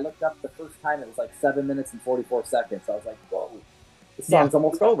looked up the first time. It was like 7 minutes and 44 seconds. I was like, whoa, this song's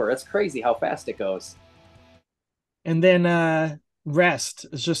almost over. It's crazy how fast it goes. And then Rest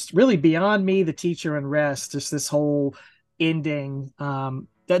is just really beyond me. The Teacher and Rest, just this whole ending.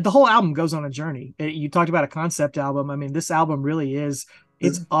 The whole album goes on a journey. You talked about a concept album. I mean, this album really is.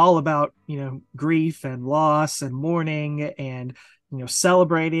 It's all about grief and loss and mourning and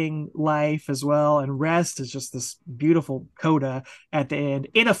celebrating life as well. And Rest is just this beautiful coda at the end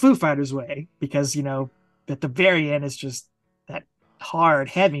in a Foo Fighters way, because at the very end is just that hard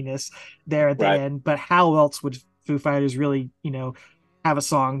heaviness there at the end. But how else would Foo Fighters really have a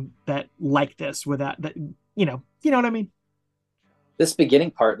song that like this without that, you know what I mean? This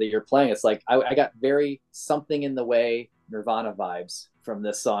beginning part that you're playing, it's like I got very Something in the Way Nirvana vibes from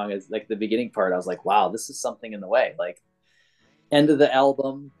this song. Is like the beginning part. I was like, wow, this is Something in the Way. Like end of the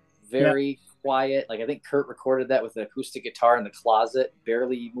album, Yeah. very quiet. Like I think Kurt recorded that with an acoustic guitar in the closet,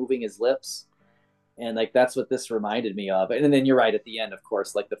 barely moving his lips. And like that's what this reminded me of. And then you're right at the end, of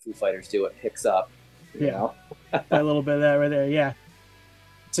course, like the Foo Fighters do, it picks up, you Yeah. know. That little bit of that right there. Yeah.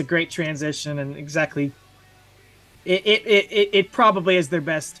 It's a great transition and exactly it probably is their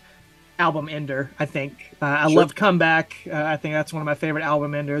best album ender, I think. I Sure. love Comeback. I think that's one of my favorite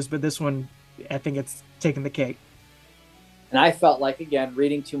album enders, but this one, I think it's taking the cake. And I felt like, again,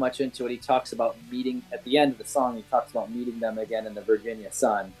 reading too much into it, he talks about meeting at the end of the song. He talks about meeting them again in the Virginia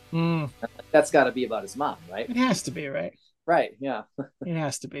sun. Mm, That's got to be about his mom, right? it has to be, right? Right. Yeah. It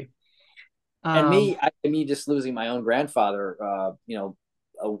has to be. And Um, me just losing my own grandfather,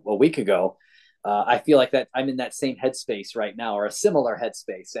 a week ago. I feel like that I'm in that same headspace right now, or a similar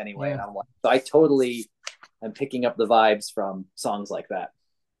headspace anyway. yeah, And I'm like, so I totally am picking up the vibes from songs like that.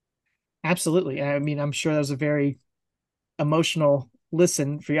 absolutely. I mean, I'm sure that was a very emotional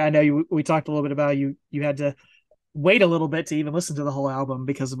listen for you. I know we talked a little bit about you had to wait a little bit to even listen to the whole album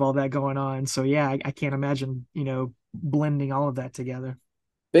because of all that going on. So yeah, I can't imagine, blending all of that together.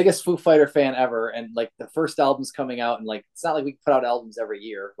 Biggest Foo Fighter fan ever, and like the first album's coming out, and like it's not like we put out albums every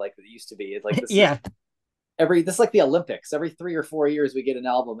year like it used to be. It's like Yeah. this is like the Olympics. Every 3 or 4 years we get an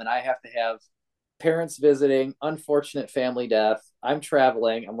album, and I have to have parents visiting, unfortunate family death. I'm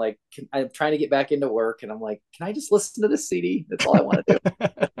traveling. I'm like, I'm trying to get back into work, and I'm like, can I just listen to this CD? That's all I want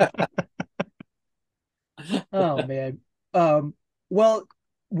to Oh do. man. Well,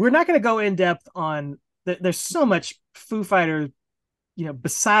 we're not going to go in depth on there's so much Foo Fighters,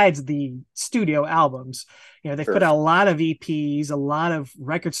 besides the studio albums. They've Sure. put out a lot of EPs, a lot of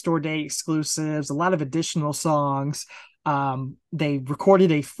record store day exclusives, a lot of additional songs. They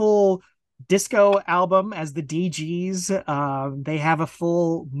recorded a full disco album as the DGs. They have a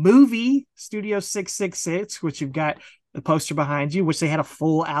full movie, Studio 666, which you've got the poster behind you, which they had a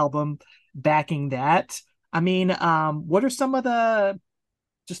full album backing that. I mean, what are some of the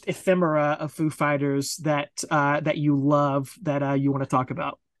just ephemera of Foo Fighters that you love that you want to talk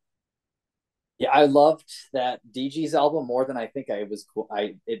about? Yeah, I loved that DG's album more than I think I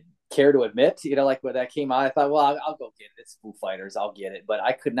care to admit. Like when that came out, I thought, well, I'll go get it. It's Foo Fighters, I'll get it. But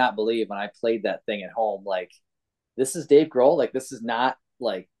I could not believe when I played that thing at home, like this is Dave Grohl. Like this is not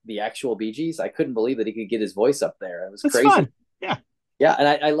like the actual Bee Gees. I couldn't believe that he could get his voice up there. It was It's crazy. fun. Yeah. Yeah,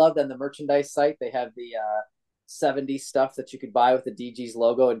 and I loved on the merchandise site they have the 70s stuff that you could buy with the DG's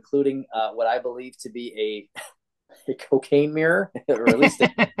logo, including what I believe to be a cocaine mirror, or at least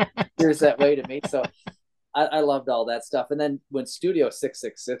it appears that way to me. So I loved all that stuff. And then when Studio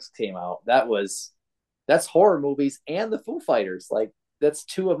 666 came out, that's horror movies and the Foo Fighters. Like that's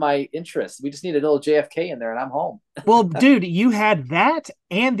two of my interests. We just need a little JFK in there, and I'm home. Well, dude, you had that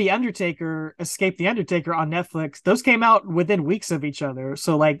and The Undertaker, Escape the Undertaker on Netflix. Those came out within weeks of each other.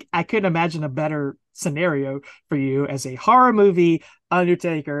 So, like, I couldn't imagine a better scenario for you as a horror movie,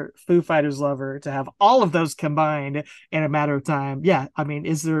 Undertaker, Foo Fighters lover to have all of those combined in a matter of time. Yeah. I mean,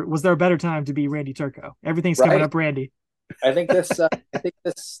 was there a better time to be Randy Turco? Everything's coming Right. up, Randy. I think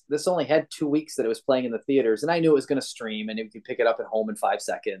this only had 2 weeks that it was playing in the theaters, and I knew it was going to stream, and you could pick it up at home in 5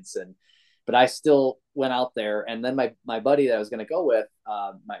 seconds. But I still went out there, and then my buddy that I was going to go with,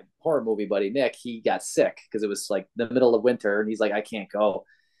 my horror movie buddy Nick, he got sick because it was like the middle of winter, and he's like, I can't go.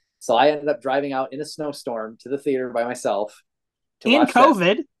 So I ended up driving out in a snowstorm to the theater by myself to In watch that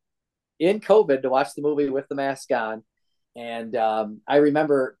COVID. in COVID to watch the movie with the mask on. And I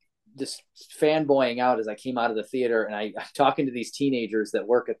remember just fanboying out as I came out of the theater, and I'm talking to these teenagers that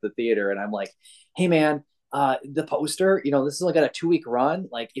work at the theater, and I'm like, hey man, the poster, this has only got a 2 week run.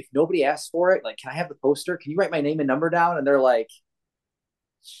 Like if nobody asks for it, like, can I have the poster? Can you write my name and number down? And they're like,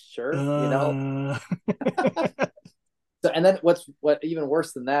 sure. Uh, So, and then what even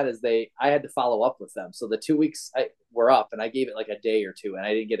worse than that is I had to follow up with them. So the 2 weeks were up, and I gave it like a day or two, and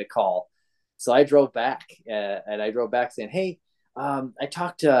I didn't get a call. So I drove back, and I drove back saying, hey, I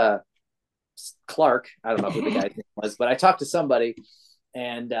talked to Clark. I don't know who the guy's name was, but I talked to somebody,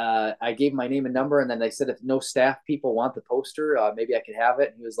 and I gave my name and number, and then they said if no staff people want the poster, maybe I could have it.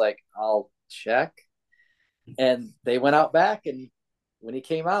 And he was like, I'll check. And they went out back, and when he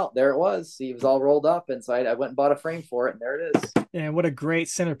came out, there it was. He was all rolled up, and so I went and bought a frame for it, and there it is. and what a great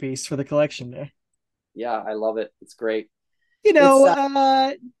centerpiece for the collection there. Yeah, I love it. It's great. You It's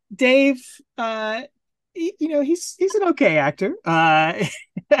know, Dave, he's an okay actor.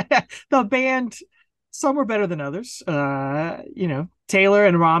 The band some were better than others. Taylor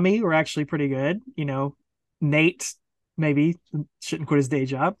and Rami were actually pretty good. Nate maybe shouldn't quit his day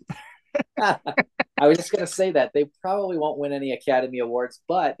job. I was just gonna say that they probably won't win any Academy Awards,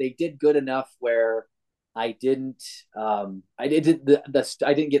 but they did good enough where I didn't I did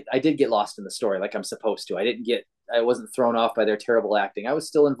get lost in the story like I'm supposed to. I wasn't thrown off by their terrible acting. I was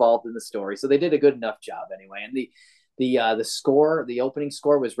still involved in the story. So they did a good enough job anyway. And the score, the opening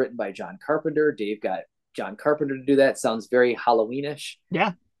score was written by John Carpenter. Dave got John Carpenter to do that. Sounds very Halloweenish.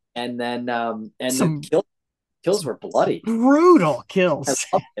 Yeah. And then the kills were bloody. Brutal kills.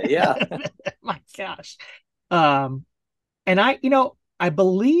 Yeah. My gosh. And I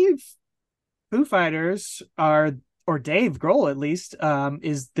believe Foo Fighters or Dave Grohl at least,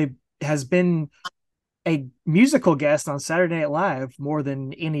 has been a musical guest on Saturday Night Live more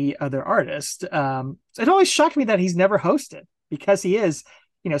than any other artist. It always shocked me that he's never hosted because he is,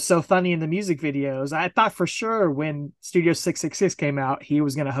 so funny in the music videos. I thought for sure when Studio 666 came out, he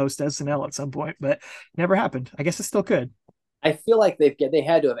was going to host SNL at some point, but never happened. I guess it still could. I feel like they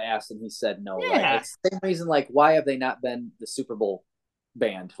had to have asked and he said no. Yeah. Right? Like, same reason, like, why have they not been the Super Bowl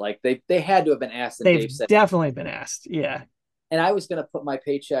band? Like they had to have been asked. And They've Dave said, definitely been asked. Yeah. And I was going to put my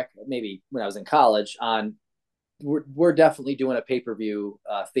paycheck, maybe when I was in college, on we're definitely doing a pay-per-view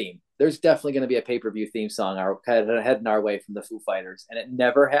theme. There's definitely going to be a pay-per-view theme song heading our way from the Foo Fighters, and it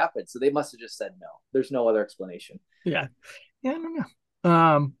never happened. So they must have just said no. There's no other explanation. Yeah. I don't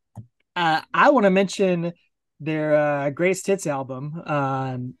know. I want to mention their Greatest Hits album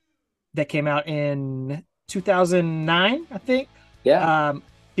that came out in 2009, I think. Yeah.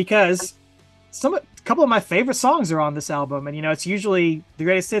 Because a couple of my favorite songs are on this album, and it's usually the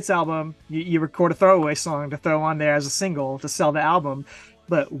Greatest Hits album. You record a throwaway song to throw on there as a single to sell the album,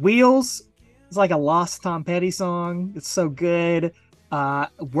 but Wheels is like a lost Tom Petty song. It's so good.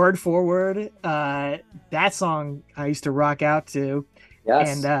 Word for Word, that song I used to rock out to.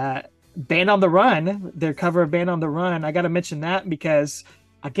 Yes. And Band on the Run, their cover of Band on the Run, I got to mention that because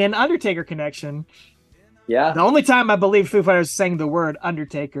again, Undertaker connection. Yeah. The only time I believe Foo Fighters sang the word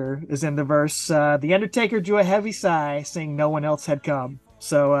Undertaker is in the verse, the Undertaker drew a heavy sigh, saying no one else had come.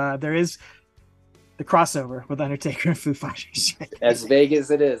 So there is the crossover with Undertaker and Foo Fighters. As vague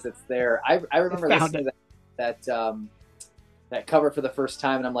as it is, it's there. I remember listening to that cover for the first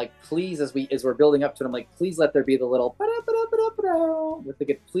time, and I'm like, please, as we're building up to it, I'm like, please let there be the little with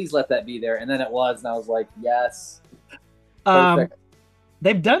the please let that be there. And then it was, and I was like, yes. Perfect.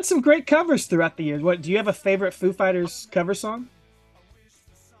 They've done some great covers throughout the years. What do you have a favorite Foo Fighters cover song?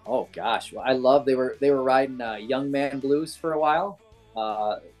 Oh gosh, well, I love they were riding Young Man Blues for a while,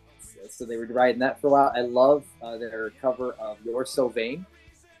 so they were riding that for a while. I love their cover of You're So Vain.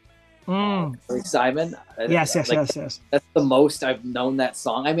 Simon. Yes. That's the most I've known that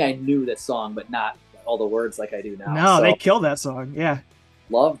song. I mean, I knew that song, but not all the words like I do now. No, so, they killed that song. Yeah,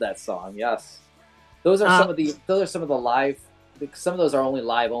 love that song. Yes, those are some of the live. Some of those are only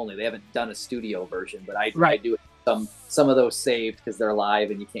live only. They haven't done a studio version, but I do some of those saved because they're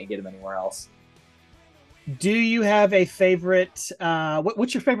live and you can't get them anywhere else. Do you have a favorite?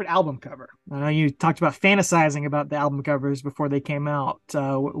 What's your favorite album cover? I know you talked about fantasizing about the album covers before they came out.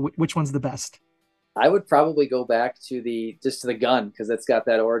 Which one's the best? I would probably go back to the Gun because it's got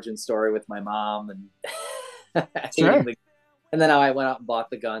that origin story with my mom and sure. And then I went out and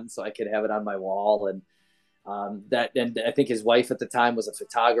bought the Gun so I could have it on my wall and. And I think his wife at the time was a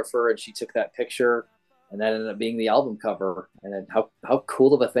photographer and she took that picture and that ended up being the album cover. And then how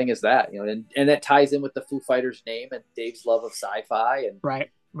cool of a thing is that, and that ties in with the Foo Fighters name and Dave's love of sci-fi. And right.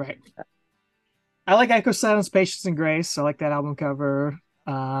 I like Echo Silence, Patience and Grace. I like that album cover.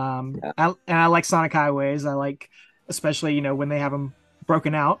 I like Sonic Highways. I like, especially, when they have them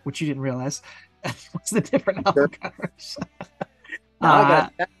broken out, which you didn't realize. What's the different album covers? When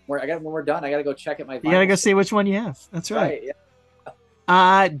we're done, I gotta go check at my. You gotta go see which one you have. That's right.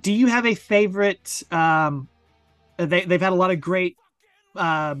 Yeah. Do you have a favorite? They've had a lot of great,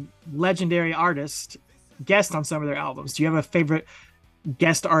 legendary artists guest on some of their albums. Do you have a favorite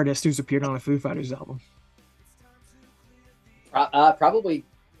guest artist who's appeared on a Foo Fighters album? Probably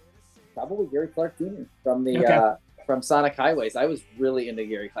Gary Clark Jr. From Sonic Highways. I was really into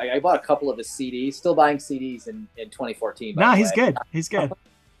Gary Clark. I bought a couple of his CDs. Still buying CDs in 2014. No, he's good. He's good.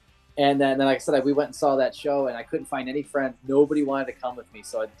 And then, like I said, we went and saw that show, and I couldn't find any friends. Nobody wanted to come with me,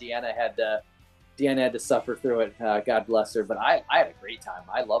 so Deanna had to suffer through it. God bless her. But I had a great time.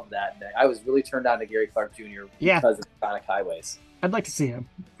 I loved that. And I was really turned on to Gary Clark Jr. because of Sonic Highways. I'd like to see him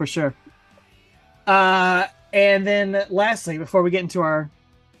for sure. And then, lastly, before we get into our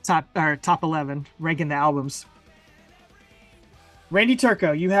top 11, ranking the albums, Randy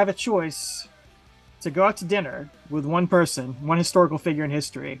Turco, you have a choice to go out to dinner with one person, one historical figure in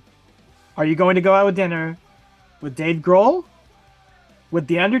history, are you going to go out with dinner with Dave Grohl, with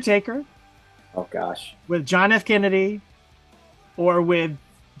The Undertaker, Oh gosh. with John F. Kennedy, or with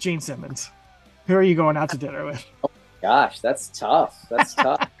Gene Simmons? Who are you going out to dinner with? Gosh, that's tough. That's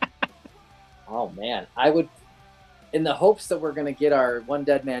tough. Oh man, I would, in the hopes that we're going to get our one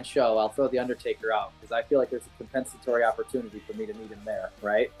dead man show, I'll throw the Undertaker out because I feel like there's a compensatory opportunity for me to meet him there.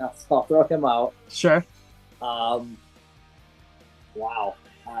 Right, so I'll throw him out. Sure. Um, wow,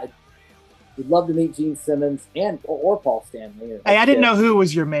 I would love to meet Gene Simmons and or Paul Stanley. Hey, I didn't know who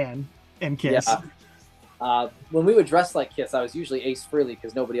was your man in Kiss. Yeah. When we would dress like Kiss, I was usually Ace Frehley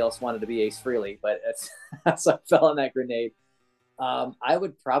because nobody else wanted to be Ace Frehley, but so I fell on that grenade. I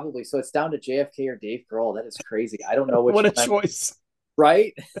would probably, so it's down to JFK or Dave Grohl. That is crazy. I don't know which What a one. choice.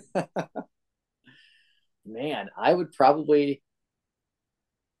 Right? Man, I would probably,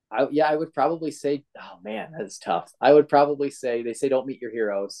 I would probably say, oh man, that is tough. I would probably say, they say don't meet your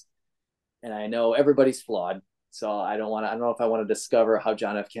heroes. And I know everybody's flawed. So I don't know if I want to discover how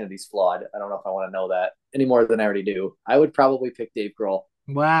John F. Kennedy's flawed. I don't know if I want to know that any more than I already do. I would probably pick Dave Grohl.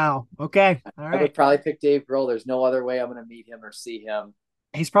 Wow. Okay. All I would right. probably pick Dave Grohl. There's no other way I'm going to meet him or see him.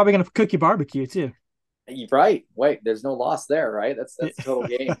 He's probably going to cook you barbecue too. You're right. Wait, there's no loss there, right? That's a total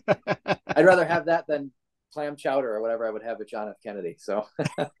game. I'd rather have that than clam chowder or whatever I would have with John F. Kennedy. So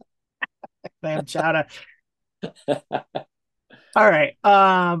Clam chowder. All right.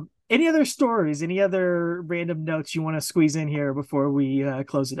 Any other stories? Any other random notes you want to squeeze in here before we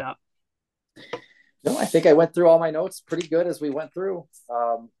close it out? no, I think I went through all my notes pretty good as we went through.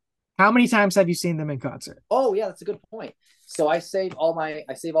 How many times have you seen them in concert? Oh yeah, that's a good point. So I save all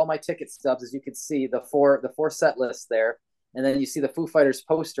my ticket stubs, as you can see, the four set lists there, and then you see the Foo Fighters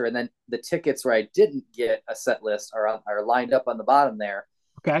poster, and then the tickets where I didn't get a set list are lined up on the bottom there,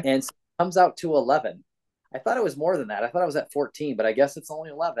 Okay. and so it comes out to 11. I thought it was more than that. I thought I was at 14, but I guess it's only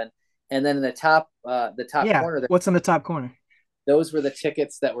 11. And then in the top Yeah. corner there, What's in the top corner? those were the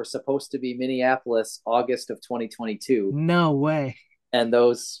tickets that were supposed to be Minneapolis, August of 2022. No way. And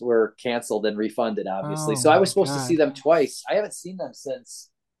those were canceled and refunded, obviously. Oh So I my was supposed to see God. them twice. I haven't seen them since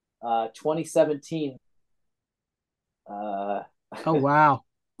 2017. Uh, Oh wow.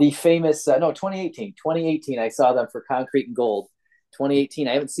 the famous, no, 2018. 2018, I saw them for Concrete and Gold. 2018,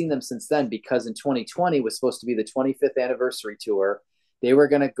 I haven't seen them since then because in 2020 was supposed to be the 25th anniversary tour. They were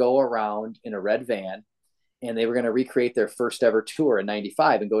going to go around in a red van and they were going to recreate their first ever tour in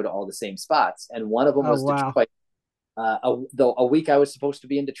 95 and go to all the same spots. And one of them Oh was wow. Detroit. A week I was supposed to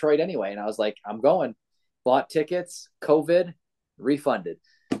be in Detroit anyway. And I was like, I'm going. Bought tickets, COVID, refunded.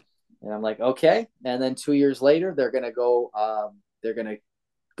 And I'm like, okay. And then 2 years later, they're going to go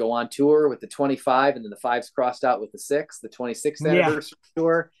on tour with the 25, and then the fives crossed out with the six, the 26th Yeah. anniversary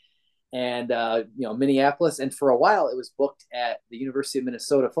tour, and Minneapolis. And for a while, it was booked at the University of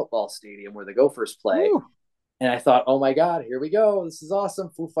Minnesota football stadium where the Gophers play. Woo. And I thought, oh my God, here we go. This is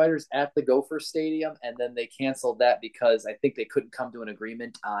awesome. Foo Fighters at the Gophers Stadium. And then they canceled that because I think they couldn't come to an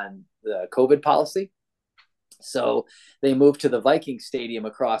agreement on the COVID policy. So they moved to the Viking Stadium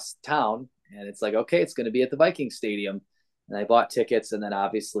across town. And it's like, okay, it's going to be at the Viking Stadium. And I bought tickets. And then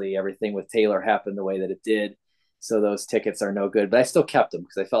obviously everything with Taylor happened the way that it did. So those tickets are no good. But I still kept them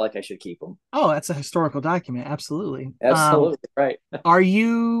because I felt like I should keep them. Oh, that's a historical document. Absolutely. Absolutely right. Are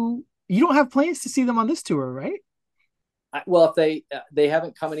you don't have plans to see them on this tour, right? Well, if they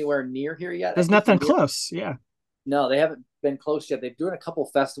haven't come anywhere near here yet. There's nothing close. Yeah. No, they haven't been close yet. They're doing a couple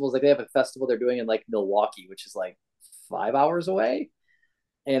festivals. Like they have a festival they're doing in like Milwaukee, which is like 5 hours away.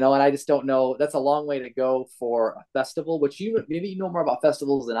 And I just don't know. That's a long way to go for a festival, which maybe you know more about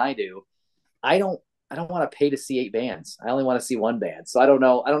festivals than I do. I don't I don't want to pay to see 8 bands. I only want to see one band. So I don't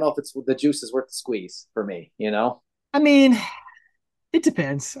know. I don't know if it's the juice is worth the squeeze for me, you know? I mean, it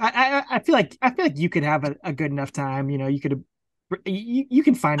depends. I feel like you could have a good enough time. You know, you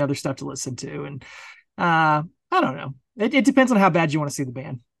can find other stuff to listen to, and I don't know. It depends on how bad you want to see the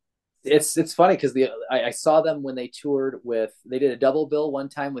band. It's funny because I saw them when they toured with, they did a double bill one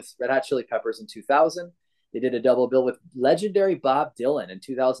time with Red Hot Chili Peppers in 2000. They did a double bill with legendary Bob Dylan in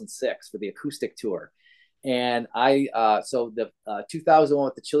 2006 for the acoustic tour. And so the 2001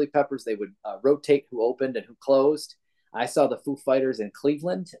 with the Chili Peppers, they would rotate who opened and who closed. I saw the Foo Fighters in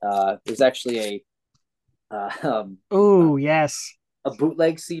Cleveland. There's actually Oh yes, a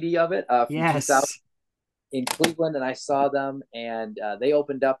bootleg CD of it from 2000 yes. in Cleveland, and I saw them, and they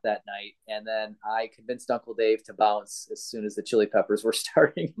opened up that night. And then I convinced Uncle Dave to bounce as soon as the Chili Peppers were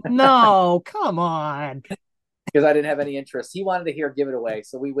starting. No, come on. because I didn't have any interest. He wanted to hear Give It Away.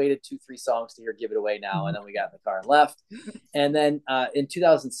 So we waited 2, 3 songs to hear Give It Away now. And then we got in the car and left. And then in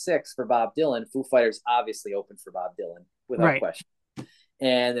 2006 for Bob Dylan, Foo Fighters obviously opened for Bob Dylan without Right. question.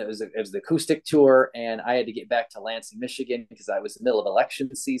 And it was the acoustic tour, and I had to get back to Lansing, Michigan, because I was in the middle of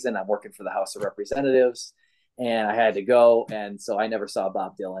election season. I'm working for the House of Representatives, and I had to go, and so I never saw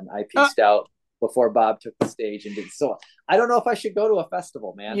Bob Dylan. I pieced out before Bob took the stage and did so. I don't know if I should go to a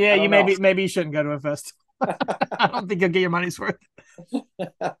festival, man. Yeah, you know. maybe you shouldn't go to a festival. I don't think you'll get your money's worth.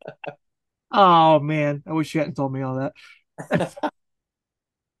 Oh man, I wish you hadn't told me all that.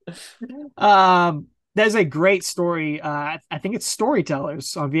 There's a great story. I think it's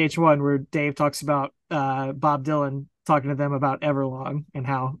Storytellers on VH1 where Dave talks about Bob Dylan talking to them about Everlong and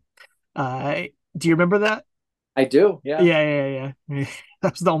how. Do you remember that? I do. Yeah. Yeah.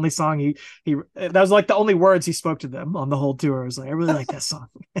 That was the only song he that was like the only words he spoke to them on the whole tour. I was like, I really like that song.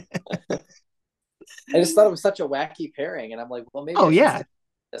 I just thought it was such a wacky pairing, and I'm like, well, maybe Oh I should yeah. stick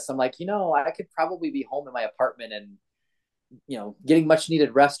with this. I'm like, I could probably be home in my apartment and getting much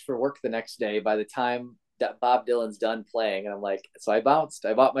needed rest for work the next day by the time that Bob Dylan's done playing. And I'm like, so I bounced.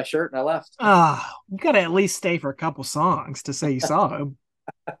 I bought my shirt and I left. You gotta at least stay for a couple songs to say you saw him.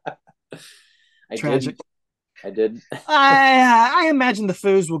 Tragic. I did. I imagine the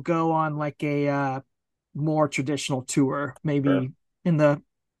Foos will go on like a more traditional tour, maybe in the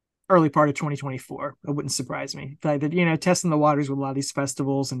early part of 2024. It wouldn't surprise me. That testing the waters with a lot of these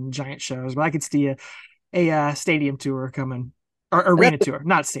festivals and giant shows. But I could see a stadium tour coming, or arena tour,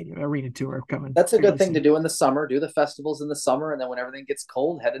 not stadium, arena tour coming. That's a good thing to do in the summer. Do the festivals in the summer, and then when everything gets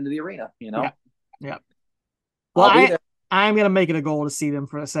cold, head into the arena. Yeah. Well, I'm gonna make it a goal to see them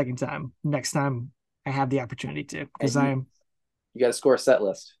for a second time next time I have the opportunity to, because you got to score a set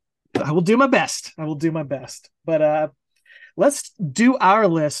list. I will do my best. But let's do our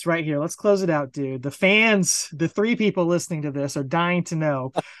list right here. Let's close it out, dude. The fans, the 3 people listening to this, are dying to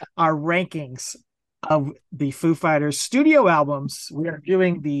know our rankings of the Foo Fighters studio albums. We are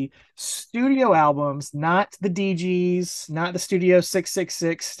doing the studio albums, not the DGs, not the Studio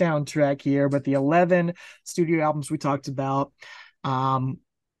 666 soundtrack here, but the 11 studio albums we talked about.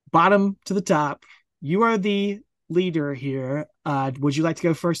 Bottom to the top. You are the leader here. Would you like to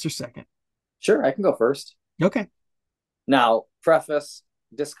go first or second? Sure, I can go first. Okay. Now, preface,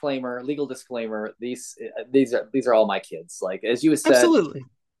 disclaimer, legal disclaimer. These are all my kids. Like, as you said, absolutely.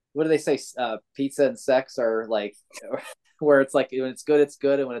 What do they say? Pizza and sex are like, where it's like when it's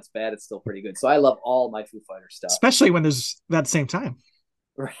good, and when it's bad, it's still pretty good. So I love all my Foo Fighters stuff, especially when there's at the same time.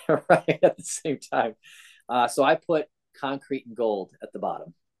 right at the same time. So I put Concrete and Gold at the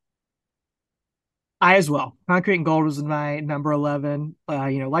bottom. I as well. Concrete and Gold was my number 11.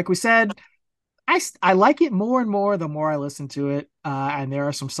 Like we said, I like it more and more the more I listen to it. And there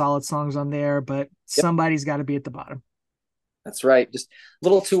are some solid songs on there, but somebody's got to be at the bottom. That's right. Just a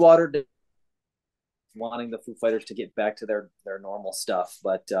little too watered, wanting the Foo Fighters to get back to their normal stuff.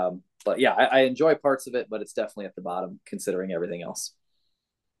 But yeah, I enjoy parts of it, but it's definitely at the bottom considering everything else.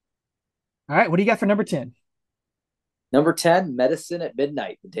 All right. What do you got for number 10? Number 10, Medicine at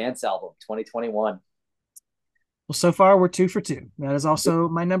Midnight, the dance album, 2021. Well, so far we're 2 for 2. That is also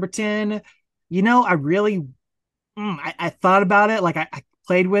my number 10. I really, I thought about it. Like I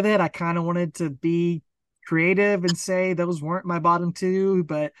played with it. I kind of wanted to be creative and say those weren't my bottom 2,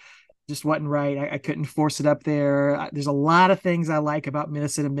 but just wasn't right. I couldn't force it up there. There's a lot of things I like about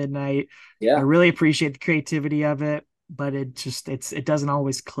Medicine at Midnight. Yeah, I really appreciate the creativity of it, but it doesn't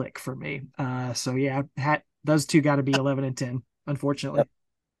always click for me. So yeah, those 2 got to be 11 and 10, unfortunately.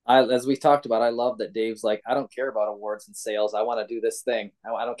 As we talked about, I love that Dave's like, I don't care about awards and sales. I want to do this thing.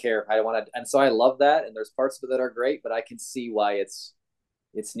 I don't care. I want to. And so I love that. And there's parts of it that are great, but I can see why it's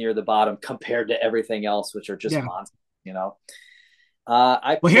near the bottom compared to everything else, which are just monsters, here's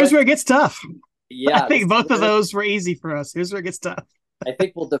where it gets tough. Yeah. I think both of those were easy for us. Here's where it gets tough. I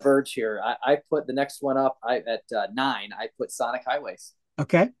think we'll diverge here. I put the next one up at 9. I put Sonic Highways.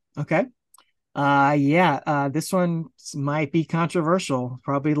 Okay. This one might be controversial,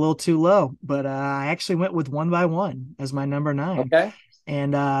 probably a little too low, but I actually went with One by One as my number 9. Okay.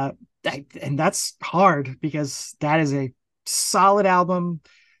 And that's hard because that is a solid album.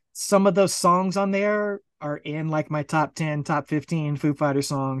 Some of those songs on there are in like my top 10, top 15 Foo Fighter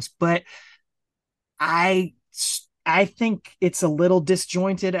songs, but I think it's a little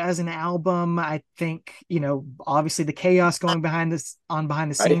disjointed as an album. I think, obviously the chaos going behind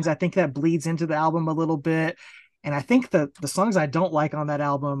the scenes, I think that bleeds into the album a little bit. And I think the songs I don't like on that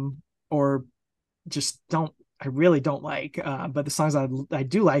album, or just I really don't like, but the songs I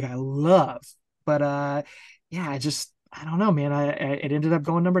do like, I love. But I don't know, man. It ended up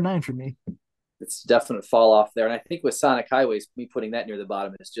going number 9 for me. it's a definite fall off there. And I think with Sonic Highways, me putting that near the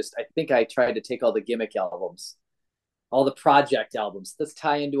bottom is just, I think I tried to take all the gimmick albums, all the project albums. Let's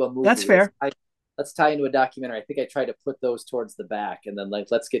tie into a That's movie. fair. Let's tie into a documentary. I think I tried to put those towards the back, and then like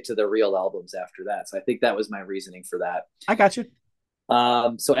let's get to the real albums after that. So I think that was my reasoning for that. I got you.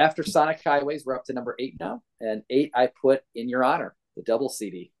 So after Sonic Highways, we're up to number 8 now, and 8 I put In Your Honor, the double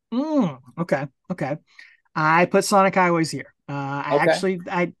CD. Okay. Okay. I put Sonic Highways here.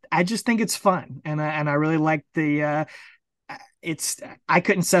 Okay. I just think it's fun, and I really like the. It's I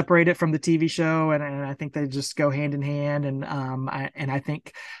couldn't separate it from the TV show, and I think they just go hand in hand, and I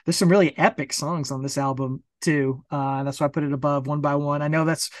think there's some really epic songs on this album too. That's why I put it above One by One. I know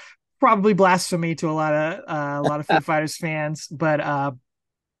that's probably blasphemy to a lot of Foo Fighters fans, but I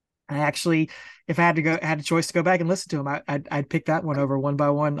actually, if I had a choice to go back and listen to them, I'd pick that one over One by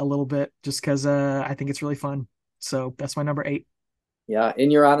One a little bit, just because I think it's really fun. So that's my number 8. Yeah,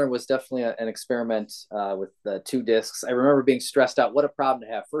 In Your Honor was definitely an experiment with the 2 discs. I remember being stressed out. What a problem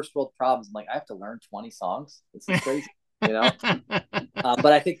to have. First world problems. I'm like, I have to learn 20 songs. This is crazy, you know? But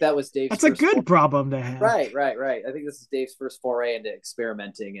I think that was Dave's That's a first good problem to have. Right. I think this is Dave's first foray into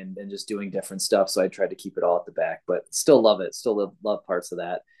experimenting and just doing different stuff. So I tried to keep it all at the back, but still love it. Still love parts of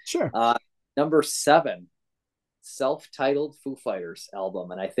that. Sure. Number 7, self-titled Foo Fighters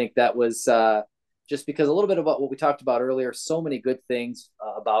album. And I think that was just because a little bit about what we talked about earlier, so many good things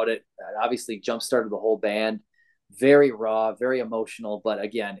about it. Obviously jump-started the whole band. Very raw, very emotional, but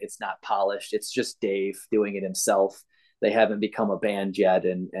again, it's not polished. It's just Dave doing it himself. They haven't become a band yet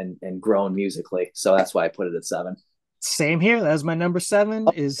and grown musically. So that's why I put it at 7. Same here. That was my number 7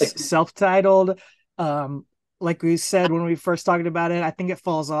 is self-titled. Like we said when we first talked about it, I think it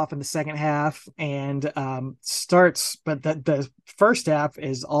falls off in the second half and starts, but the first half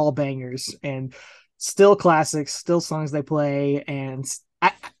is all bangers and still classics, still songs they play. And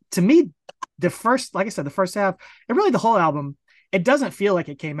to me, like I said, the first half and really the whole album, it doesn't feel like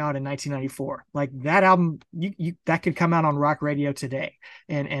it came out in 1994. Like that album, that could come out on rock radio today,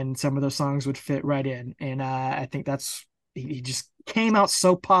 and some of those songs would fit right in. And I think he just came out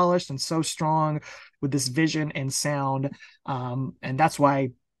so polished and so strong with this vision and sound, and that's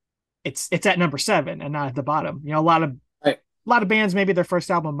why it's at number 7 and not at the bottom. You know, a lot of bands maybe their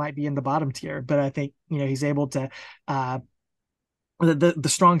first album might be in the bottom tier, but I think he's able to the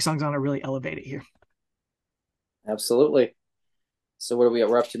strong songs on it really elevate it here. Absolutely. So what are we at?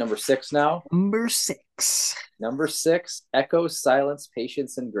 We're up to number 6 now. Number 6. Number 6, Echo, Silence,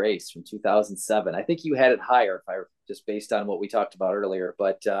 Patience, and Grace from 2007. I think you had it higher, if I just based on what we talked about earlier.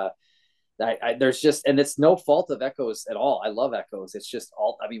 But there's just, and it's no fault of Echoes at all. I love Echoes. It's just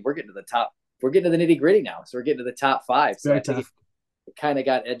all. I mean, we're getting to the top. We're getting to the nitty gritty now. So we're getting to the top 5. So I think it kind of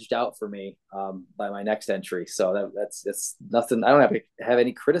got edged out for me by my next entry. So it's nothing. I don't have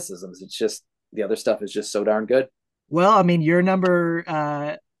any criticisms. It's just the other stuff is just so darn good. Well, I mean, your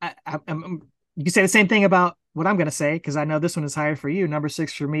number, you can say the same thing about what I'm going to say, because I know this one is higher for you. Number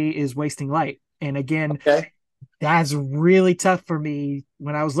 6 for me is Wasting Light. And again, that's really tough for me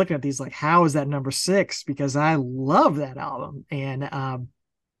when I was looking at these, like, how is that number 6? Because I love that album. And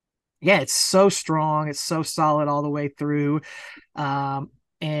yeah, it's so strong. It's so solid all the way through.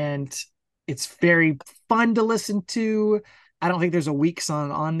 And it's very fun to listen to. I don't think there's a weak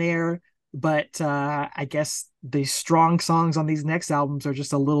song on there. But I guess the strong songs on these next albums are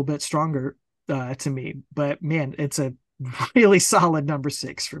just a little bit stronger to me. But man, it's a really solid number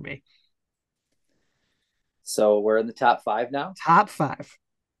 6 for me. So we're in the top 5 now. Top 5.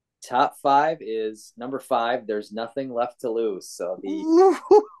 Top 5 is number 5. There's Nothing Left to Lose. So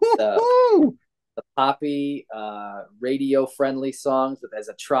the poppy, radio friendly songs as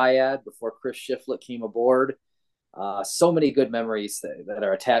a triad before Chris Shiflett came aboard. So many good memories that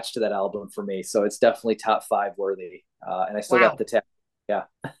are attached to that album for me. So it's definitely top 5 worthy. And I still got the tap. Yeah.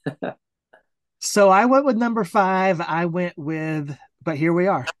 So I went with number 5. I went with But Here We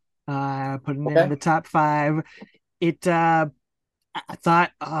Are. Putting it in the top 5. I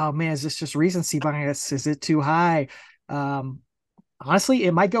thought, oh man, is this just recency bias? Is it too high? Honestly,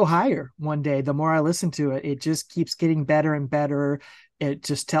 it might go higher one day. The more I listen to it, it just keeps getting better and better. It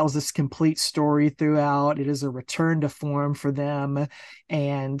just tells this complete story throughout. It is a return to form for them.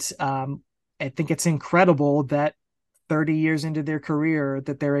 And I think it's incredible that 30 years into their career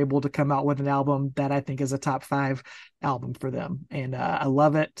that they're able to come out with an album that I think is a top 5 album for them. And I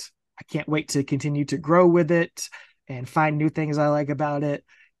love it. I can't wait to continue to grow with it and find new things I like about it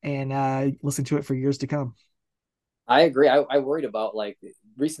and listen to it for years to come. I agree. I worried about like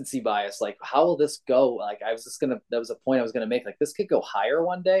recency bias. Like, how will this go? Like, that was a point I was going to make. Like, this could go higher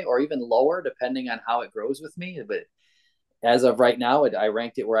one day or even lower, depending on how it grows with me. But as of right now, I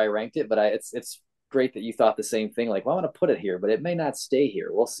ranked it where I ranked it, but it's great that you thought the same thing. Like, well, I'm going to put it here, but it may not stay here.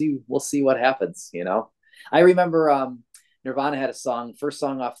 We'll see. We'll see what happens. I remember Nirvana had a song, first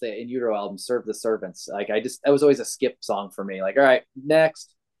song off the In Utero album, "Serve the Servants." Like, that was always a skip song for me. Like, all right,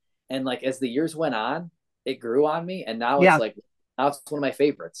 next. And like as the years went on, it grew on me, and Yeah, now it's one of my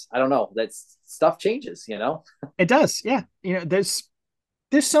favorites. I don't know. That's stuff changes. it does. Yeah, there's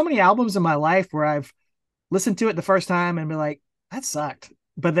so many albums in my life where I've listened to it the first time and be like, that sucked.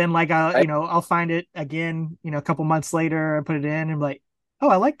 But then like Right? I'll find it again, a couple months later and put it in and be like, oh,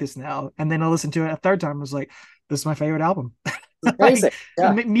 I like this now. And then I'll listen to it a third time. I was like, this is my favorite album. It's Like amazing.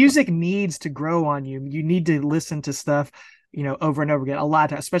 Yeah. music needs to grow on you. You need to listen to stuff, over and over again a lot of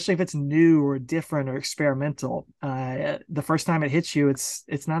times, especially if it's new or different or experimental. The first time it hits you,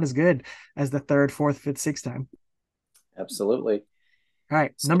 it's not as good as the third, fourth, fifth, sixth time. Absolutely. All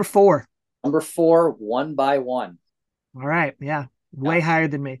right, So, number four. number four, One by One. All right, yeah, way Yeah. higher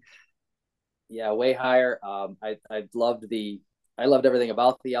than me. Yeah, way higher. I loved everything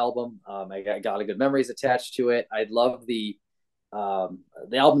about the album. I got a good memories attached to it. I loved the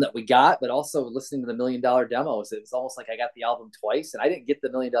album that we got, but also listening to the $1 Million demos. It was almost like I got the album twice, and I didn't get the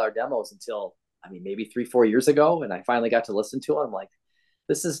 $1 Million demos until, I mean, maybe 3-4 years ago, and I finally got to listen to it. I'm like,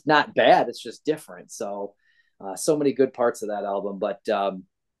 this is not bad. It's just different. So, so many good parts of that album,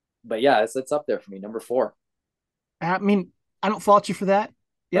 but yeah, it's up there for me, number four. I mean, I don't fault you for that.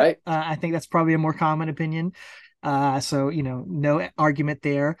 Yep. Right? I think that's probably a more common opinion. So, no argument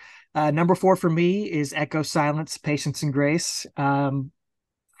there. Number four for me is Echo, Silence, Patience, and Grace.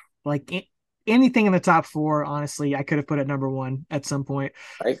 Like anything in the top four, honestly, I could have put at number one at some point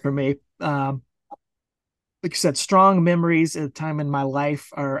Right? for me. Like you said, strong memories of time in my life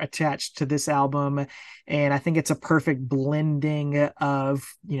are attached to this album. And I think it's a perfect blending of,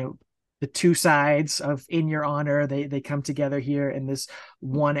 the two sides of In Your Honor. They come together here in this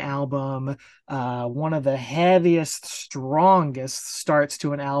one album. One of the heaviest, strongest starts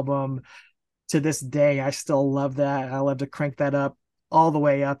to an album to this day. I still love that. I love to crank that up all the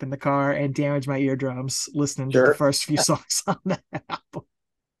way up in the car and damage my eardrums listening to the Sure. first few songs on that album.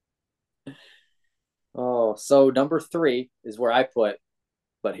 Oh, so number three is where I put,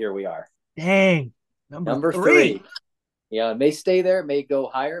 but here we are. Dang, number Number three. three. Yeah, it may stay there, may go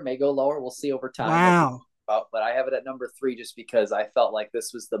higher, may go lower. We'll see over time, like we talked Wow. about. But I have it at number three just because I felt like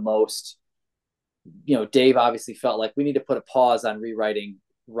this was the most, Dave obviously felt like we need to put a pause on rewriting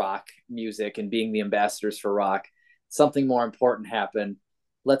rock music and being the ambassadors for rock. Something more important happened.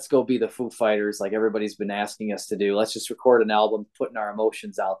 Let's go be the Foo Fighters, like everybody's been asking us to do. Let's just record an album, putting our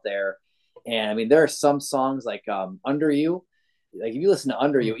emotions out there. And I mean, there are some songs like Under You. Like if you listen to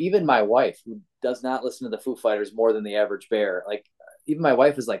Under You, even my wife, who does not listen to the Foo Fighters more than the average bear, like even my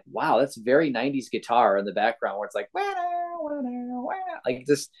wife is like, wow, that's very 90s guitar in the background where it's like, like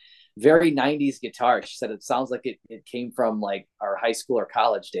this very 90s guitar. She said it sounds like it came from like our high school or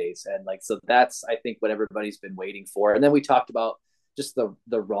college days. And like, so that's, I think, what everybody's been waiting for. And then we talked about just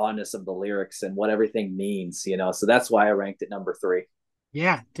the rawness of the lyrics and what everything means. So that's why I ranked it number three.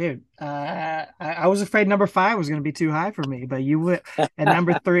 Yeah, dude. I was afraid number five was going to be too high for me, but you went at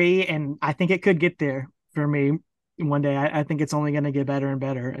number three, and I think it could get there for me one day. I think it's only going to get better and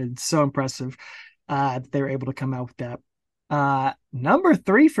better. It's so impressive that they were able to come out with that. Number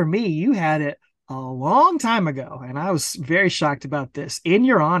three for me, you had it a long time ago, and I was very shocked about this. In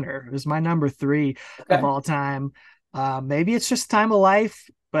Your Honor is my number three of Okay. all time. Maybe it's just time of life,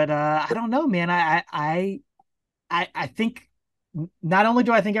 but I don't know, man. I think not only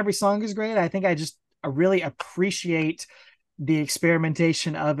do I think every song is great, I think I really appreciate the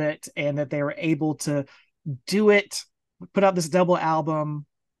experimentation of it and that they were able to do it, put out this double album,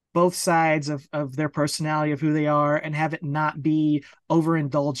 both sides of their personality of who they are, and have it not be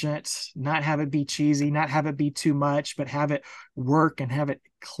overindulgent, not have it be cheesy, not have it be too much, but have it work and have it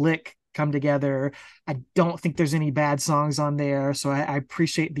click, come together. I don't think there's any bad songs on there, so I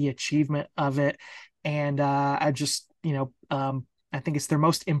appreciate the achievement of it. And I just, I think it's their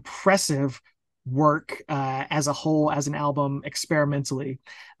most impressive work as a whole, as an album, experimentally.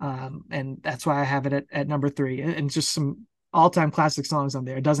 And that's why I have it at number three. And just some all-time classic songs on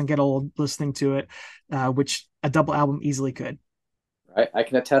there. It doesn't get old listening to it, which a double album easily could. I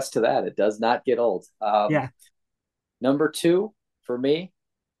can attest to that. It does not get old. Yeah. Number two for me,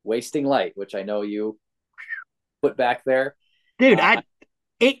 Wasting Light, which I know you put back there. Dude, Uh,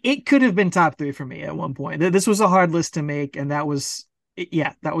 it could have been top three for me at one point. This was a hard list to make, and that was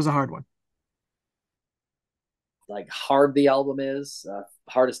a hard one. like hard the album is,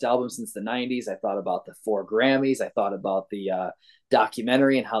 hardest album since the 90s. I thought about the 4 Grammys. I thought about the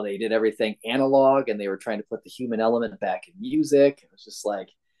documentary and how they did everything analog and they were trying to put the human element back in music. It was just like,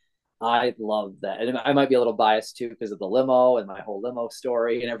 I love that. And I might be a little biased too because of the limo and my whole limo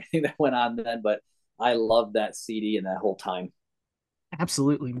story and everything that went on then, but I love that CD and that whole time.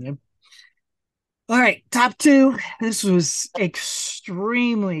 Absolutely, man. All right, top two. This was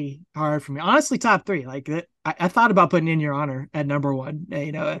extremely hard for me. Honestly, top three. Like I thought about putting In Your Honor at number one,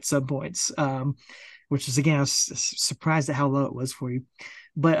 at some points. Which is again, I was surprised at how low it was for you.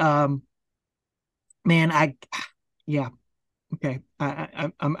 But man, yeah, okay.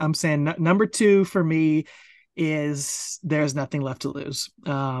 I'm saying number two for me is There's Nothing Left to Lose.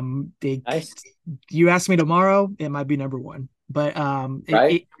 Nice. You ask me tomorrow, it might be number one. But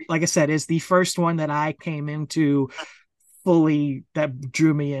right. Like I said, it's the first one that I came into fully that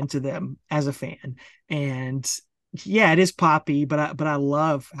drew me into them as a fan. And yeah, it is poppy, but I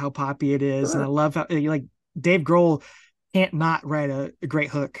love how poppy it is, and I love how like Dave Grohl can't not write a great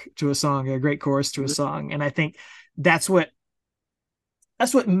hook to a song, a great chorus to a song, and I think that's what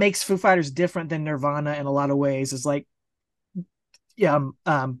makes Foo Fighters different than Nirvana in a lot of ways. Is like, yeah,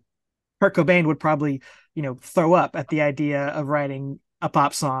 Kurt Cobain would probably, throw up at the idea of writing a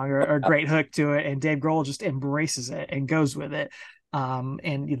pop song or a great hook to it. And Dave Grohl just embraces it and goes with it.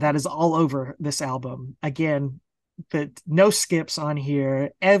 And that is all over this album. Again, no skips on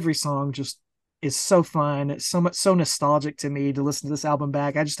here. Every song just is so fun. So nostalgic to me to listen to this album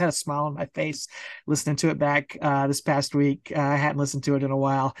back. I just had a smile on my face listening to it back this past week. I hadn't listened to it in a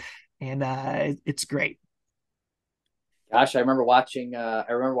while, and it's great. Gosh, I remember watching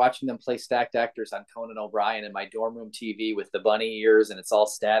them play Stacked Actors on Conan O'Brien in my dorm room TV with the bunny ears, and it's all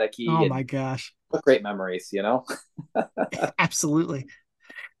staticky. Oh my gosh, what great memories, Absolutely.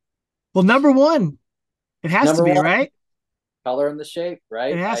 Well, number one, it has to be, right? Color and the Shape,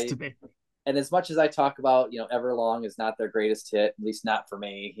 right? It has to be. And as much as I talk about, Everlong is not their greatest hit, at least not for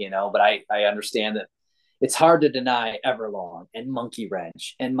me, but I understand that it's hard to deny Everlong and Monkey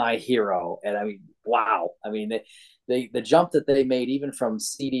Wrench and My Hero. And I mean, wow. I mean, the jump that they made even from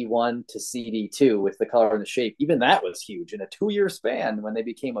CD1 to CD2 with The Color and the Shape, even that was huge in a 2-year span when they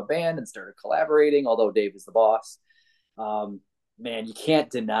became a band and started collaborating, although Dave was the boss. Man, you can't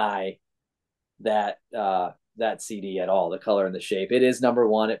deny that that CD at all, The Color and the Shape. It is number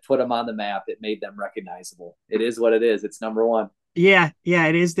one. It put them on the map. It made them recognizable. It is what it is. It's number one. Yeah,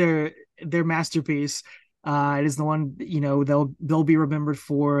 it is their masterpiece. It is the one, they'll be remembered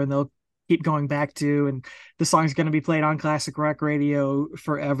for, and they'll keep going back to, and the song's going to be played on classic rock radio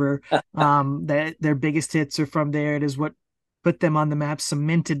forever. That their biggest hits are from there. It is what put them on the map,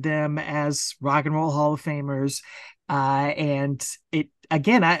 cemented them as Rock and Roll Hall of Famers. And it,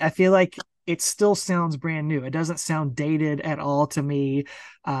 again, I feel like it still sounds brand new. It doesn't sound dated at all to me.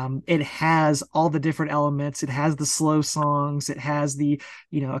 It has all the different elements. It has the slow songs. It has the,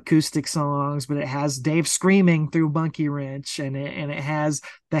 acoustic songs, but it has Dave screaming through Monkey Wrench, and it has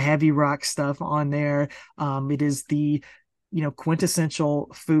the heavy rock stuff on there. It is the,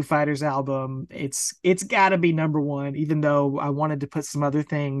 quintessential Foo Fighters album. It's got to be number one, even though I wanted to put some other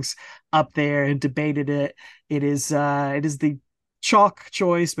things up there and debated it. It is the chalk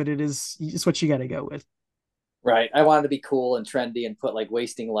choice, but it's what you got to go with. Right. I wanted to be cool and trendy and put like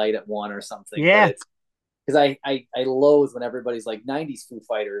Wasting Light at one or something. Yeah. Because I loathe when everybody's like 90s Foo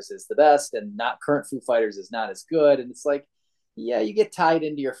Fighters is the best and not current Foo Fighters is not as good. And it's like, yeah, you get tied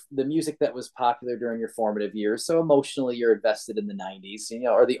into the music that was popular during your formative years. So emotionally you're invested in the 90s,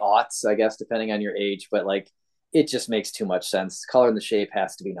 or the aughts, I guess, depending on your age. But like, it just makes too much sense. Color and the Shape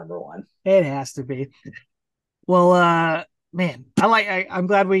has to be number one. It has to be. Well, man, I'm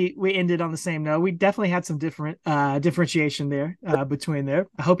glad we ended on the same note. We definitely had some different differentiation there between there.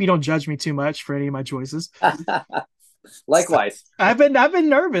 I hope you don't judge me too much for any of my choices. Likewise. I've been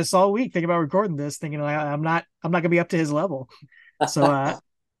nervous all week thinking about recording this, thinking I'm not gonna be up to his level. So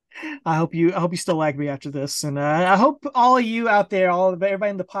I hope you still like me after this, and I hope all of you out there, everybody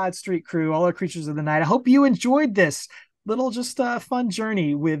in the Pod Street crew, all our creatures of the night, I hope you enjoyed this little just fun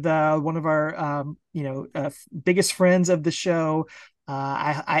journey with one of our biggest friends of the show.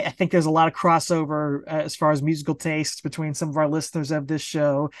 I think there's a lot of crossover as far as musical tastes between some of our listeners of this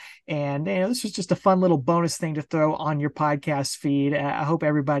show, and this was just a fun little bonus thing to throw on your podcast feed. I hope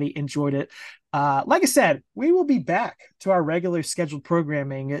everybody enjoyed it. Like I said, we will be back to our regular scheduled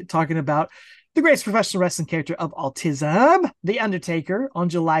programming, talking about the greatest professional wrestling character of autism, The Undertaker, on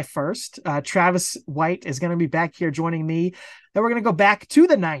July 1st. Travis White is going to be back here joining me. Then we're going to go back to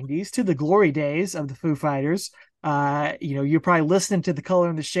the 90s, to the glory days of the Foo Fighters. You're probably listening to The Color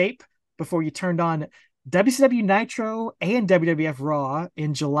and the Shape before you turned on WCW Nitro and WWF Raw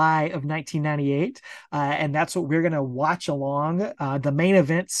in July of 1998. And that's what we're going to watch along the main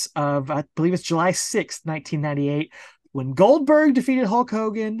events of, I believe it's July 6th, 1998, when Goldberg defeated Hulk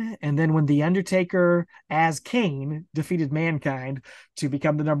Hogan, and then when The Undertaker as Kane defeated Mankind to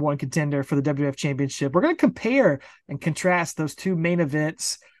become the number one contender for the WWF Championship. We're going to compare and contrast those two main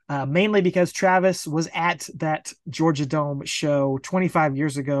events, mainly because Travis was at that Georgia Dome show 25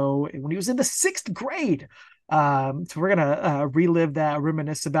 years ago when he was in the 6th grade. So we're going to relive that,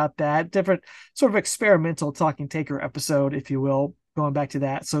 reminisce about that, different sort of experimental Talking Taker episode, if you will, going back to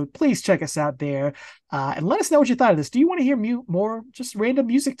that. So please check us out there and let us know what you thought of this. Do you want to hear more just random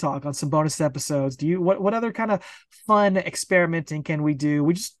music talk on some bonus episodes? What other kind of fun experimenting can we do?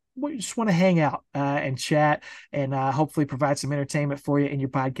 We just want to hang out and chat and hopefully provide some entertainment for you in your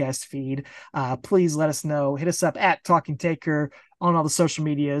podcast feed. Please let us know. Hit us up at Talking Taker on all the social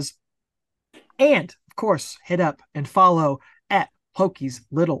medias. And of course, hit up and follow at Pokey's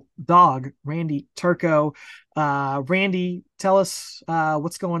Little Dog, Randy Turco. Randy, tell us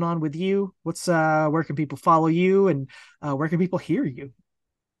what's going on with you. Where can people follow you, and where can people hear you?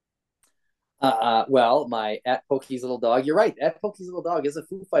 Well, my at Pokey's Little Dog, you're right. At Pokey's Little Dog is a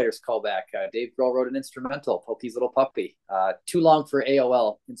Foo Fighters callback. Dave Grohl wrote an instrumental, Pokey's Little Puppy. Too long for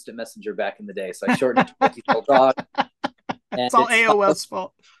AOL Instant Messenger back in the day, so I shortened it to Pokey's Little Dog. It's all AOL's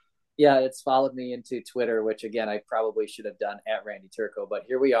fault. Yeah, it's followed me into Twitter, which again, I probably should have done at Randy Turco, but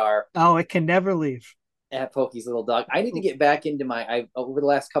here we are. Oh, it can never leave. At Pokey's Little Dog. I need to get back into over the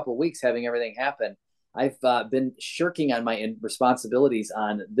last couple of weeks, having everything happen, I've been shirking on my responsibilities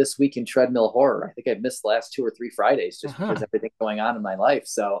on This Week in Treadmill Horror. I think I've missed the last 2 or 3 Fridays just because everything going on in my life.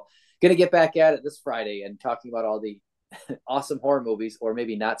 So going to get back at it this Friday and talking about all the awesome horror movies, or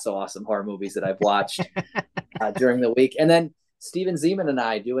maybe not so awesome horror movies that I've watched during the week. And then Steven Zeman and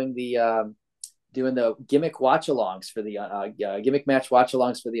I doing the gimmick watch-alongs for the gimmick match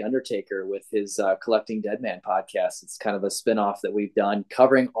watch-alongs for the Undertaker with his Collecting Dead Man podcast. It's kind of a spin-off that we've done,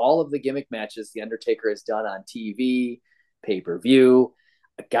 covering all of the gimmick matches the Undertaker has done on TV, pay-per-view.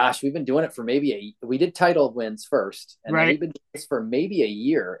 Gosh, we've been doing it for we did title wins first, and then we've been doing this for maybe a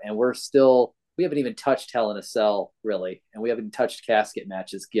year, and we haven't even touched Hell in a Cell, really, and we haven't touched casket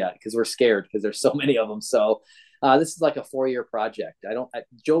matches yet because we're scared because there's so many of them. So this is like a 4-year project.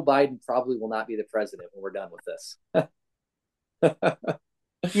 Joe Biden probably will not be the president when we're done with this.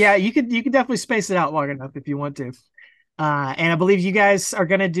 Yeah, you could definitely space it out long enough if you want to. And I believe you guys are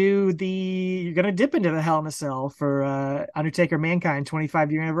going to you're going to dip into the Hell in a Cell for Undertaker Mankind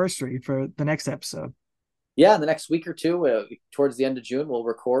 25-year anniversary for the next episode. Yeah, in the next week or two, towards the end of June, we'll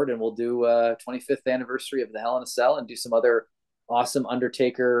record and we'll do 25th anniversary of the Hell in a Cell and do some other awesome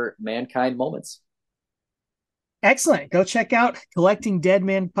Undertaker Mankind moments. Excellent. Go check out Collecting Dead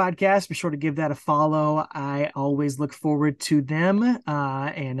Man podcast. Be sure to give that a follow. I always look forward to them,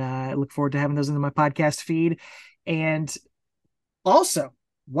 and I look forward to having those into my podcast feed. And also,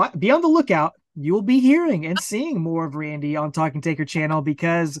 be on the lookout. You will be hearing and seeing more of Randy on Talking Taker channel,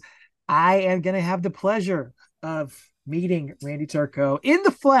 because I am going to have the pleasure of meeting Randy Turco in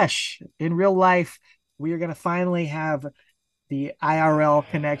the flesh, in real life. We are going to finally have the IRL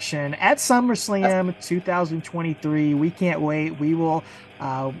connection at SummerSlam 2023. We can't wait. We will,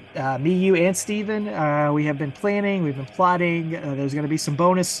 me, you, and Steven, we have been planning, we've been plotting. There's going to be some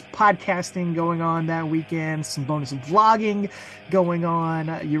bonus podcasting going on that weekend, some bonus vlogging going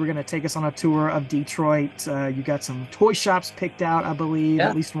on. You were going to take us on a tour of Detroit. You got some toy shops picked out, I believe,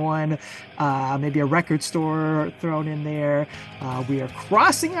 at least one, maybe a record store thrown in there. We are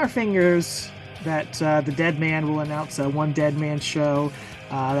crossing our fingers that the Dead Man will announce a One Dead Man show.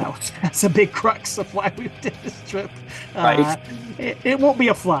 That's a big crux of why we did this trip. Right. It won't be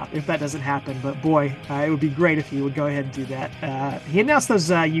a flop if that doesn't happen, but boy, it would be great if he would go ahead and do that. He announced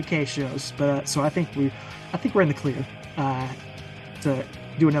those UK shows, but so I think we're in the clear to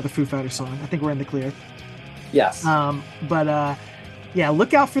do another Foo Fighters song. I think we're in the clear. Yes. Yeah,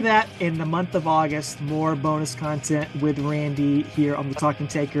 look out for that in the month of August. More bonus content with Randy here on the Talking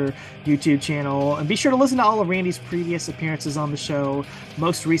Taker YouTube channel. And be sure to listen to all of Randy's previous appearances on the show,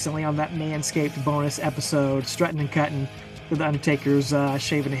 most recently on that Manscaped bonus episode, Strutting and Cutting, for the Undertaker's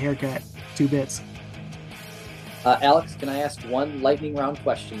shaving a haircut, 2 bits. Alex, can I ask one lightning round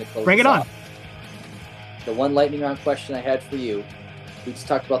question to close? Bring it on. Off? The one lightning round question I had for you. We just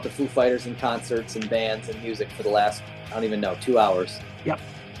talked about the Foo Fighters and concerts and bands and music for the last, I don't even know, 2 hours. Yep.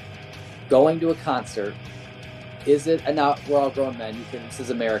 Going to a concert, is it, and now we're all grown men, this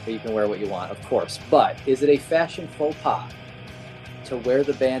is America, you can wear what you want, of course, but is it a fashion faux pas to wear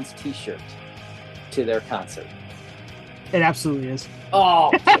the band's t-shirt to their concert? It absolutely is.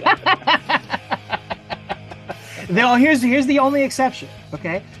 Oh! Here's the only exception.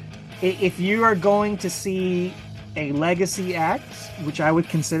 Okay, if you are going to see a legacy act, which I would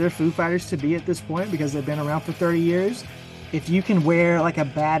consider Foo Fighters to be at this point because they've been around for 30 years, if you can wear like a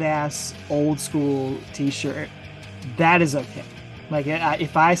badass old school t-shirt, that is okay. Like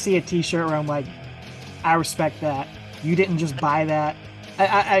if I see a t-shirt where I'm like, I respect that, you didn't just buy that.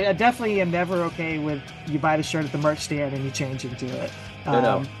 I definitely am never okay with you buy the shirt at the merch stand and you change into it.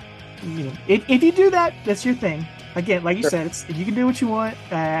 No. You know, if you do that, that's your thing. Again, like you said, you can do what you want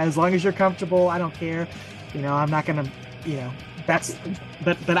as long as you're comfortable. I don't care. You know, I'm not gonna, you know, but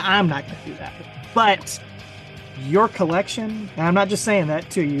I'm not gonna do that. But your collection, and I'm not just saying that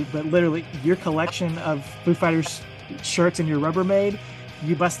to you, but literally your collection of Foo Fighters shirts and your Rubbermaid,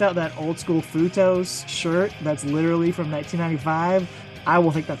 you bust out that old school Futos shirt that's literally from 1995. I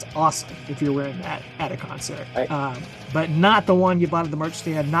will think that's awesome if you're wearing that at a concert. Right. But not the one you bought at the merch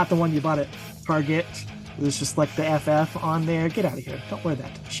stand, not the one you bought at Target. There's just like the FF on there. Get out of here. Don't wear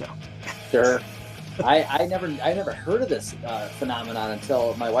that to the show. Sure. I never heard of this phenomenon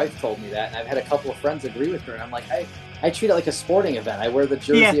until my wife told me that, and I've had a couple of friends agree with her, and I'm like, I treat it like a sporting event. I wear the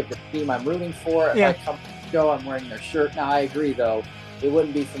jersey of the team I'm rooting for. If I come to the show, I'm wearing their shirt. Now, I agree, though, it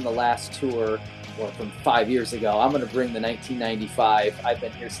wouldn't be from the last tour or from 5 years ago. I'm going to bring the 1995 I've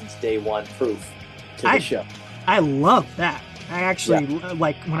been here since day one proof to the show. I love that. I actually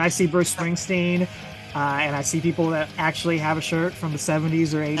like when I see Bruce Springsteen and I see people that actually have a shirt from the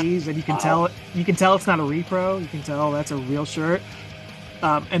 70s or 80s, and you can tell it's not a repro. You can tell that's a real shirt.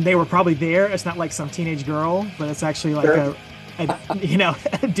 And they were probably there. It's not like some teenage girl, but it's actually like a you know,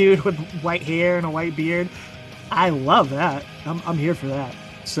 a dude with white hair and a white beard. I love that. I'm here for that.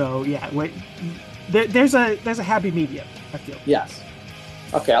 So yeah, there's a happy medium, I feel. Yes.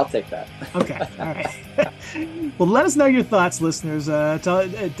 Okay, I'll take that. Okay, all right. Well, let us know your thoughts, listeners.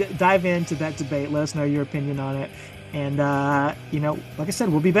 Dive into that debate. Let us know your opinion on it. And, you know, like I said,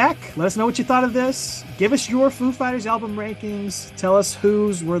 we'll be back. Let us know what you thought of this. Give us your Foo Fighters album rankings. Tell us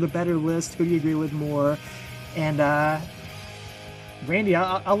whose were the better list. Who do you agree with more? And, Randy,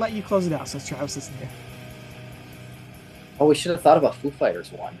 I'll let you close it out since Travis isn't here. Oh, we should have thought about Foo Fighters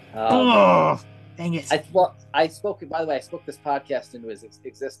one. Dang it. I spoke this podcast into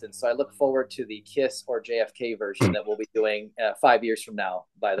existence, so I look forward to the Kiss or JFK version that we'll be doing 5 years from now,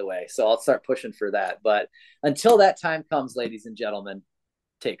 by the way. So I'll start pushing for that. But until that time comes, ladies and gentlemen,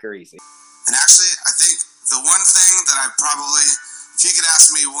 take her easy. And actually, I think the one thing that I probably, if you could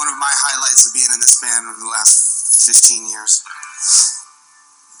ask me one of my highlights of being in this band over the last 15 years,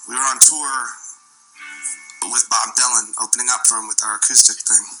 we were on tour with Bob Dylan, opening up for him with our acoustic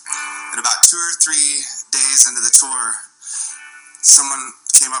thing. And about 2 or 3 days into the tour, someone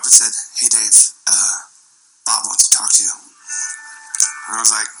came up and said, "Hey Dave, Bob wants to talk to you." And I was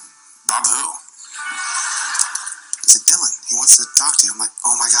like, "Bob who?" He said, "Dylan, he wants to talk to you." I'm like,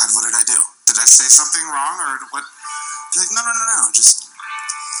 "Oh my God, what did I do? Did I say something wrong or what?" He's like, no, just,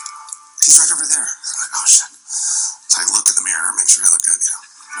 he's right over there. I'm like, "Oh shit." So I look in the mirror, make sure I look good, you know.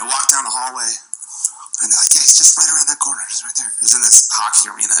 And I walk down the hallway, and they're like, "Yeah, he's just right around that corner. He's right there." It was in this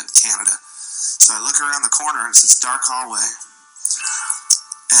hockey arena in Canada. So I look around the corner, and it's this dark hallway.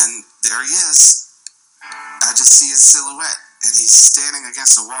 And there he is. I just see his silhouette. And he's standing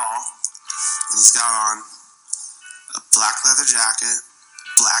against a wall. And he's got on a black leather jacket,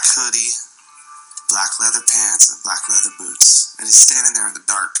 black hoodie, black leather pants, and black leather boots. And he's standing there in the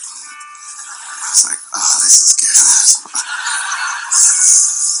dark. I was like, "Oh, this is good."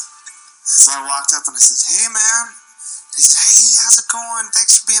 So I walked up and I said, "Hey, man." He said, "Hey, how's it going?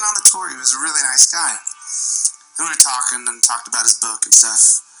 Thanks for being on the tour." He was a really nice guy. And we were talking and talked about his book and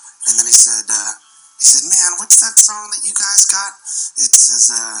stuff. And then he said, "Man, what's that song that you guys got? It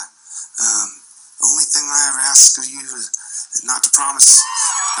says, the only thing I ever ask of you is not to promise,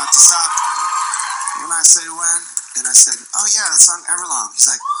 not to stop when I say when." And I said, "Oh yeah, that song Everlong." He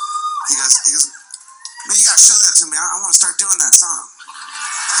goes, "Man, you gotta show that to me. I want to start doing that song."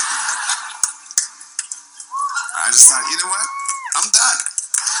 I just thought, you know what? I'm done.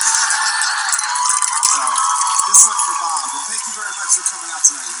 So, this one's for Bob. And thank you very much for coming out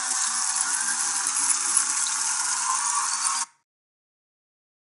tonight, you guys.